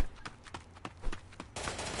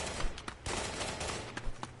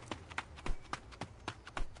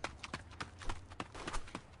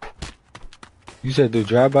 You said do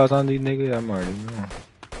drive-bys on these niggas? I'm already knowing.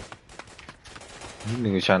 These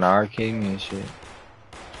niggas trying to arcade me and shit.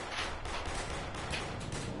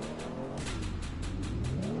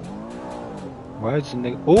 Why is this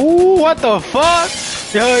nigga? Ooh, what the fuck?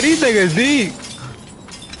 Yo, these niggas deep.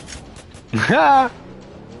 Hell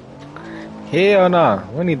no.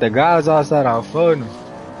 We need the guys outside on foot.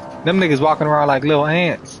 Them niggas walking around like little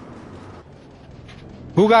ants.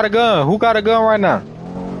 Who got a gun? Who got a gun right now?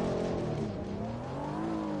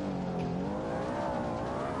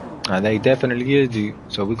 They definitely is deep.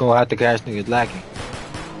 So we gonna have to catch niggas lacking.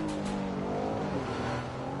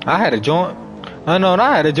 I had to join.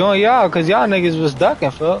 I had to join y'all cause y'all niggas was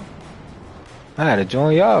ducking, fuck. I had to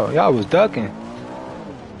join y'all. Y'all was ducking.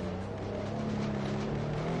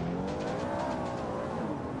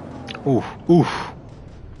 Oof, oof.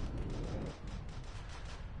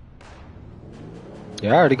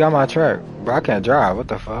 Yeah, I already got my truck. Bro, I can't drive. What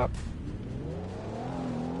the fuck?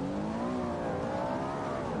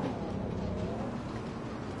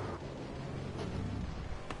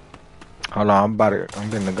 Hold on, I'm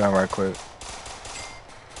getting the gun right quick.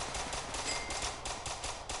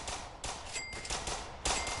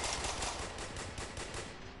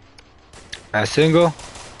 That single?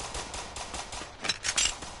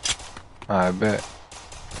 I bet.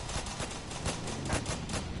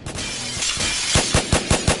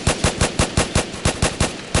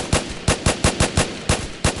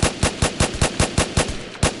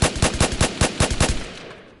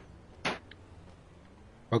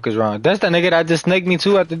 Fuck is wrong? That's the nigga that just snaked me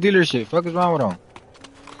too at the dealership. Fuck is wrong with him?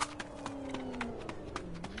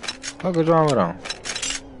 Fuck is wrong with him?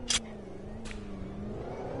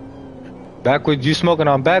 Backwoods, you smoking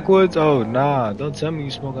on backwoods? Oh nah, don't tell me you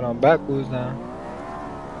smoking on backwoods now.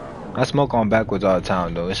 I smoke on backwoods all the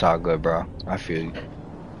time though. It's all good, bro. I feel you.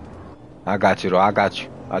 I got you though. I got you.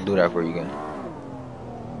 I'll do that for you again.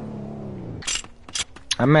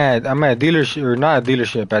 I'm at dealership or not a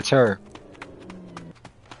dealership. That's her.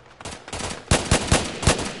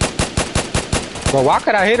 Bro, why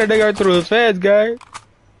could I hit a nigga through his feds, guy?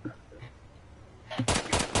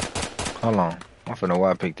 Hold on. I'm finna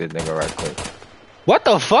wall pick this nigga right quick. What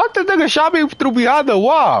the fuck? This nigga shot me through behind the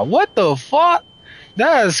wall. What the fuck?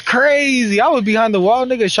 That's crazy. I was behind the wall.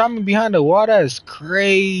 Nigga shot me behind the wall. That's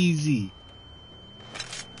crazy.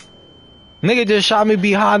 Nigga just shot me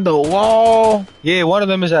behind the wall. Yeah, one of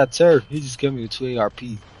them is at turf. He just killed me with 2 ARP.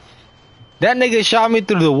 That nigga shot me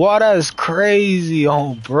through the wall. That's crazy.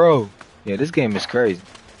 Oh, bro. Yeah, this game is crazy.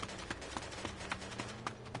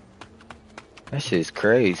 That shit is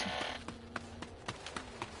crazy.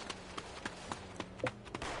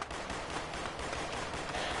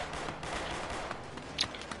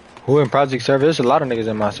 Who in Project Server? There's a lot of niggas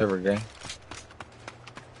in my server gang.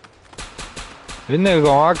 This nigga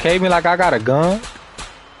gonna arcade me like I got a gun?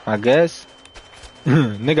 I guess.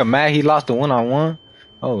 Nigga mad he lost the one-on-one?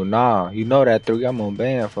 Oh nah, you know that 3. I'm on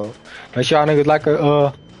ban, folks. Make sure y'all niggas like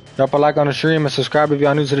drop a like on the stream and subscribe if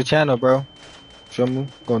y'all new to the channel, bro. Feel me?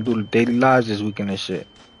 Gonna do the daily lives this weekend and shit.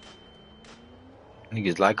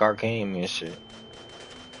 Niggas like arcade and shit.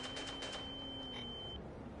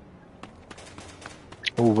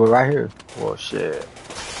 Ooh, but right here. Well, shit.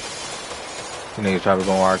 These niggas probably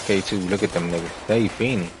going arcade too. Look at them niggas. They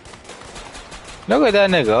fiending. Look at that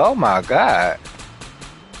nigga. Oh my god.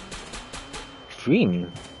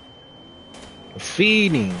 Fiending.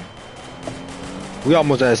 Feeding. We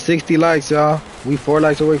almost at 60 likes, y'all. We 4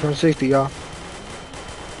 likes away from 60, y'all.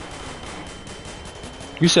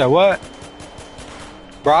 You said what?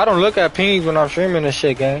 Bro, I don't look at pings when I'm streaming this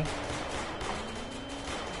shit, gang.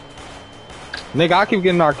 Nigga, I keep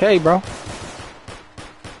getting arcade, bro.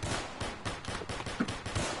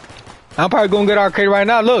 I'm probably gonna get arcade right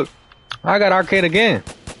now. Look, I got arcade again.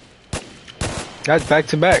 That's back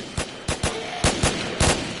to back.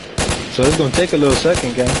 So it's gonna take a little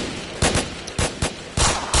second, gang.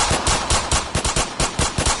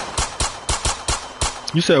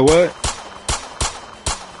 You said what?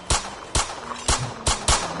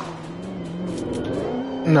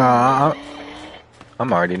 Nah,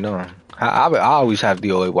 I'm already knowing. I always have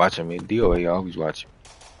DOA watching me. DOA always watching.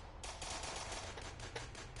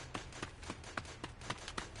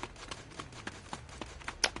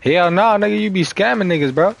 Hell no, nigga, you be scamming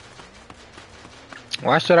niggas, bro.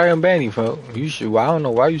 Why should I unban you, folks? You should. Well, I don't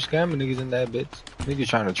know why you scamming niggas in that bitch. Niggas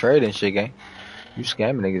trying to trade and shit, gang. You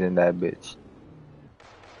scamming niggas in that bitch.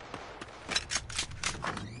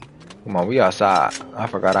 Come on, we outside. I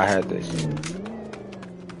forgot I had this.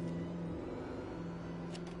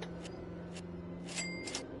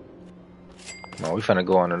 Come on, we finna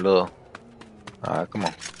go on a little. Alright, come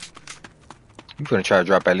on. We finna try to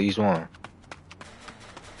drop at least one.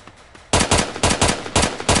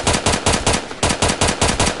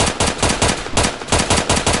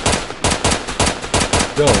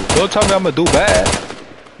 Yo, don't tell me I'm gonna do bad.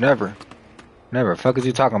 Never. Never. Fuck is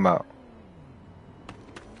you talking about?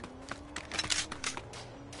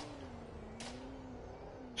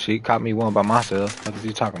 She caught me one by myself. Fuck is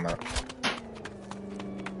you talking about?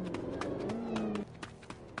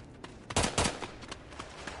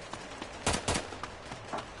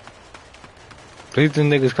 Please the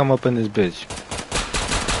niggas come up in this bitch.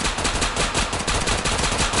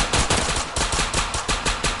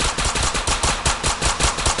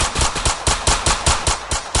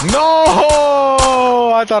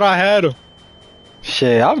 No! I thought I had him.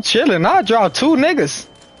 Shit, I'm chilling. I dropped 2 niggas.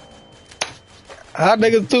 How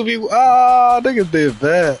niggas 2 people? Ah, niggas did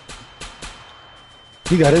bad.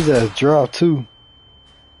 He got his ass dropped too.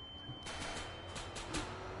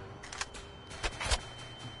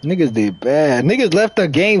 Niggas did bad. Niggas left the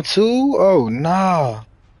game too? Oh, nah.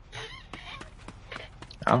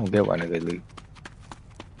 I don't get why niggas leave.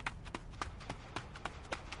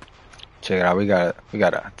 Check it out. We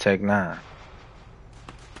got a Tech 9.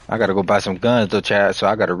 I gotta go buy some guns though, Chad, so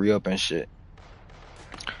I gotta re-up and shit.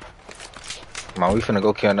 Come on, we finna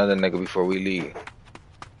go kill another nigga before we leave.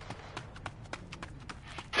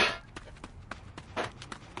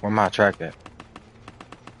 Where my track at?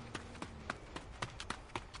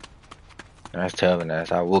 That's telling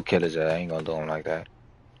us. I will kill his ass. I ain't gonna do him like that.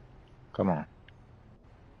 Come on.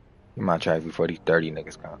 Get my track before these 30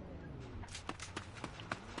 niggas come.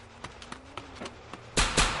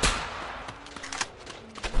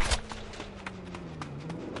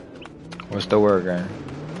 What's the word, gang?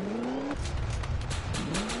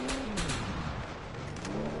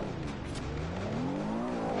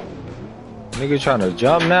 Nigga trying to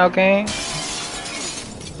jump now, gang?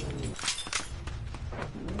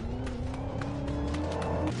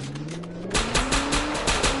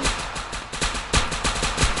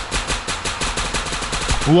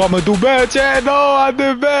 Ooh, I'ma do bad, Chad. No, I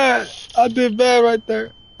did bad. I did bad right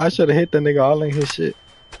there. I should have hit the nigga all in his shit.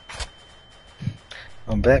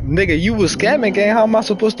 I'm back. Nigga, you was scamming, gang. How am I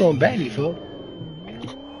supposed to unban you, fool?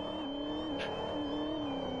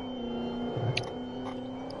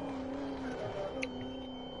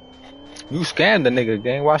 You scammed the nigga,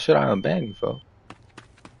 gang. Why should I unban you, fool?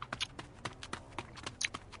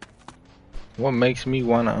 What makes me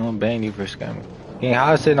want to unban you for scamming? Gang,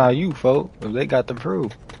 how is it not you, folks? If they got the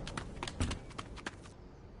proof.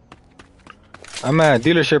 I'm at a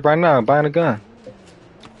dealership right now buying a gun.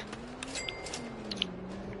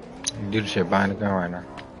 Dealership buying a gun right now.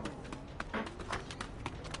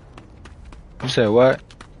 You said what?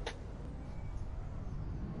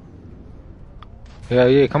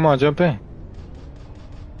 Yeah, come on, jump in.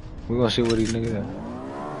 We gonna see what these niggas are.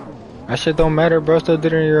 That shit don't matter, bro. Still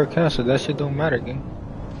did it in your account, so that shit don't matter, gang.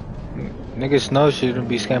 Niggas know shouldn't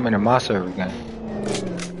be scamming in my server, gang.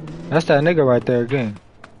 That's that nigga right there, gang.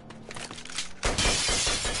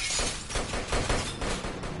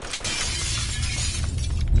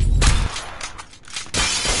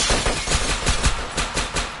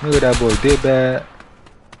 Look at that boy, did bad.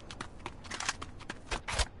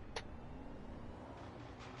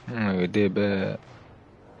 Nigga did bad.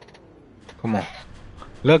 Come on.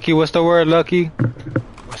 Lucky, what's the word, Lucky?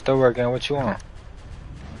 What's the word, gang? What you want?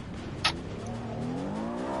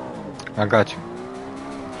 I got you.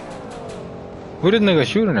 Who this nigga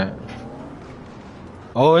shooting at?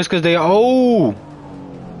 Oh, it's cause they, oh!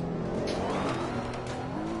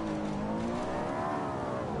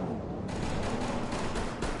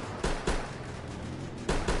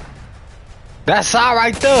 That's all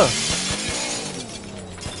right there.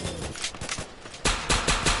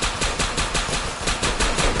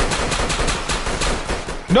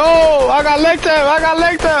 No, I got leg tap. I got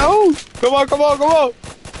leg tap. Oh, come on, come on, come on.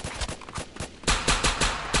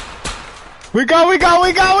 We go, we go,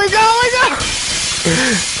 we go, we go, we go.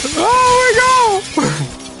 Oh, we go.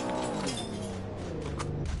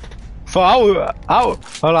 For hold on,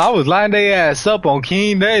 I was lining their ass up on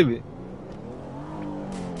King David.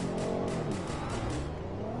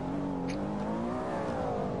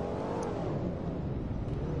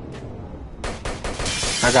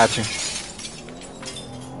 I got you.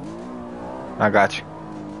 I got you.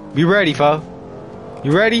 Be ready, fo.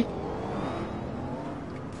 You ready?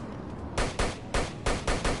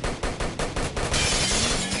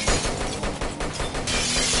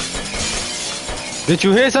 Did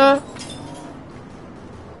you hear something?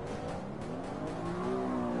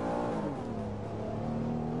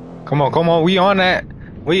 Come on, come on. We on that.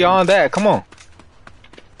 We on that. Come on.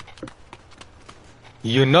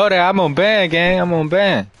 You know that I'm on ban, gang. I'm on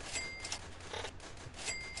ban.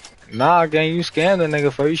 Nah, gang. You scammed the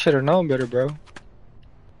nigga, for you should have known better, bro.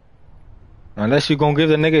 Unless you gonna give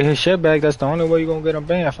the nigga his shit back, that's the only way you gonna get him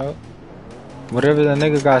banned, fo. Whatever the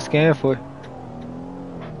nigga got scammed for.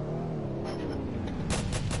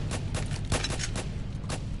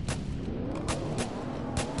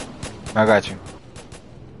 I got you.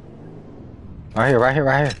 Right here, right here,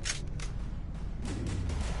 right here.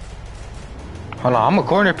 Hold on, I'm gonna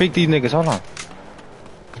corner pick these niggas. Hold on.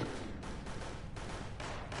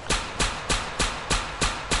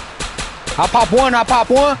 I pop one, I pop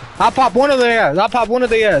one. I pop one of their ass. I pop one of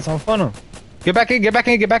their ass. I'm funny. Get back in, get back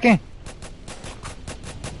in, get back in.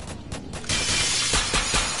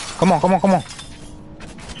 Come on, come on, come on.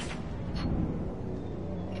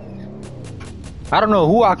 I don't know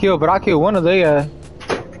who I killed, but I killed one of their ass.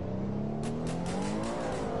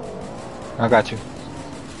 I got you.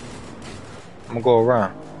 I'm gonna go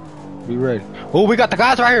around. Be ready. Oh, we got the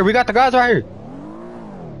guys right here. We got the guys right here.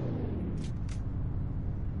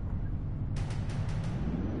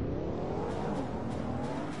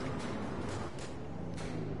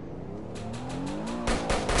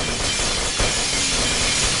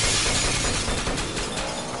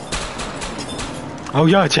 Oh,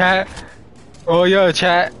 yeah, chat. Oh, yeah,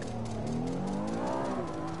 chat.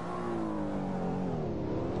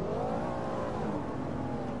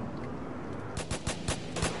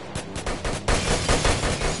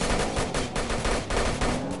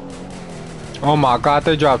 Oh my god,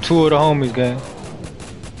 they dropped two of the homies, gang.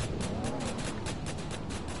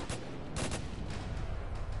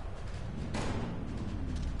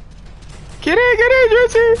 Get in,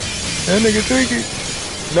 Jesse! That nigga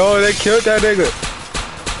tweaking. No, they killed that nigga.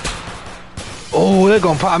 Oh, they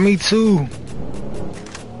gonna pop me too.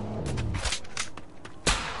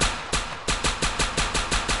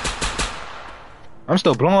 I'm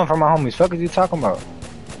still blowing for my homies. Fuck is you talking about?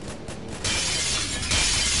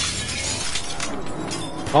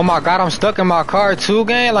 Oh my god, I'm stuck in my car too,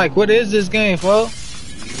 gang? Like, what is this game, fo?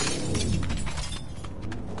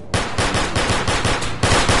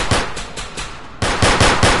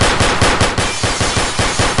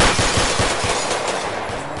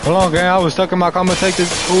 Hold on, gang, I was stuck in my car. I'm gonna take this.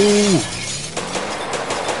 Ooh.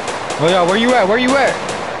 Oh yeah, where you at? Where you at?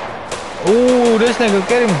 Ooh, this nigga,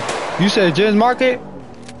 get him. You said Jen's Market?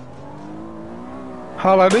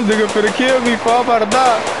 Holla, this nigga finna kill me, fo. I'm about to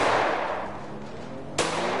die.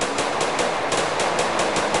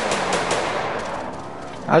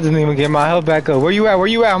 I didn't even get my health back up. Where you at? Where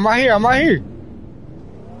you at? I'm right here. I'm right here.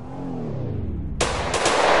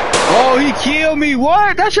 Oh, he killed me.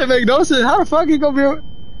 What? That should make no sense. How the fuck he gonna be able...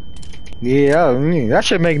 Yeah, I mean, that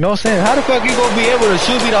should make no sense. How the fuck you gonna be able to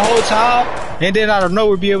shoot me the whole time and then out of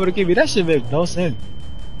nowhere be able to kill me? That should make no sense.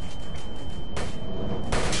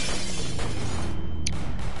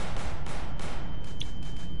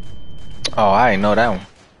 Oh, I ain't know that one.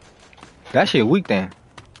 That shit weak then.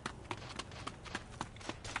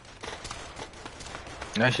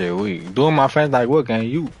 That shit weak. Doing my friends like what, gang?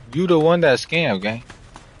 You the one that scammed, gang.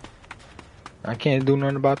 I can't do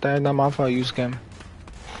nothing about that. It's not my fault you scam.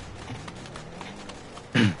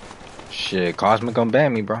 Shit, Cosmic gonna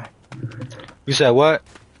ban me, bro. You said what?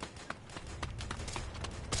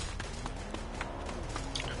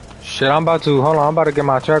 Shit, I'm about to, hold on, I'm about to get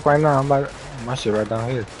my truck right now. My shit right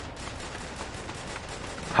down here.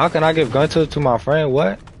 How can I give gun to my friend?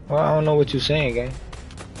 What? Well, I don't know what you're saying, gang.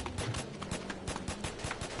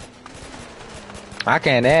 I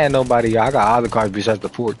can't add nobody. I got other cars besides the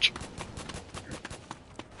porch.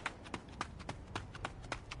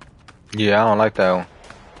 Yeah, I don't like that one.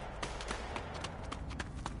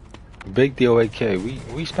 Big deal AK.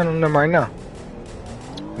 We spending them right now.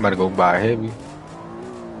 I'm about to go buy a heavy.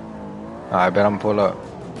 I bet I'm gonna pull up.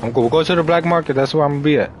 We'll go to the black market. That's where I'm gonna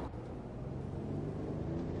be at.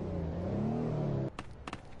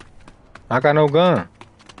 I got no gun.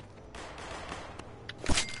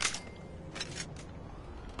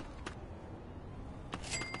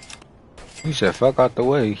 He said, fuck out the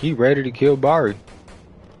way. He ready to kill Bari.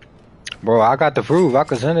 Bro, I got the proof. I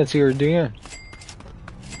can send it to your DM.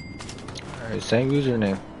 Alright, same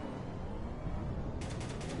username.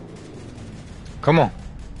 Come on.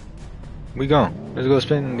 We gone. Let's go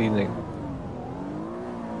spin these niggas.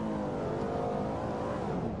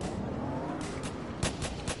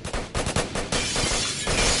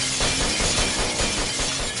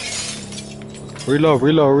 Reload,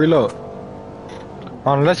 reload, reload.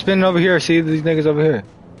 Let's spin over here. See these niggas over here.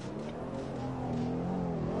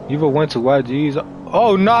 Eva went to YG's.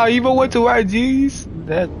 Oh nah, Eva went to YG's.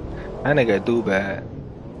 That nigga do bad.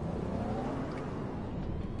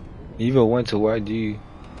 Eva went to YG.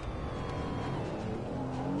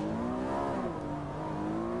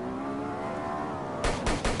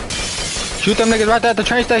 Shoot them niggas right there at the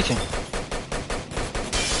train station.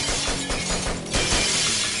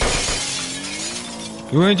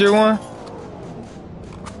 You injured one?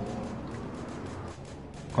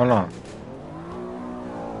 Hold on.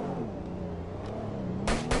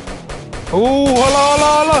 Ooh, hold on, hold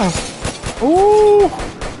on, hold on. Ooh.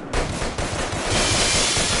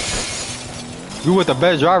 You with the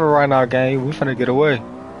best driver right now, gang. We finna get away.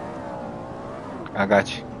 I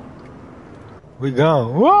got you. We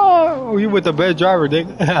gone. Whoa! You with the best driver,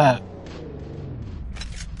 nigga.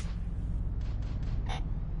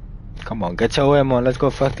 Come on, get your M on. Let's go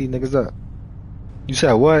fuck these niggas up. You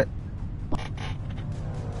said what?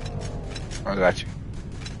 I got you.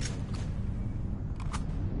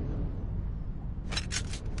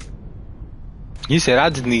 You said I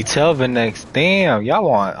just need Telvin next. Damn, y'all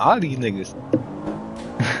want all these niggas.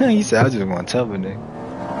 You said I just want Telvin next.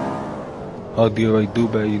 Oh, do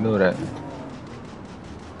better, you know that.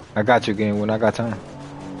 I got you, game when I got time.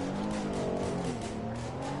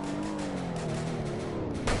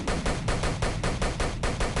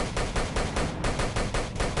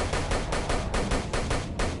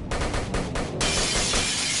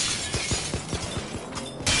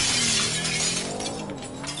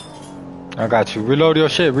 I got you. Reload your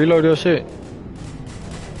shit. Reload your shit.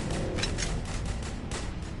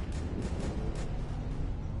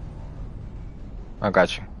 I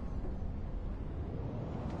got you.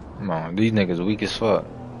 Come on, these niggas weak as fuck.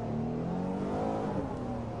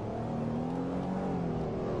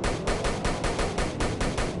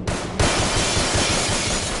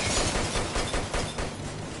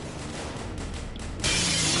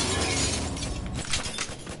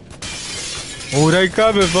 Oh, they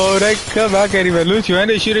coming, bro. They coming. I can't even loot you. And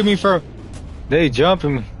they shooting me from. They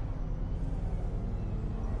jumping me.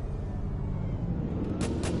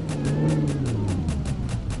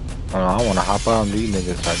 I wanna hop on these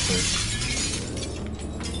niggas like this.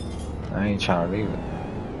 I ain't trying to leave it.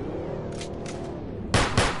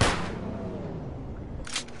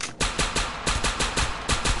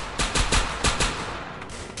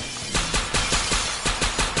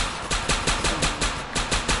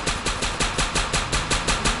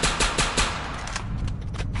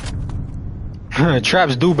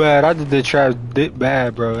 Traps do bad. I just did traps did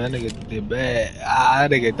bad, bro. That nigga did bad. That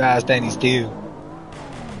nigga died standing still.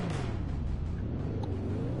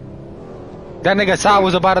 That nigga side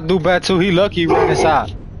was about to do bad too. He lucky he ran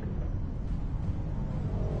inside.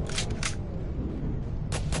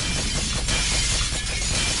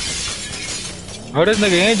 Oh, this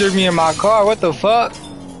nigga injured me in my car. What the fuck?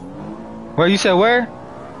 Where you said where?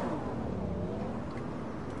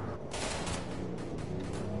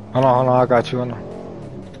 Hold on, I got you. Hold on.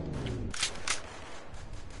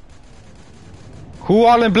 Who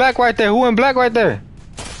all in black right there? Who in black right there?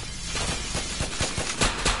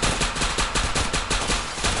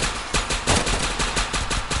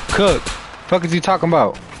 Cook. Fuck is he talking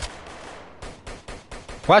about?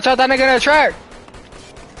 Watch out, that nigga in that track.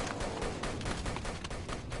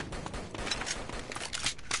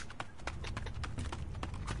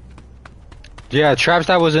 Yeah, traps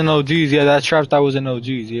that was in OGs. Yeah, that's traps that was in OGs.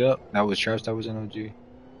 Yep, that was traps that was in OG.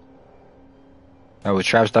 That was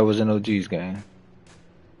traps that was in OGs, gang.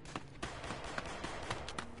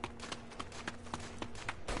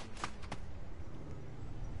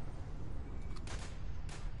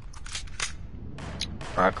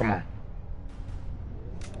 Alright, come on.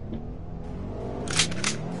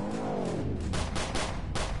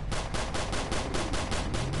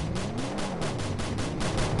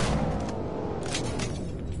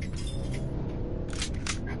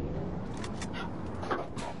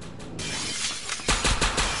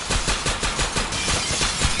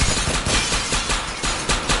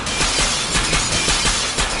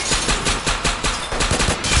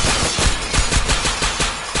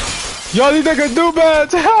 Yo, these niggas do bad.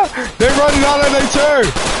 They running out of their turn.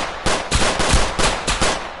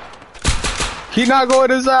 He not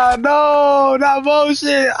going inside. No, not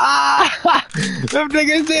motion. Ah, them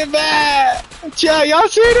niggas did bad. Chill, y'all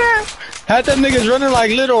see that? Had them niggas running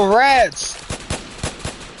like little rats.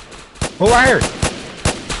 Oh, right here.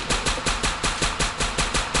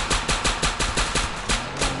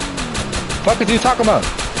 Fuck is you talking about?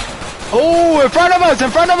 Oh, in front of us, in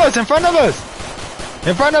front of us, in front of us.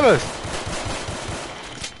 In front of us.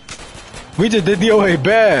 We just did DOA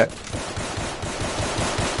bad.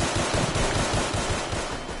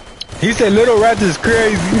 He said little rats is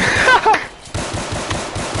crazy.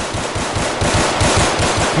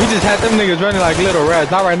 We just had them niggas running like little rats.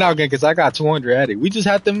 Not right now, again, because I got 200 at it. We just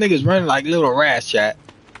had them niggas running like little rats, chat.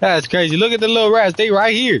 That's crazy. Look at the little rats. They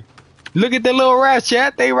right here. Look at the little rats,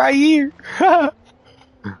 chat. They right here.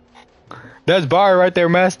 That's Barry right there,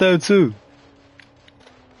 messed up, too.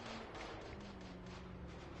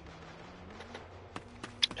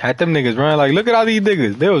 Had them niggas running like, look at all these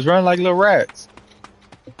niggas. They was running like little rats.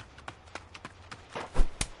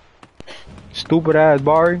 Stupid ass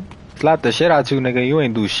Barry. Slap the shit out you, nigga. You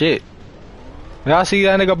ain't do shit. Y'all see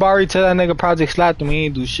that nigga Barry? Tell that nigga Project slapped him. He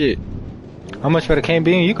ain't do shit. How much for the cane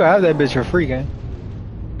bean? You can have that bitch for free, gang.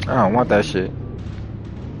 I don't want that shit.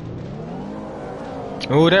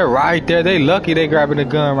 Ooh, they're right there. They lucky they grabbing the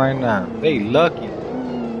gun right now. They lucky.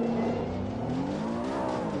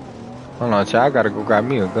 Hold on, chat. I gotta go grab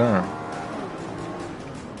me a gun.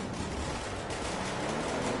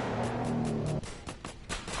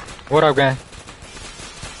 What up, gang?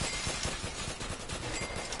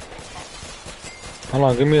 Hold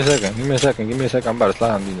on, give me a second. Give me a second. Give me a second. I'm about to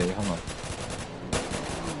slide on these niggas. Hold on.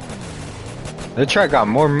 That track got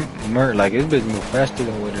more like this bitch move faster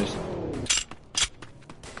than what it is.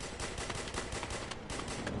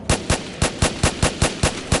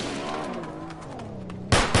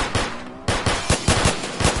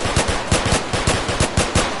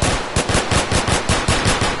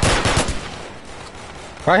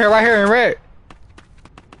 Right here in red.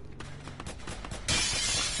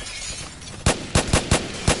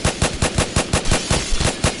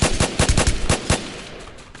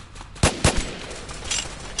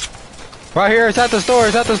 Right here, it's at the store,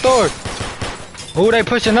 it's at the store. Ooh, they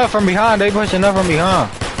pushing up from behind, they pushing up from behind.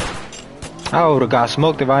 I would've got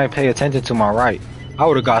smoked if I didn't pay attention to my right. I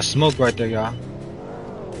would've got smoked right there, y'all.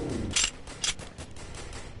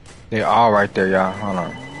 They all right there, y'all. Hold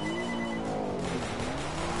on.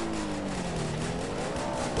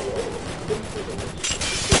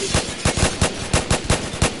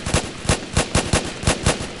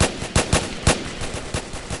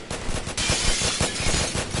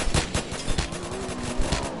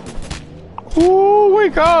 Ooh, we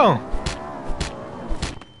go.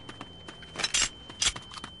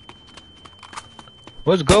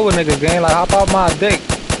 What's good with niggas, gang? Like, hop out my dick.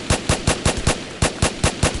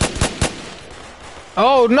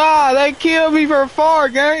 Oh, nah, they killed me from far,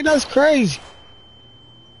 gang. That's crazy.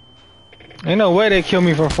 Ain't no way they kill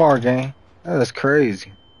me from far, gang. That's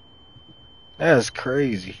crazy. That's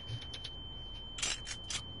crazy.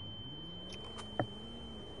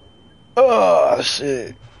 Oh,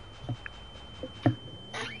 shit.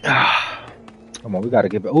 Come on, we gotta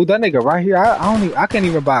get back. Oh, that nigga right here. I can't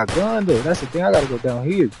even buy a gun though. That's the thing. I gotta go down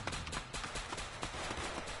here.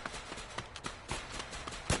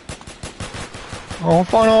 Oh,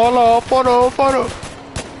 photo.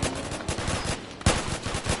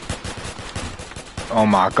 Oh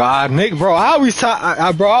my God, Nick, bro. I always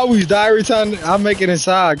die every time I make it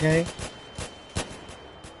inside, gang.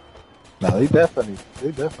 No, they definitely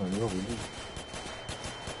over me.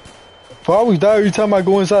 I always die every time I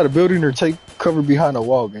go inside a building or take cover behind a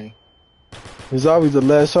wall, gang. It's always the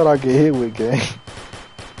last shot I get hit with, gang.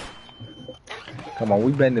 Come on,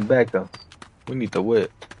 we bending back though. We need the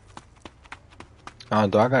whip.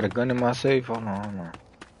 Do I got a gun in my safe? Hold on.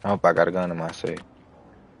 I hope I got a gun in my safe.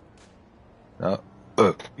 No.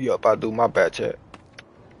 Yup, I do. My bad, chat.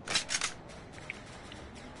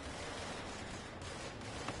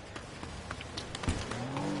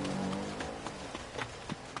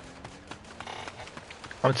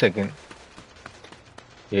 I'm taking.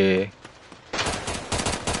 Yeah.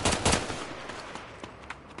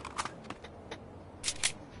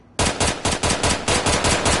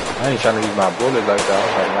 I ain't trying to use my bullets like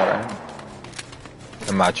that.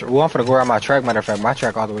 I'm like, well, I'm finna go around my track. Matter of fact, my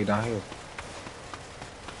track all the way down here.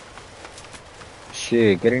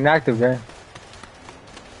 Shit, getting active, man.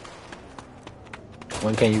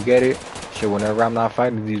 When can you get it? Shit, whenever I'm not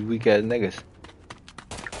fighting these weak ass niggas.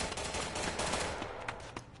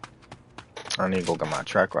 I need to go get my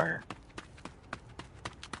track right here.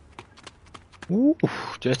 Ooh,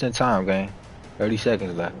 just in time, gang. 30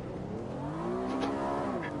 seconds left.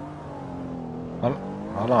 Hold,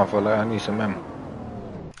 hold on, fella. I need some ammo.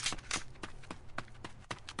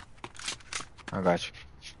 I got you.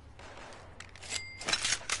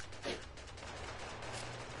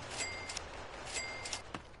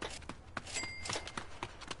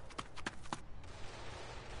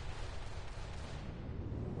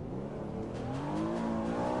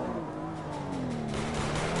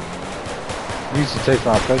 You used to text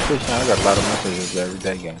my PlayStation. I got a lot of messages every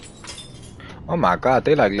day, gang. Oh my god,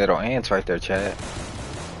 they like little ants right there, Chad.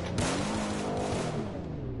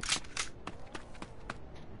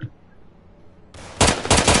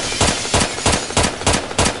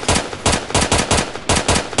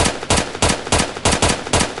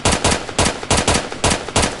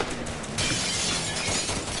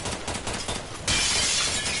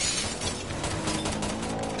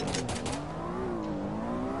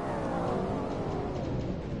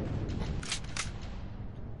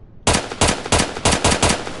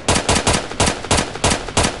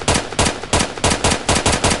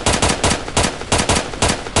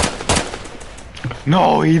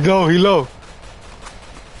 No, he low, he low.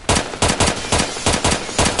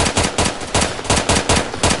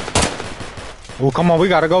 Oh, come on, we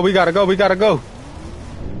gotta go, we gotta go, we gotta go.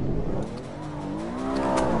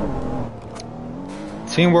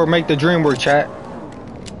 Teamwork make the dream work, chat.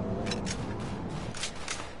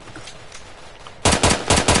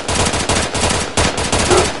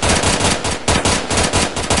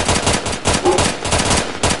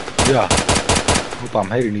 Yeah. Hope I'm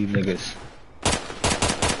hating these niggas.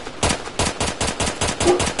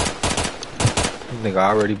 This nigga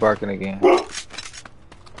already barking again.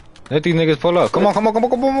 Let these niggas pull up. Come on, come on, come on,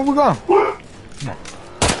 come on, we go. Come on.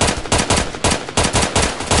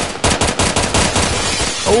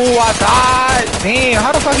 Oh, I died. Damn,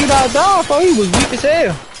 how the fuck he died down? Oh, he was weak as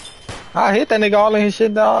hell. I hit that nigga all in his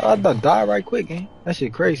shit down. I died right quick, man. That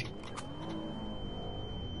shit crazy.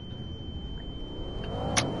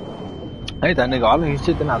 I hit that nigga all in his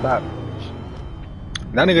shit, then I died.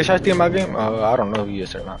 That nigga shot in my game? I don't know if he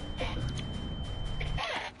is or not.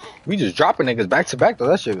 We just dropping niggas back to back though.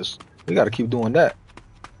 That shit was. We gotta keep doing that.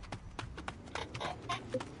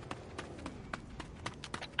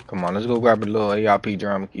 Come on, let's go grab a little ARP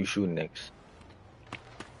drum and keep shooting niggas.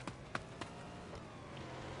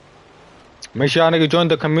 Make sure y'all niggas join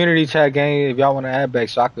the community chat game if y'all wanna add back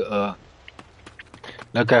so I could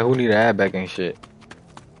look at who need to add back and shit.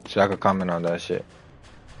 So I could comment on that shit.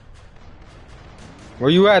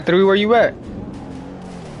 Where you at, 3? Where you at?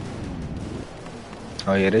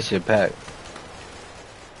 Oh yeah, this shit packed.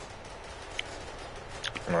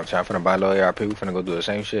 I'm finna buy a little ARP, we finna go do the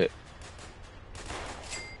same shit.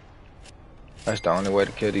 That's the only way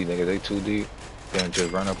to kill these niggas, they too deep. Then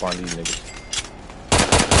just run up on these niggas.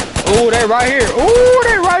 Ooh, they right here. Ooh,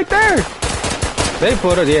 they right there. They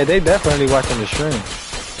put it, yeah, they definitely watching the stream.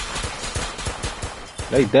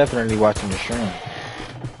 They definitely watching the stream.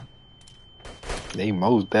 They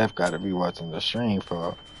most def gotta be watching the stream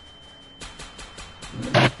for.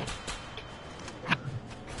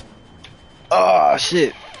 Oh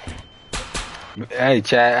shit! Hey,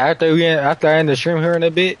 Chad. After I end the stream here in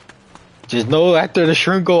a bit, just know after the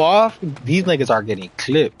stream go off, these niggas are getting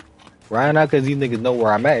clipped. Right now, cause these niggas know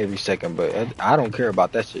where I'm at every second, but I don't care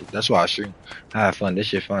about that shit. That's why I stream. I have fun. This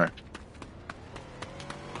shit fun.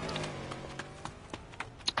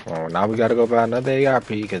 Oh, now we gotta go buy another ARP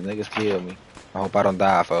cause niggas killed me. I hope I don't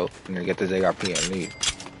die, folks. I'm gonna get this ARP and leave.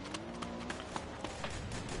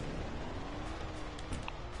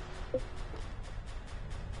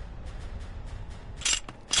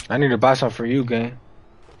 I need to buy some for you, gang.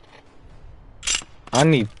 I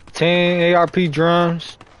need 10 ARP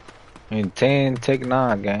drums and 10 Tech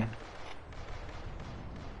 9, gang.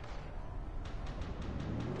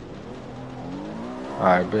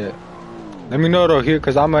 Alright, bet. Let me know though here,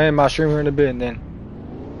 cause I'm gonna end my stream here in a bit and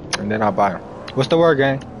then I'll buy them. What's the word,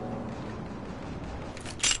 gang?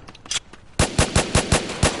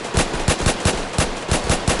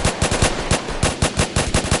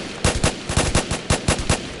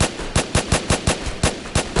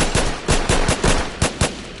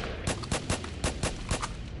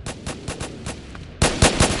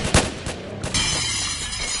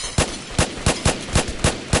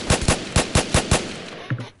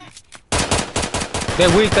 They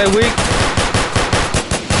weak, they weak.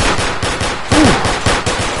 Ooh.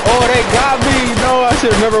 Oh, they got me. No, I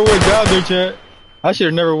should have never went down there, chat. I should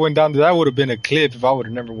have never went down there. That would have been a clip if I would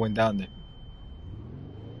have never went down there.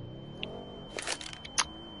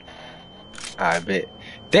 I bet.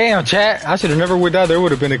 Damn, chat. I should have never went down there. It would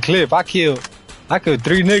have been a clip. I killed 3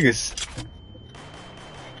 niggas.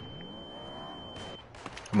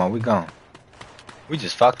 Come on, we gone. We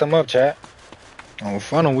just fucked them up, chat. On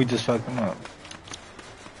front of we just fucking up.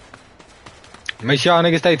 Make sure y'all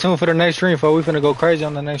niggas stay tuned for the next stream, for we finna go crazy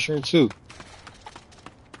on the next stream too.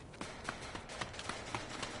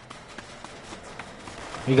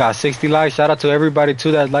 We got 60 likes. Shout out to everybody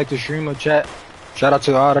too that liked the stream up chat. Shout out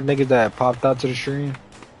to all the niggas that popped out to the stream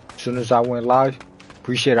as soon as I went live.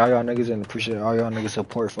 Appreciate all y'all niggas and appreciate all y'all niggas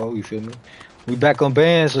support, for you feel me? We back on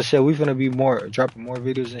band, so shit, we finna be dropping more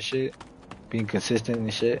videos and shit. Being consistent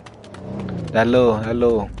and shit. That little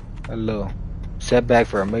setback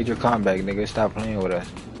for a major comeback, nigga. Stop playing with us.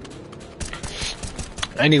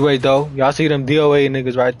 Anyway, though, y'all see them DOA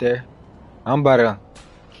niggas right there. I'm about to,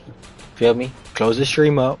 feel me? Close the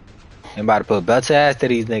stream up. I'm about to put belt to ass to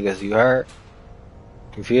these niggas, you heard?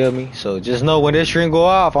 You feel me? So just know when this stream go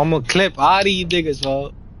off, I'm gonna clip all these niggas,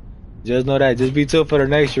 folks. Just know that. Just be tuned for the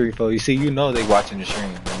next stream, folks. You see, you know they watching the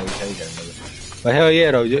stream. But hell yeah,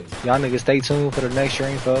 though. Y'all niggas stay tuned for the next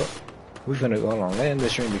stream, folks. We finna go on land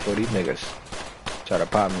this stream before these niggas try to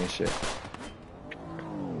pop me and shit.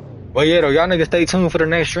 But yeah, though, y'all niggas stay tuned for the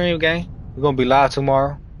next stream, gang. We're gonna be live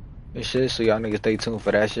tomorrow and shit, so y'all niggas stay tuned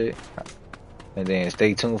for that shit. And then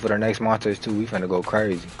stay tuned for the next monsters too. We finna go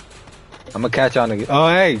crazy. I'ma catch y'all niggas. Oh,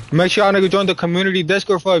 hey, make sure y'all niggas join the community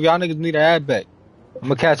Discord for if y'all niggas need an ad back.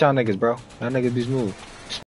 I'ma catch y'all niggas, bro. Y'all niggas be smooth.